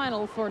and the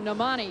final for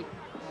Namani?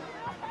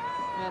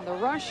 And the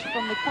rush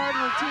from the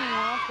Cardinal team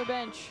off the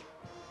bench.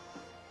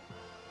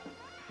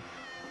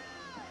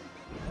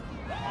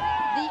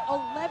 The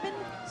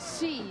 11th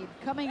seed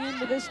coming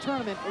into this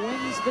tournament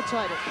wins the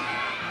title.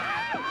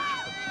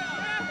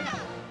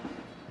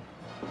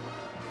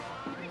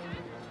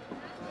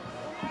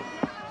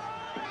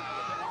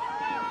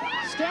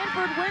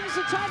 Stanford wins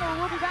the title.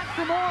 We'll be back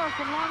for more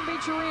from Long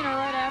Beach Arena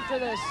right after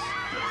this.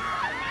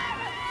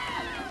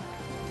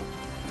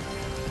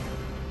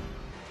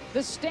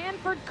 The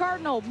Stanford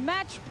Cardinal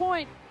match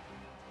point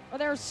for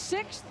their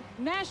 6th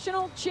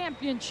national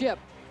championship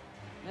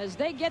as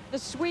they get the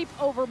sweep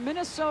over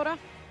Minnesota.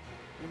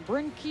 And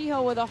Bryn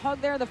Kehoe with a hug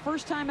there. The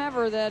first time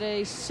ever that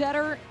a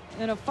setter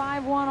in a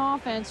 5-1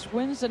 offense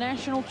wins the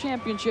national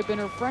championship in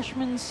her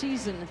freshman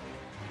season.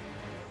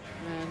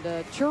 And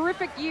a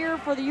terrific year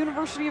for the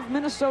University of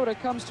Minnesota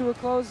comes to a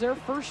close. Their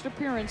first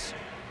appearance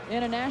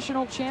in a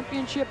national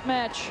championship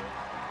match,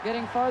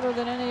 getting farther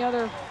than any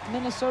other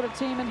Minnesota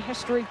team in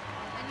history.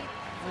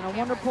 And a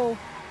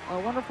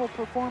wonderful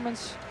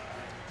performance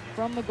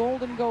from the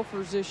Golden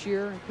Gophers this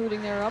year,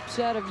 including their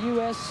upset of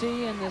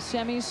USC in the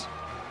semis.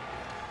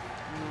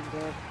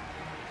 And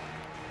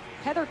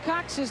Heather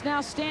Cox is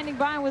now standing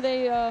by with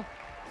a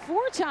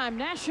 4-time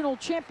national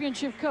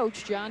championship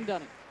coach, John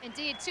Dunning.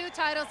 Indeed, 2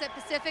 titles at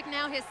Pacific,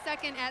 now his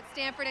 2nd at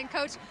Stanford. And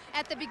Coach,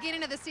 at the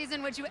beginning of the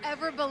season, would you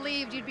ever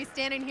believed you'd be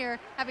standing here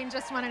having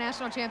just won a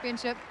national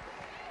championship?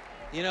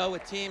 You know,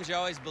 with teams, you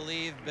always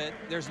believe, but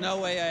there's no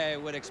way I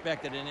would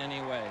expect it in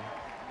any way,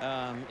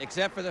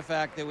 except for the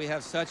fact that we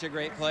have such a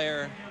great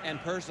player and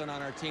person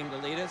on our team to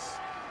lead us.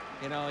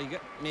 You know,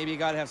 maybe you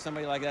got to have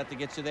somebody like that to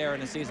get you there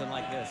in a season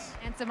like this.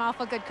 And some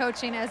awful good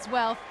coaching as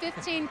well.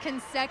 15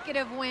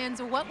 consecutive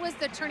wins. What was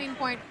the turning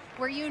point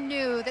where you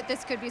knew that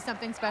this could be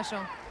something special?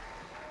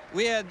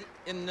 We had,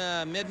 in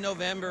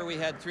mid-November, we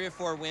had 3 or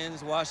 4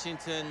 wins.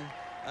 Washington,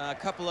 a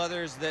couple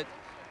others that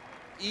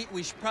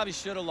we probably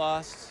should have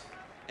lost.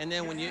 And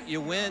then when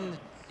you win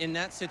in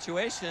that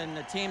situation,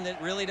 a team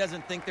that really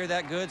doesn't think they're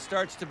that good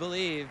starts to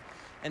believe.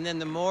 And then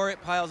the more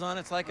it piles on,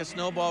 it's like a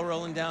snowball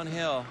rolling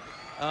downhill.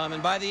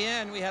 And by the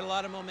end, we had a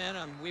lot of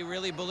momentum. We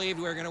really believed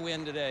we were going to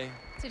win today.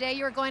 Today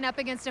you were going up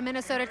against a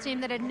Minnesota team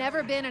that had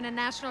never been in a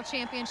national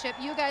championship.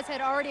 You guys had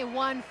already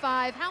won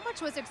 5. How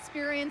much was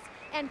experience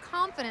and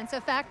confidence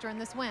a factor in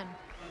this win?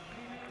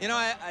 You know,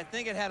 I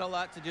think it had a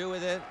lot to do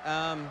with it.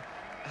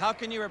 How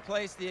can you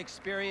replace the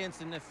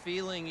experience and the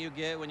feeling you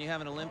get when you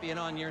have an Olympian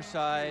on your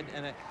side,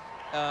 and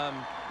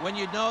when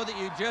you know that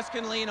you just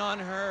can lean on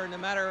her, no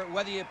matter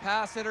whether you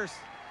pass it or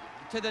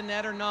to the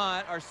net or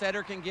not, our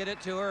setter can get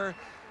it to her.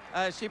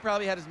 She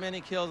probably had as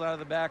many kills out of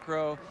the back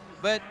row.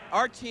 But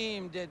our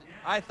team did,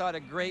 I thought, a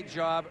great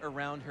job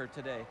around her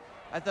today.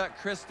 I thought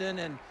Kristen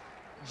and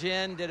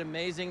Jen did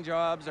amazing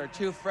jobs, our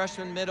 2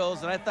 freshman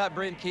middles, and I thought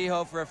Bryn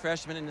Kehoe, for a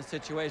freshman in the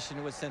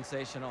situation, was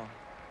sensational.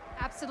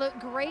 Absolute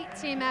great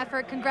team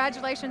effort.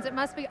 Congratulations. It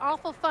must be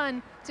awful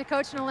fun to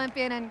coach an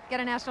Olympian and get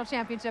a national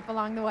championship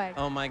along the way.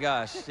 Oh my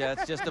gosh, yeah,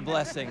 it's just a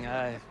blessing.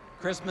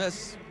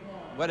 Christmas,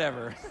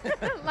 whatever.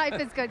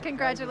 Life is good.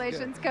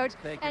 Congratulations, Coach.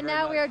 Thank you and very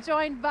now much. we are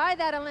joined by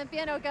that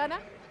Olympian, Oguna.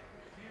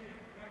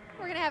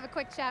 We're going to have a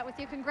quick chat with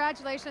you.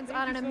 Congratulations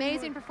on an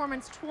amazing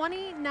performance.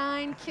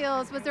 29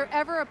 kills. Was there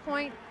ever a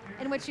point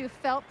in which you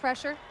felt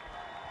pressure?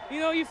 You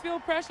know, you feel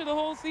pressure the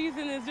whole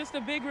season. It's just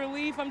a big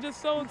relief. I'm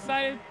just so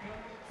excited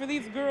for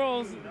these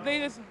girls. They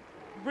just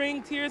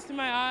bring tears to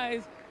my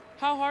eyes.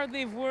 How hard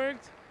they've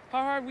worked,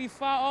 how hard we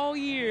fought all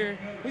year.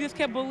 We just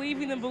kept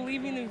believing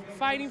and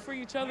fighting for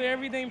each other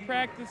every day in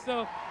practice.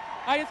 So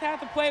I just have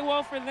to play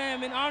well for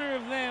them, in honor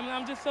of them. And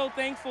I'm just so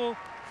thankful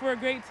for a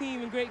great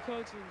team and great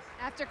coaches.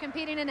 After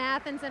competing in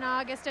Athens in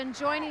August and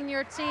joining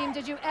your team,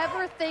 did you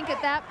ever think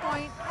at that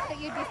point that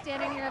you'd be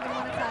standing here having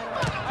won a title?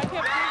 I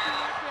kept thinking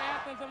after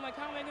Athens, I'm like,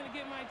 how am I going to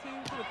get my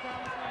team to the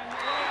promised land?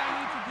 What do I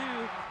need to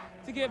do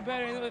to get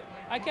better? And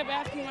I kept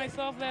asking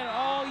myself that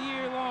all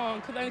year long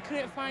because I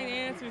couldn't find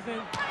answers.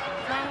 And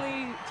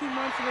finally, 2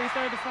 months ago, we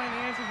started to find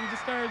answers. We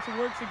just started to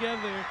work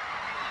together.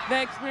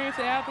 That experience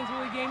at Athens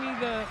really gave me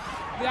the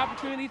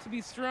opportunity to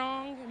be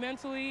strong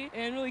mentally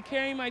and really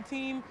carry my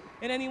team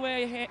in any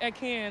way I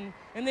can.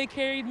 And they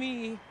carried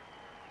me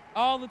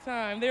all the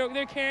time.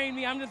 They're carrying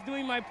me. I'm just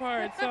doing my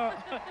part. So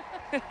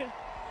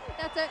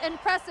That's an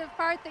impressive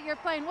part that you're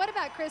playing. What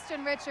about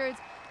Kristen Richards,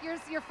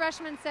 your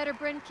freshman setter,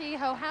 Bryn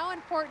Kehoe? How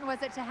important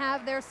was it to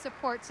have their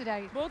support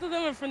today? Both of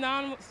them are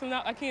phenomenal.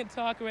 I can't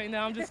talk right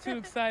now. I'm just too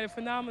excited.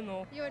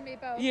 Phenomenal. You and me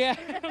both. Yeah,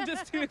 I'm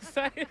just too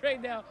excited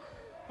right now.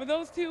 But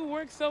those two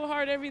work so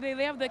hard every day.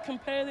 They have that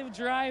competitive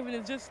drive, and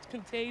it's just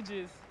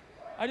contagious.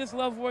 I just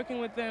love working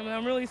with them, and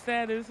I'm really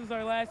sad that this is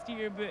our last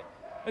year, but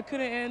it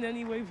couldn't end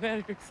any way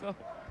better. So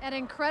An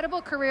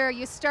incredible career.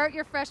 You start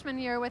your freshman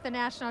year with a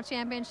national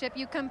championship.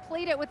 You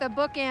complete it with a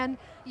bookend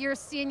your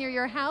senior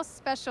year. How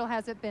special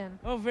has it been?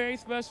 Oh, very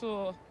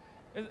special.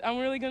 I'm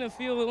really going to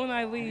feel it when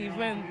I leave.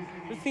 And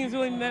this team's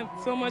really meant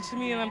so much to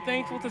me, and I'm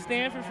thankful to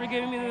Stanford for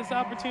giving me this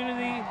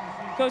opportunity,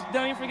 Coach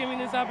Dunning for giving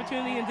me this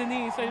opportunity, and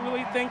Denise. I'm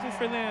really thankful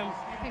for them.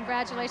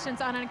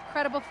 Congratulations on an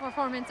incredible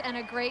performance and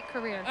a great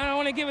career. And I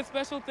want to give a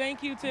special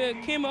thank you to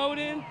Kim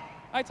Oden.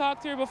 I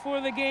talked to her before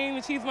the game,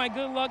 and she's my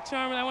good luck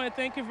charm, and I want to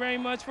thank her very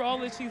much for all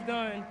that she's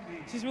done.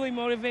 She's really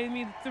motivated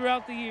me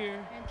throughout the year.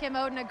 And Kim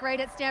Oden, a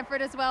great at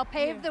Stanford as well,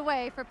 paved the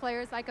way for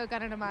players like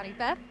Ogunanamani.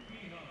 Beth?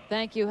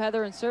 Thank you,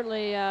 Heather, and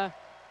certainly,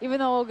 even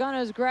though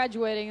Ogana is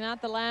graduating, not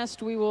the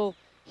last we will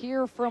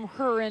hear from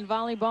her in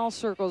volleyball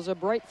circles. A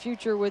bright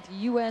future with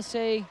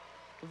USA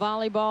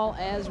Volleyball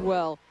as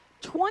well.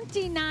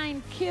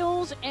 29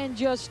 kills and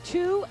just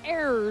 2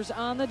 errors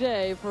on the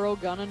day for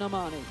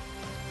Ogunanamani.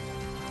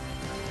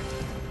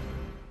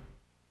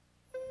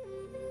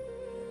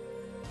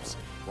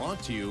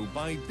 Brought to you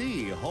by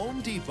The Home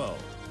Depot.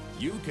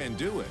 You can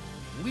do it.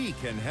 We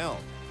can help.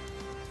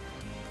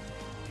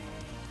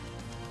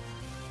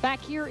 Back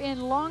here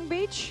in Long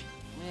Beach,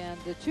 and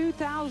the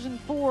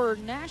 2004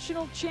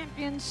 national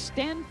champion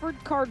Stanford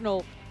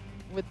Cardinal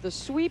with the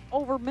sweep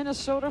over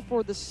Minnesota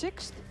for the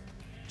 6th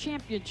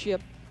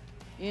championship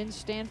in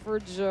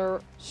Stanford's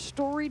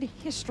storied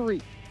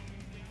history.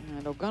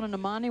 And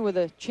Ogunanamani with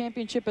a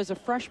championship as a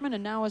freshman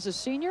and now as a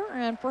senior,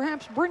 and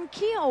perhaps Bryn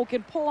Kehoe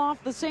can pull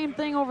off the same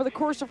thing over the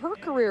course of her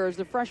career as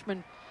the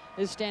freshman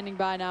is standing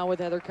by now with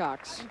Heather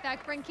Cox. In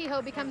fact, Bryn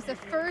Kehoe becomes the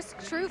first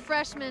true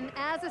freshman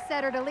as a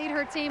setter to lead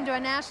her team to a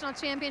national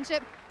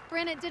championship.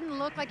 Bryn, it didn't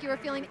look like you were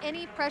feeling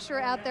any pressure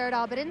out there at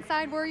all, but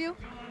inside, were you?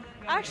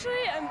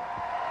 Actually,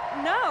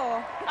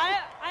 no.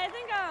 I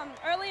think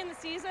early in the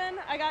season,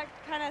 I got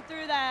kind of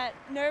through that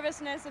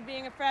nervousness of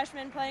being a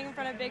freshman, playing in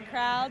front of big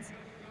crowds.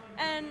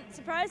 And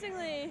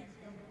surprisingly,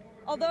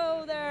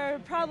 although there are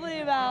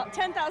probably about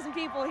 10,000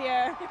 people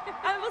here,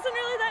 I wasn't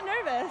really that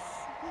nervous.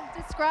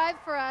 Describe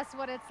for us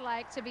what it's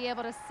like to be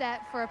able to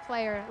set for a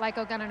player like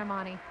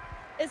Ogunanamani.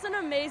 It's an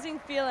amazing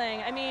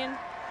feeling. I mean,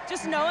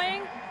 just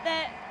knowing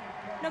that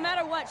no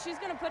matter what, she's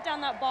going to put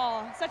down that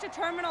ball. Such a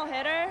terminal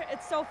hitter,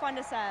 it's so fun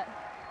to set.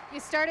 You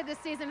started this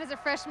season as a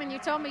freshman. You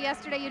told me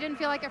yesterday you didn't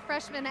feel like a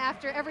freshman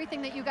after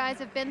everything that you guys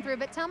have been through,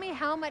 but tell me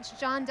how much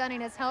John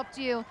Dunning has helped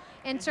you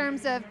in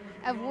terms of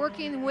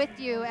working with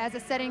you as a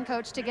setting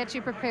coach to get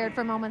you prepared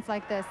for moments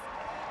like this.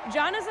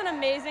 John is an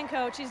amazing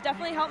coach. He's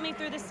definitely helped me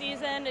through the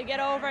season to get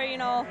over, you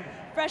know,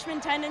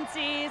 freshman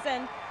tendencies,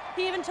 and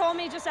he even told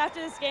me just after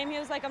this game, he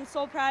was like, I'm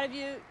so proud of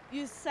you.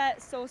 You set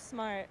so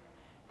smart.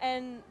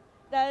 And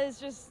that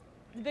is just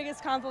the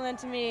biggest compliment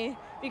to me,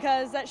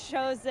 because that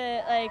shows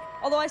that, like,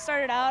 although I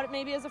started out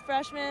maybe as a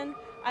freshman,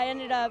 I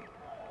ended up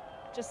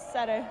just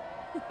setter.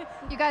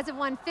 You guys have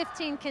won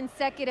 15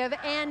 consecutive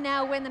and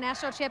now win the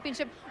national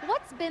championship.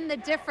 What's been the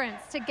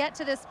difference to get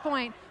to this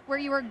point where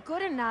you were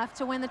good enough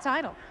to win the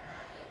title?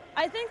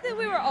 I think that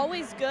we were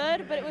always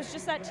good, but it was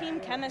just that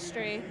team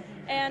chemistry.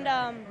 And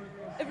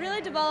it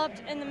really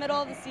developed in the middle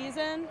of the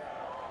season.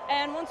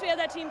 And once we had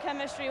that team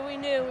chemistry, we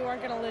knew we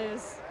weren't going to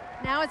lose.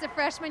 Now as a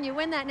freshman, you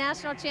win that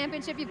national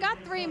championship. You've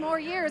got 3 more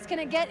years. Can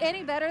it get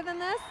any better than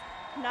this?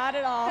 Not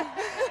at all.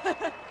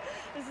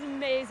 This is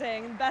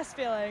amazing. Best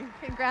feeling.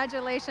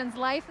 Congratulations.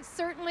 Life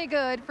certainly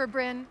good for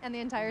Bryn and the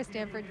entire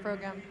Stanford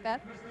program.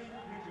 Beth?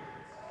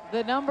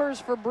 The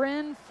numbers for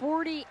Bryn,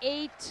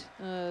 48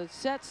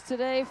 sets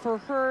today for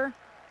her,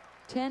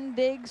 10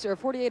 digs, or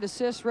 48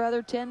 assists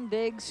rather, 10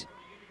 digs.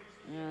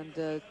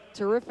 And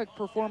terrific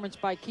performance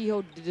by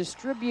Kehoe to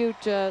distribute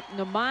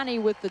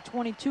Namani with the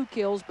 22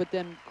 kills, but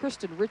then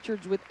Kristen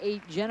Richards with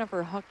 8,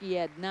 Jennifer Huckey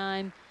had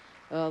 9,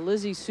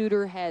 Lizzie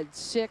Suter had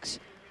 6.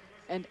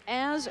 And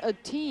as a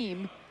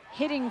team,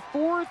 hitting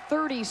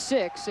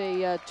 .436,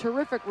 a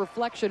terrific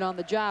reflection on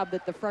the job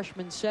that the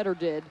freshman setter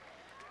did.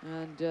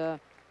 And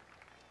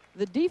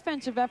the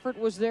defensive effort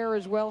was there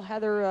as well,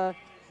 Heather.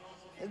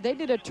 They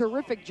did a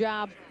terrific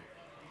job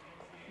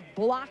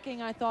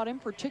blocking, I thought, in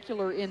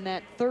particular in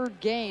that 3rd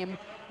game.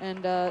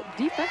 And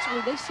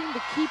defensively, they seemed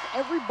to keep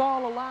every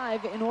ball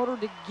alive in order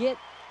to get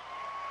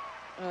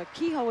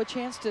Kehoe a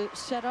chance to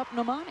set up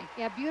Namani.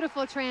 Yeah,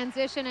 beautiful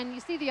transition. And you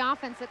see the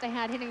offense that they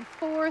had, hitting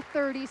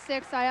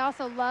 .436. I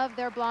also love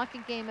their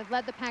blocking game. Have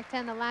led the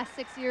Pac-10 the last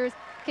 6 years,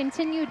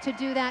 continued to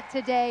do that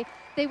today.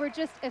 They were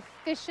just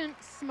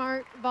efficient,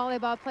 smart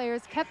volleyball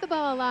players, kept the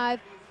ball alive,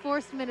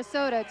 forced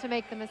Minnesota to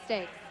make the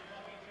mistakes.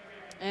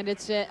 And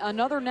it's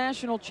another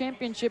national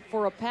championship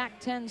for a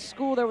Pac-10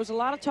 school. There was a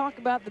lot of talk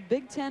about the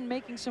Big Ten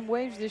making some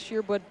waves this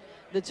year, but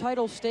the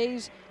title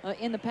stays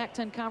in the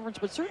Pac-10 conference.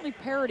 But certainly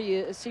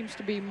parity seems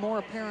to be more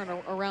apparent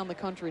around the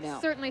country now.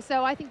 Certainly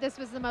so. I think this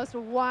was the most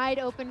wide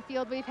open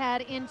field we've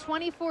had in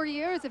 24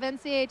 years of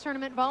NCAA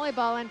tournament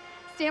volleyball. And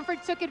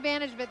Stanford took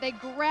advantage of it. They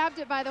grabbed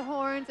it by the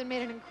horns and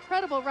made an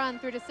incredible run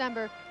through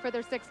December for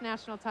their 6th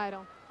national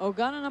title.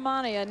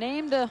 Ogunanamani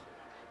named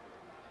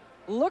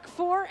look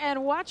for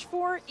and watch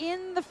for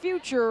in the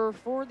future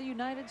for the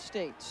United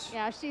States.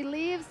 Yeah, she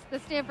leaves the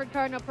Stanford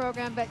Cardinal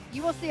program, but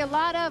you will see a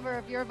lot of her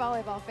if you're a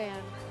volleyball fan.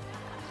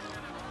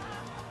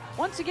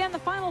 Once again, the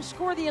final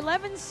score, the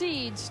 11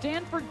 seed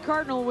Stanford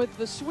Cardinal with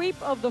the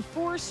sweep of the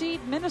 4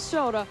 seed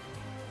Minnesota,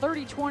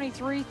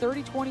 30-23,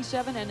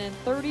 30-27, and then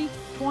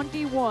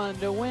 30-21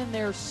 to win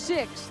their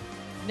 6th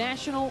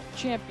national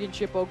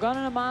championship.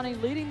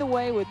 Ogunanamani leading the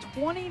way with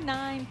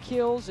 29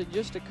 kills and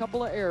just a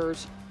couple of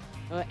errors,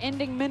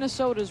 ending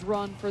Minnesota's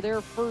run for their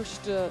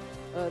first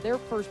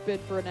bid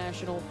for a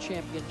national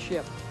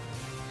championship.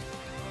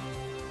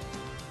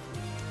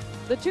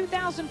 The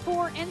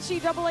 2004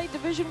 NCAA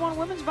Division I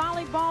Women's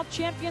Volleyball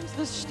Champions,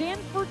 the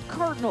Stanford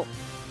Cardinal.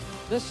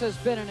 This has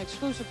been an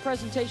exclusive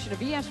presentation of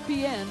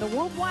ESPN, the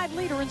worldwide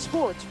leader in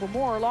sports. For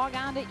more, log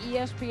on to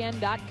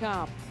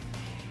ESPN.com.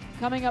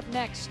 Coming up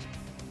next,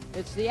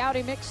 it's the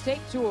Audi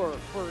Mixtape Tour.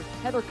 For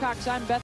Heather Cox, I'm Beth.